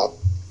that stuff,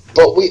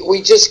 but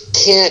we just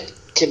can't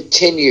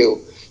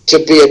continue to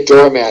be a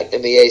doormat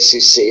in the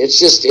ACC.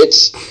 It's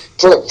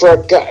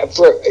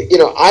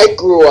I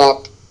grew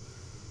up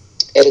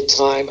at a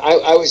time,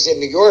 I was in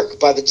New York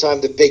by the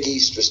time the Big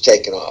East was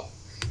taken off.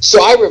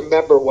 So I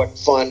remember what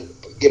fun,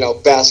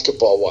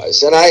 basketball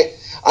was. And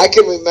I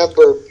can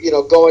remember,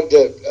 going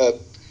to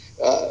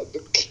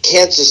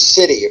Kansas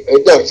City,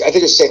 no, I think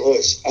it was St.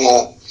 Louis,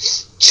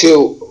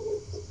 to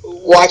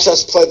watch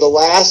us play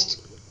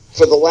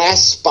for the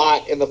last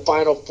spot in the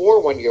Final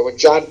Four one year when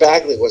John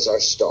Bagley was our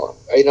star.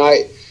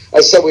 I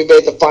said we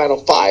made the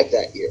Final Five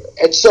that year.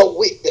 And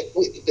so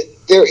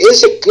there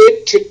is a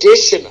good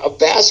tradition of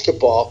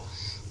basketball,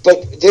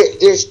 but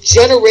there's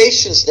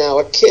generations now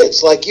of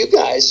kids like you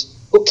guys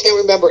who can't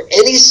remember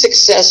any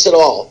success at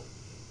all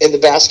in the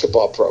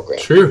basketball program.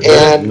 True.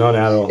 And none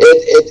at all.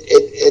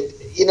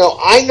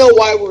 I know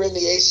why we're in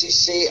the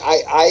ACC.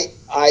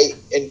 I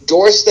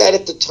endorsed that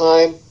at the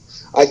time.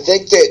 I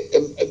think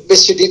that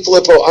Mr.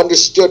 DiFilippo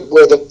understood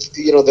where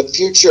the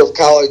future of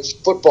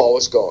college football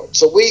was going.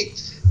 So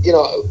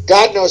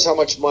God knows how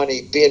much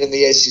money being in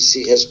the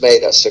ACC has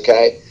made us.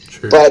 Okay,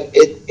 True. But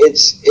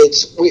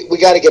we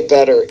got to get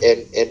better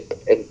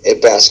in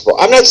basketball.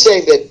 I'm not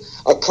saying that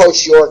a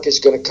Coach York is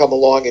going to come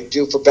along and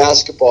do for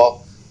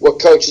basketball what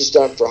Coach has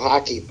done for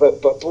hockey,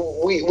 but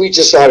we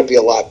just ought to be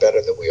a lot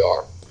better than we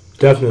are.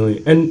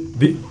 Definitely. And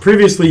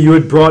previously you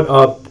had brought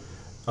up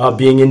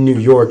being in New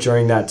York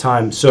during that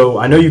time. So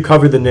I know you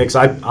covered the Knicks.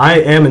 I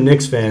am a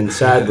Knicks fan,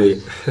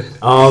 sadly.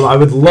 I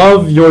would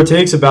love your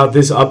takes about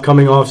this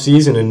upcoming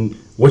offseason and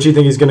what you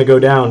think is going to go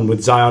down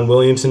with Zion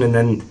Williamson and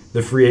then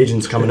the free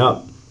agents coming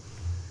up.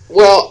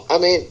 Well, I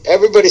mean,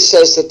 everybody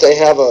says that they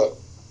have a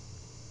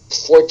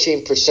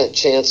 14%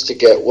 chance to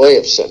get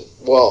Williamson.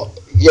 Well,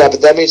 yeah,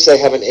 but that means they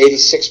have an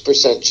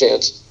 86%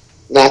 chance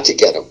not to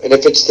get him. And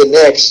if it's the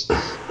Knicks,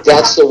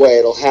 that's the way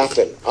it'll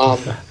happen.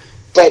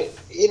 But,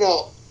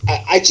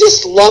 I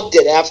just loved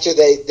it after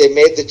they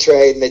made the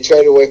trade and they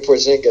traded away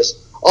Porzingis.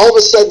 All of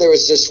a sudden there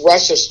was this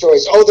rush of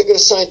stories. Oh, they're going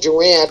to sign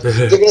Durant.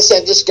 They're going to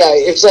sign this guy.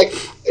 It's like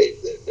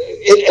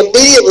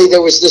immediately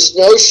there was this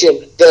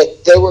notion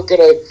that they were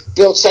going to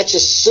build such a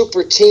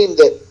super team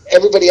that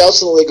everybody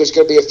else in the league was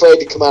going to be afraid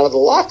to come out of the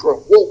locker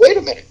room. Well, wait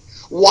a minute.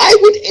 Why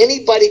would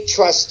anybody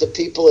trust the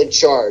people in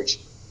charge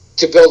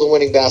to build a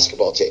winning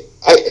basketball team?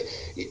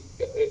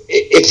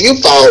 If you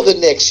follow the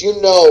Knicks,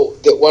 you know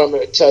that what I'm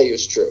going to tell you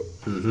is true.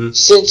 Mm-hmm.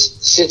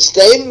 Since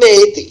they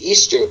made the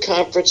Eastern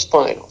Conference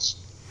Finals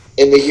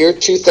in the year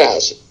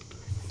 2000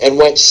 and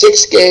went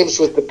 6 games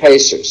with the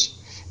Pacers,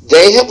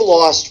 they have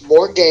lost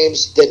more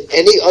games than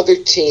any other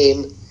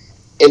team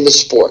in the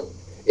sport.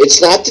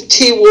 It's not the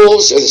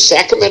T-Wolves or the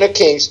Sacramento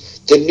Kings.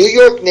 The New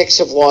York Knicks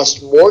have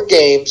lost more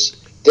games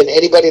than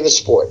anybody in the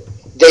sport.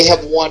 They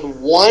have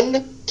won 1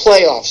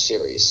 playoff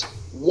series,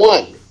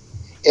 1,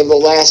 in the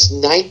last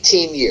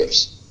 19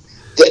 years.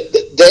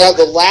 They are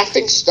the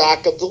laughing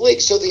stock of the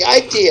league. So the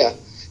idea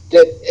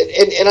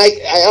that, and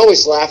I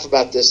always laugh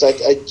about this.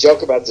 I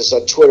joke about this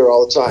on Twitter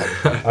all the time.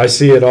 I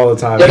see it all the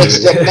time. That it's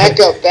the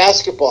mecca of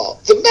basketball.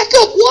 The mecca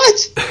of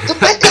what? The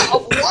mecca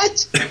of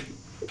what?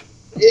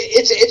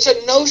 It's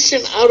a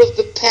notion out of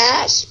the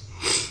past.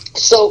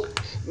 So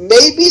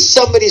maybe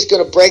somebody's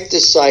going to break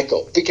this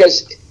cycle,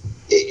 because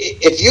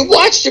if you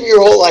watched them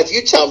your whole life,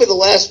 you tell me the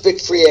last big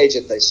free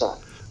agent they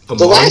signed.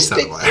 The last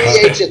big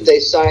free agent they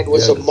signed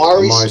was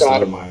Amari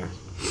Stoudemire.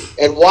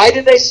 And why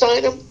did they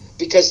sign him?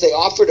 Because they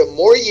offered him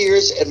more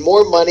years and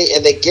more money,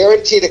 and they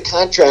guaranteed a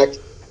contract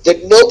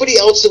that nobody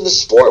else in the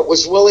sport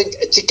was willing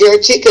to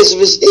guarantee because of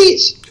his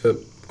knees.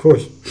 Of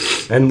course.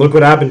 And look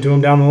what happened to him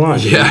down the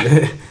line.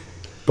 Yeah.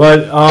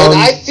 But and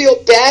I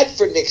feel bad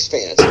for Knicks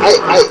fans.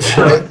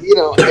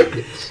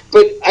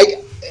 But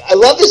I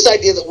love this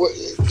idea that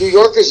New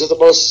Yorkers are the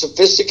most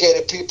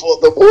sophisticated people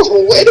in the world.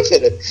 Well, wait a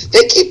minute.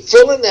 They keep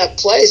filling that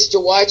place to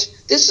watch.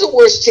 This is the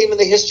worst team in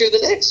the history of the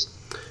Knicks.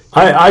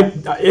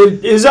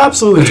 It is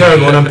absolutely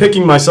terrible, and I'm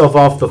picking myself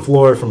off the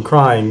floor from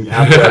crying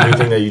after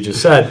everything that you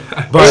just said.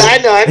 But I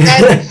know.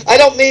 I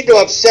don't mean to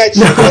upset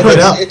you.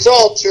 It's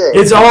all true.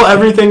 It's all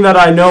everything that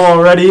I know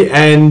already,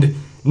 and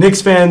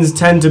Knicks fans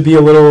tend to be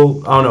a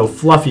little,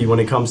 fluffy when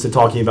it comes to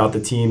talking about the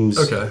teams.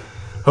 Okay.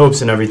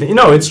 hopes and everything. You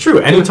know, it's true.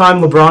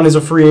 Anytime LeBron is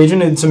a free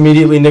agent, it's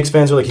immediately Knicks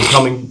fans are like, he's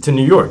coming to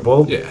New York.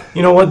 Well,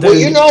 you know what? Well,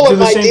 you know what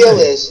my deal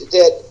is,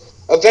 that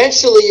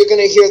eventually you're going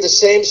to hear the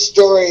same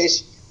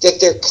stories that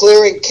they're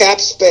clearing cap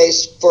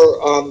space for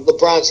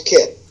LeBron's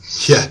kid.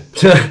 Yeah.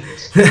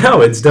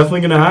 No, it's definitely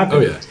going to happen.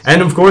 Oh, yeah.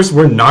 And, of course,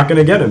 we're not going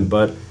to get him,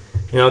 but,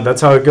 you know,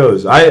 that's how it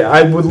goes.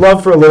 I would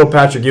love for a little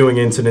Patrick Ewing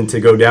incident to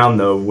go down,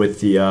 though, with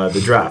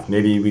the draft.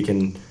 Maybe we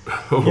can,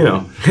 you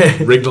know.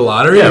 Rig the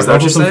lottery? Yeah, is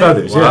that ruffle what some you're saying?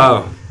 feathers.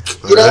 Wow. Yeah.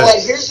 You know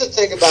what? Here's the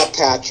thing about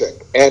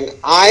Patrick, and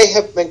I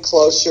have been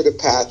closer to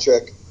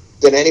Patrick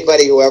than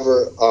anybody who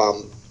ever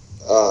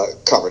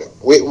covered him.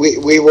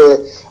 We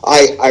were.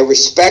 I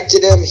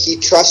respected him. He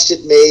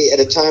trusted me at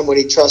a time when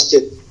he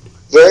trusted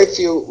very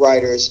few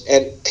writers,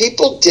 and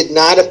people did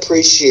not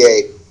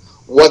appreciate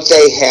what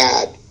they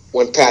had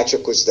when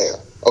Patrick was there.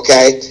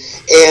 Okay,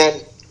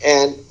 and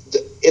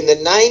in the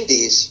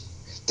 '90s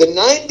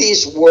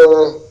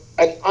were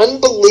an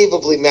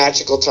unbelievably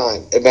magical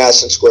time at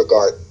Madison Square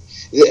Garden.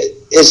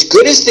 As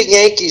good as the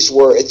Yankees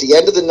were at the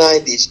end of the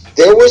 '90s,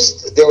 there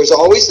was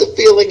always the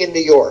feeling in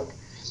New York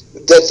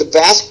that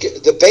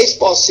the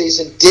baseball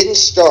season didn't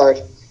start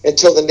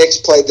until the Knicks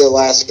played their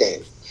last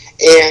game.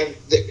 And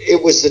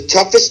it was the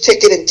toughest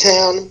ticket in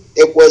town.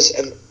 It was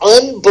an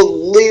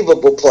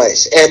unbelievable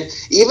place. And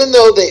even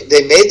though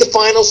they made the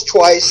finals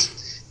twice,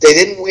 they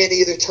didn't win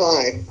either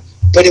time.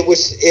 But I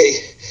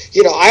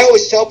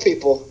always tell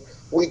people,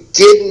 we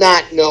did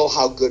not know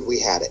how good we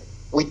had it.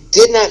 We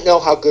did not know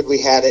how good we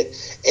had it.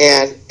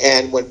 And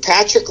when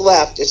Patrick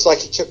left, it's like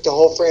he took the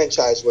whole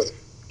franchise with him.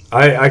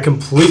 I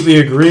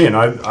completely agree, and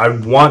I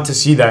want to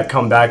see that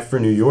come back for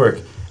New York.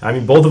 I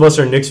mean, both of us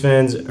are Knicks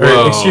fans,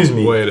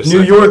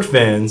 New York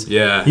fans.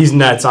 Yeah. He's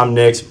Nets, I'm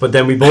Knicks, but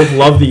then we both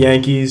love the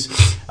Yankees.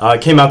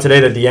 It came out today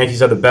that the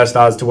Yankees have the best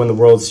odds to win the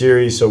World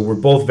Series, so we're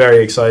both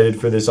very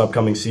excited for this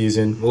upcoming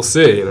season. We'll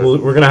see. You know?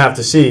 We're going to have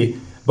to see.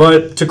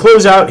 But to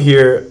close out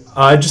here,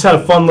 I just had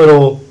a fun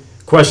little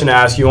question to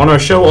ask you. On our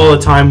show all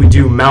the time, we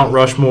do Mount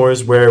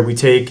Rushmores, where we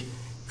take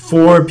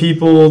 4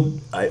 people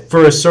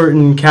for a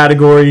certain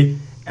category.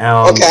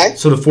 Okay.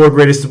 So the 4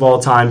 greatest of all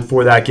time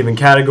for that given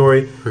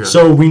category. Okay.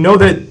 So we know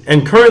that,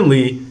 and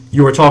currently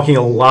you are talking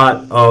a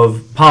lot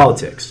of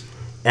politics.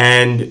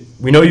 And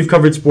we know you've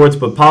covered sports,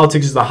 but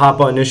politics is the hot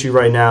button issue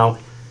right now.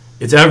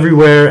 It's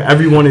everywhere.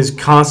 Everyone is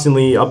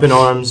constantly up in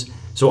arms.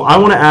 So I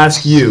want to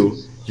ask you,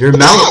 your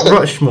Mount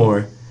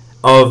Rushmore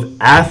of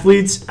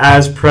athletes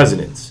as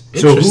presidents.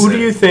 So who do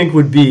you think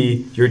would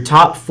be your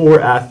top 4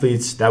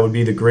 athletes that would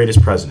be the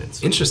greatest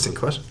presidents? Interesting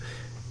question.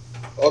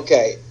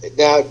 Okay,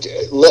 now,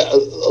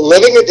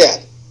 living or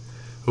dead?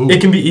 Ooh.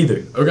 It can be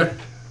either.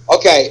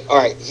 Okay, all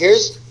right.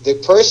 Here's the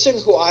person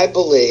who I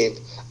believe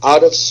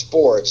out of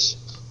sports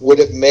would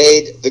have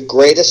made the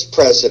greatest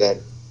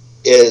president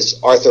is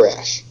Arthur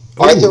Ashe.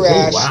 Arthur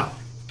Ashe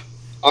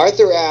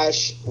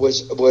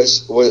was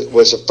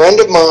a friend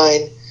of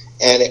mine,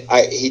 and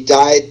he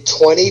died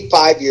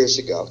 26 years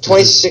ago,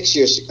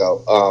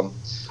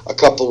 a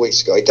couple of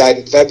weeks ago. He died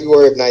in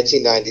February of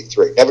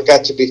 1993. Never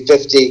got to be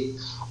 50.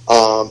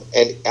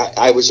 And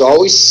I was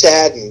always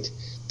saddened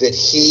that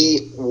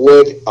he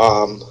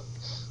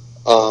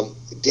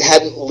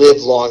hadn't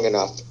lived long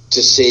enough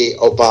to see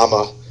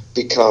Obama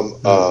become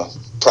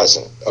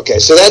president. Okay,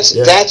 so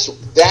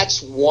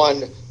that's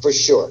one for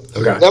sure.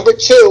 Okay. Number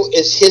 2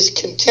 is his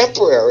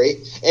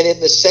contemporary, and in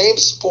the same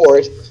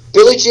sport,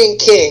 Billie Jean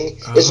King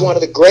is one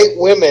of the great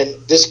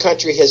women this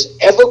country has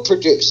ever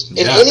produced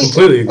in anything.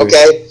 Completely agree.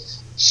 Okay,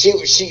 she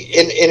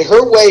in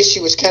her way,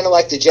 she was kind of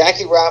like the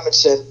Jackie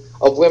Robinson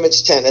of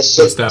women's tennis.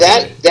 So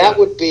that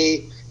would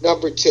be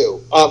number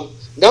 2.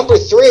 Number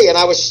 3, and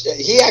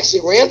he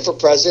actually ran for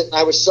president, and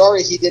I was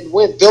sorry he didn't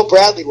win. Bill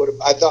Bradley would have,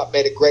 I thought,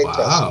 made a great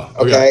president.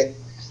 Okay,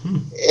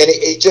 and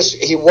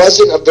he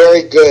wasn't a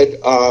very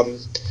good.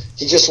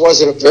 He just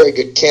wasn't a very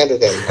good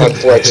candidate,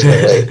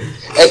 unfortunately.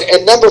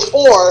 and number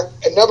 4,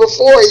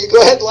 you go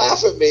ahead and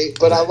laugh at me,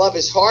 but I love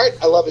his heart,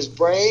 I love his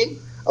brain,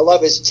 I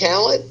love his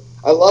talent.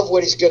 I love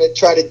what he's going to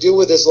try to do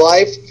with his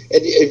life,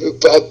 and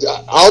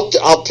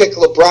I'll pick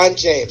LeBron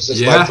James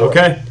as my fourth.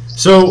 Okay.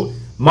 So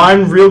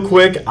mine, real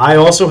quick. I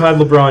also had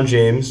LeBron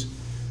James.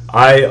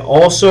 I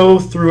also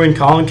threw in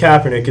Colin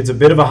Kaepernick. It's a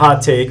bit of a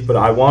hot take, but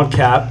I want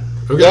Cap.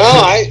 Okay. No,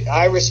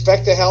 I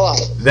respect the hell out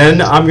of him.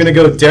 Then I'm going to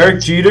go Derek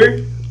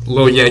Jeter. A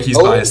little Yankees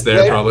bias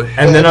there, probably.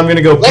 And then I'm going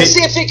to go. Let's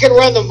see if he can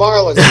run the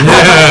Marlins.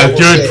 Yeah,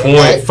 good point.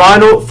 Right?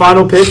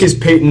 Final pick is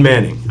Peyton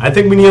Manning. I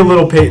think we need a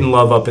little Peyton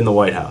love up in the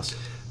White House.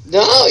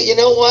 No, you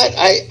know what?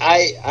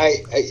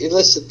 I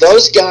listen.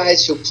 Those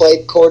guys who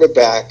played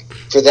quarterback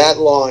for that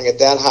long at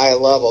that high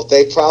level,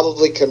 they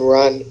probably can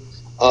run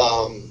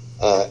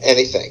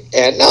anything.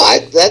 And no,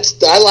 I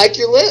like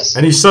your list.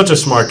 And he's such a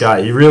smart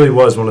guy. He really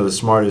was one of the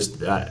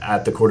smartest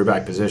at the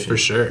quarterback position, for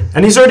sure.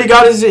 And he's already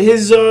got his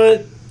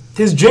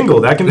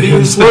jingle. That can be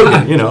his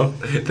slogan. You know,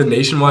 the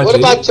nationwide. What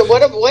about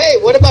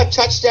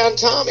Touchdown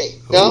Tommy?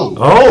 No.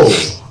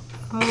 Oh.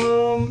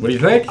 What do you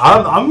think?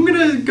 I'm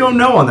going to go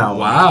no on that one.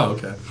 Wow,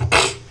 okay.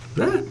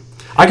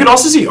 I could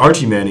also see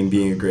Archie Manning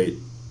being a great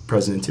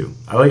president too.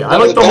 I like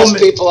one the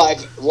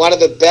whole. One of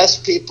the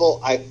best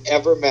people I've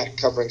ever met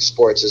covering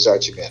sports is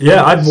Archie Manning.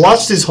 Yeah, I've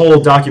watched his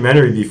whole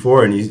documentary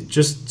before, and he's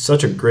just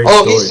such a great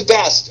story. He's the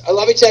best.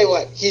 Let me tell you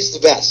what, he's the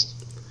best.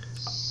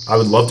 I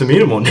would love to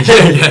meet him one day.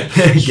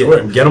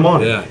 Sure. Get him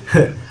on. Yeah.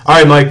 All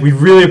right, Mike, we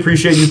really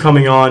appreciate you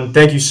coming on.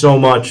 Thank you so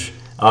much.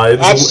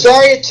 I'm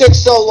sorry it took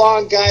so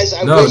long, guys.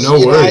 No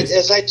worries.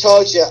 As I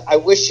told you, I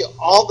wish you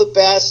all the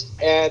best.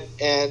 And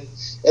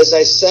as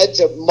I said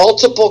to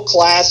multiple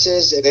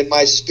classes and in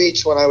my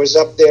speech when I was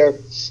up there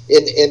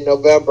in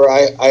November,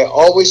 I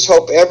always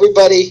hope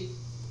everybody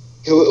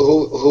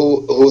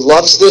who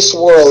loves this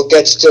world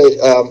gets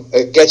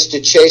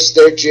to chase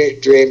their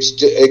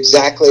dreams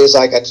exactly as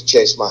I got to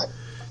chase mine.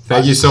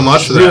 Thank you so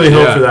much for that. Really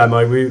hope for that,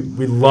 Mike.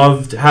 We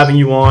loved having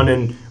you on,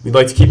 and we'd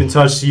like to keep in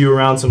touch, see you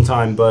around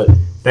sometime. But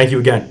thank you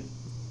again.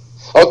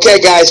 Okay,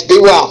 guys, be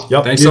well.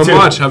 Yep, Thanks so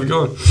much. Have a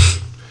good one.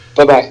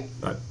 Bye-bye.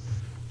 Bye.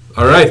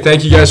 All right,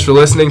 thank you guys for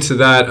listening to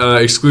that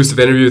exclusive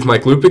interview with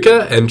Mike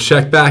Lupica, and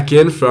check back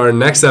in for our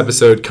next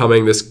episode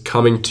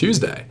coming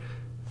Tuesday.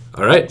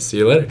 All right, see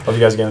you later. Love you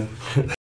guys again.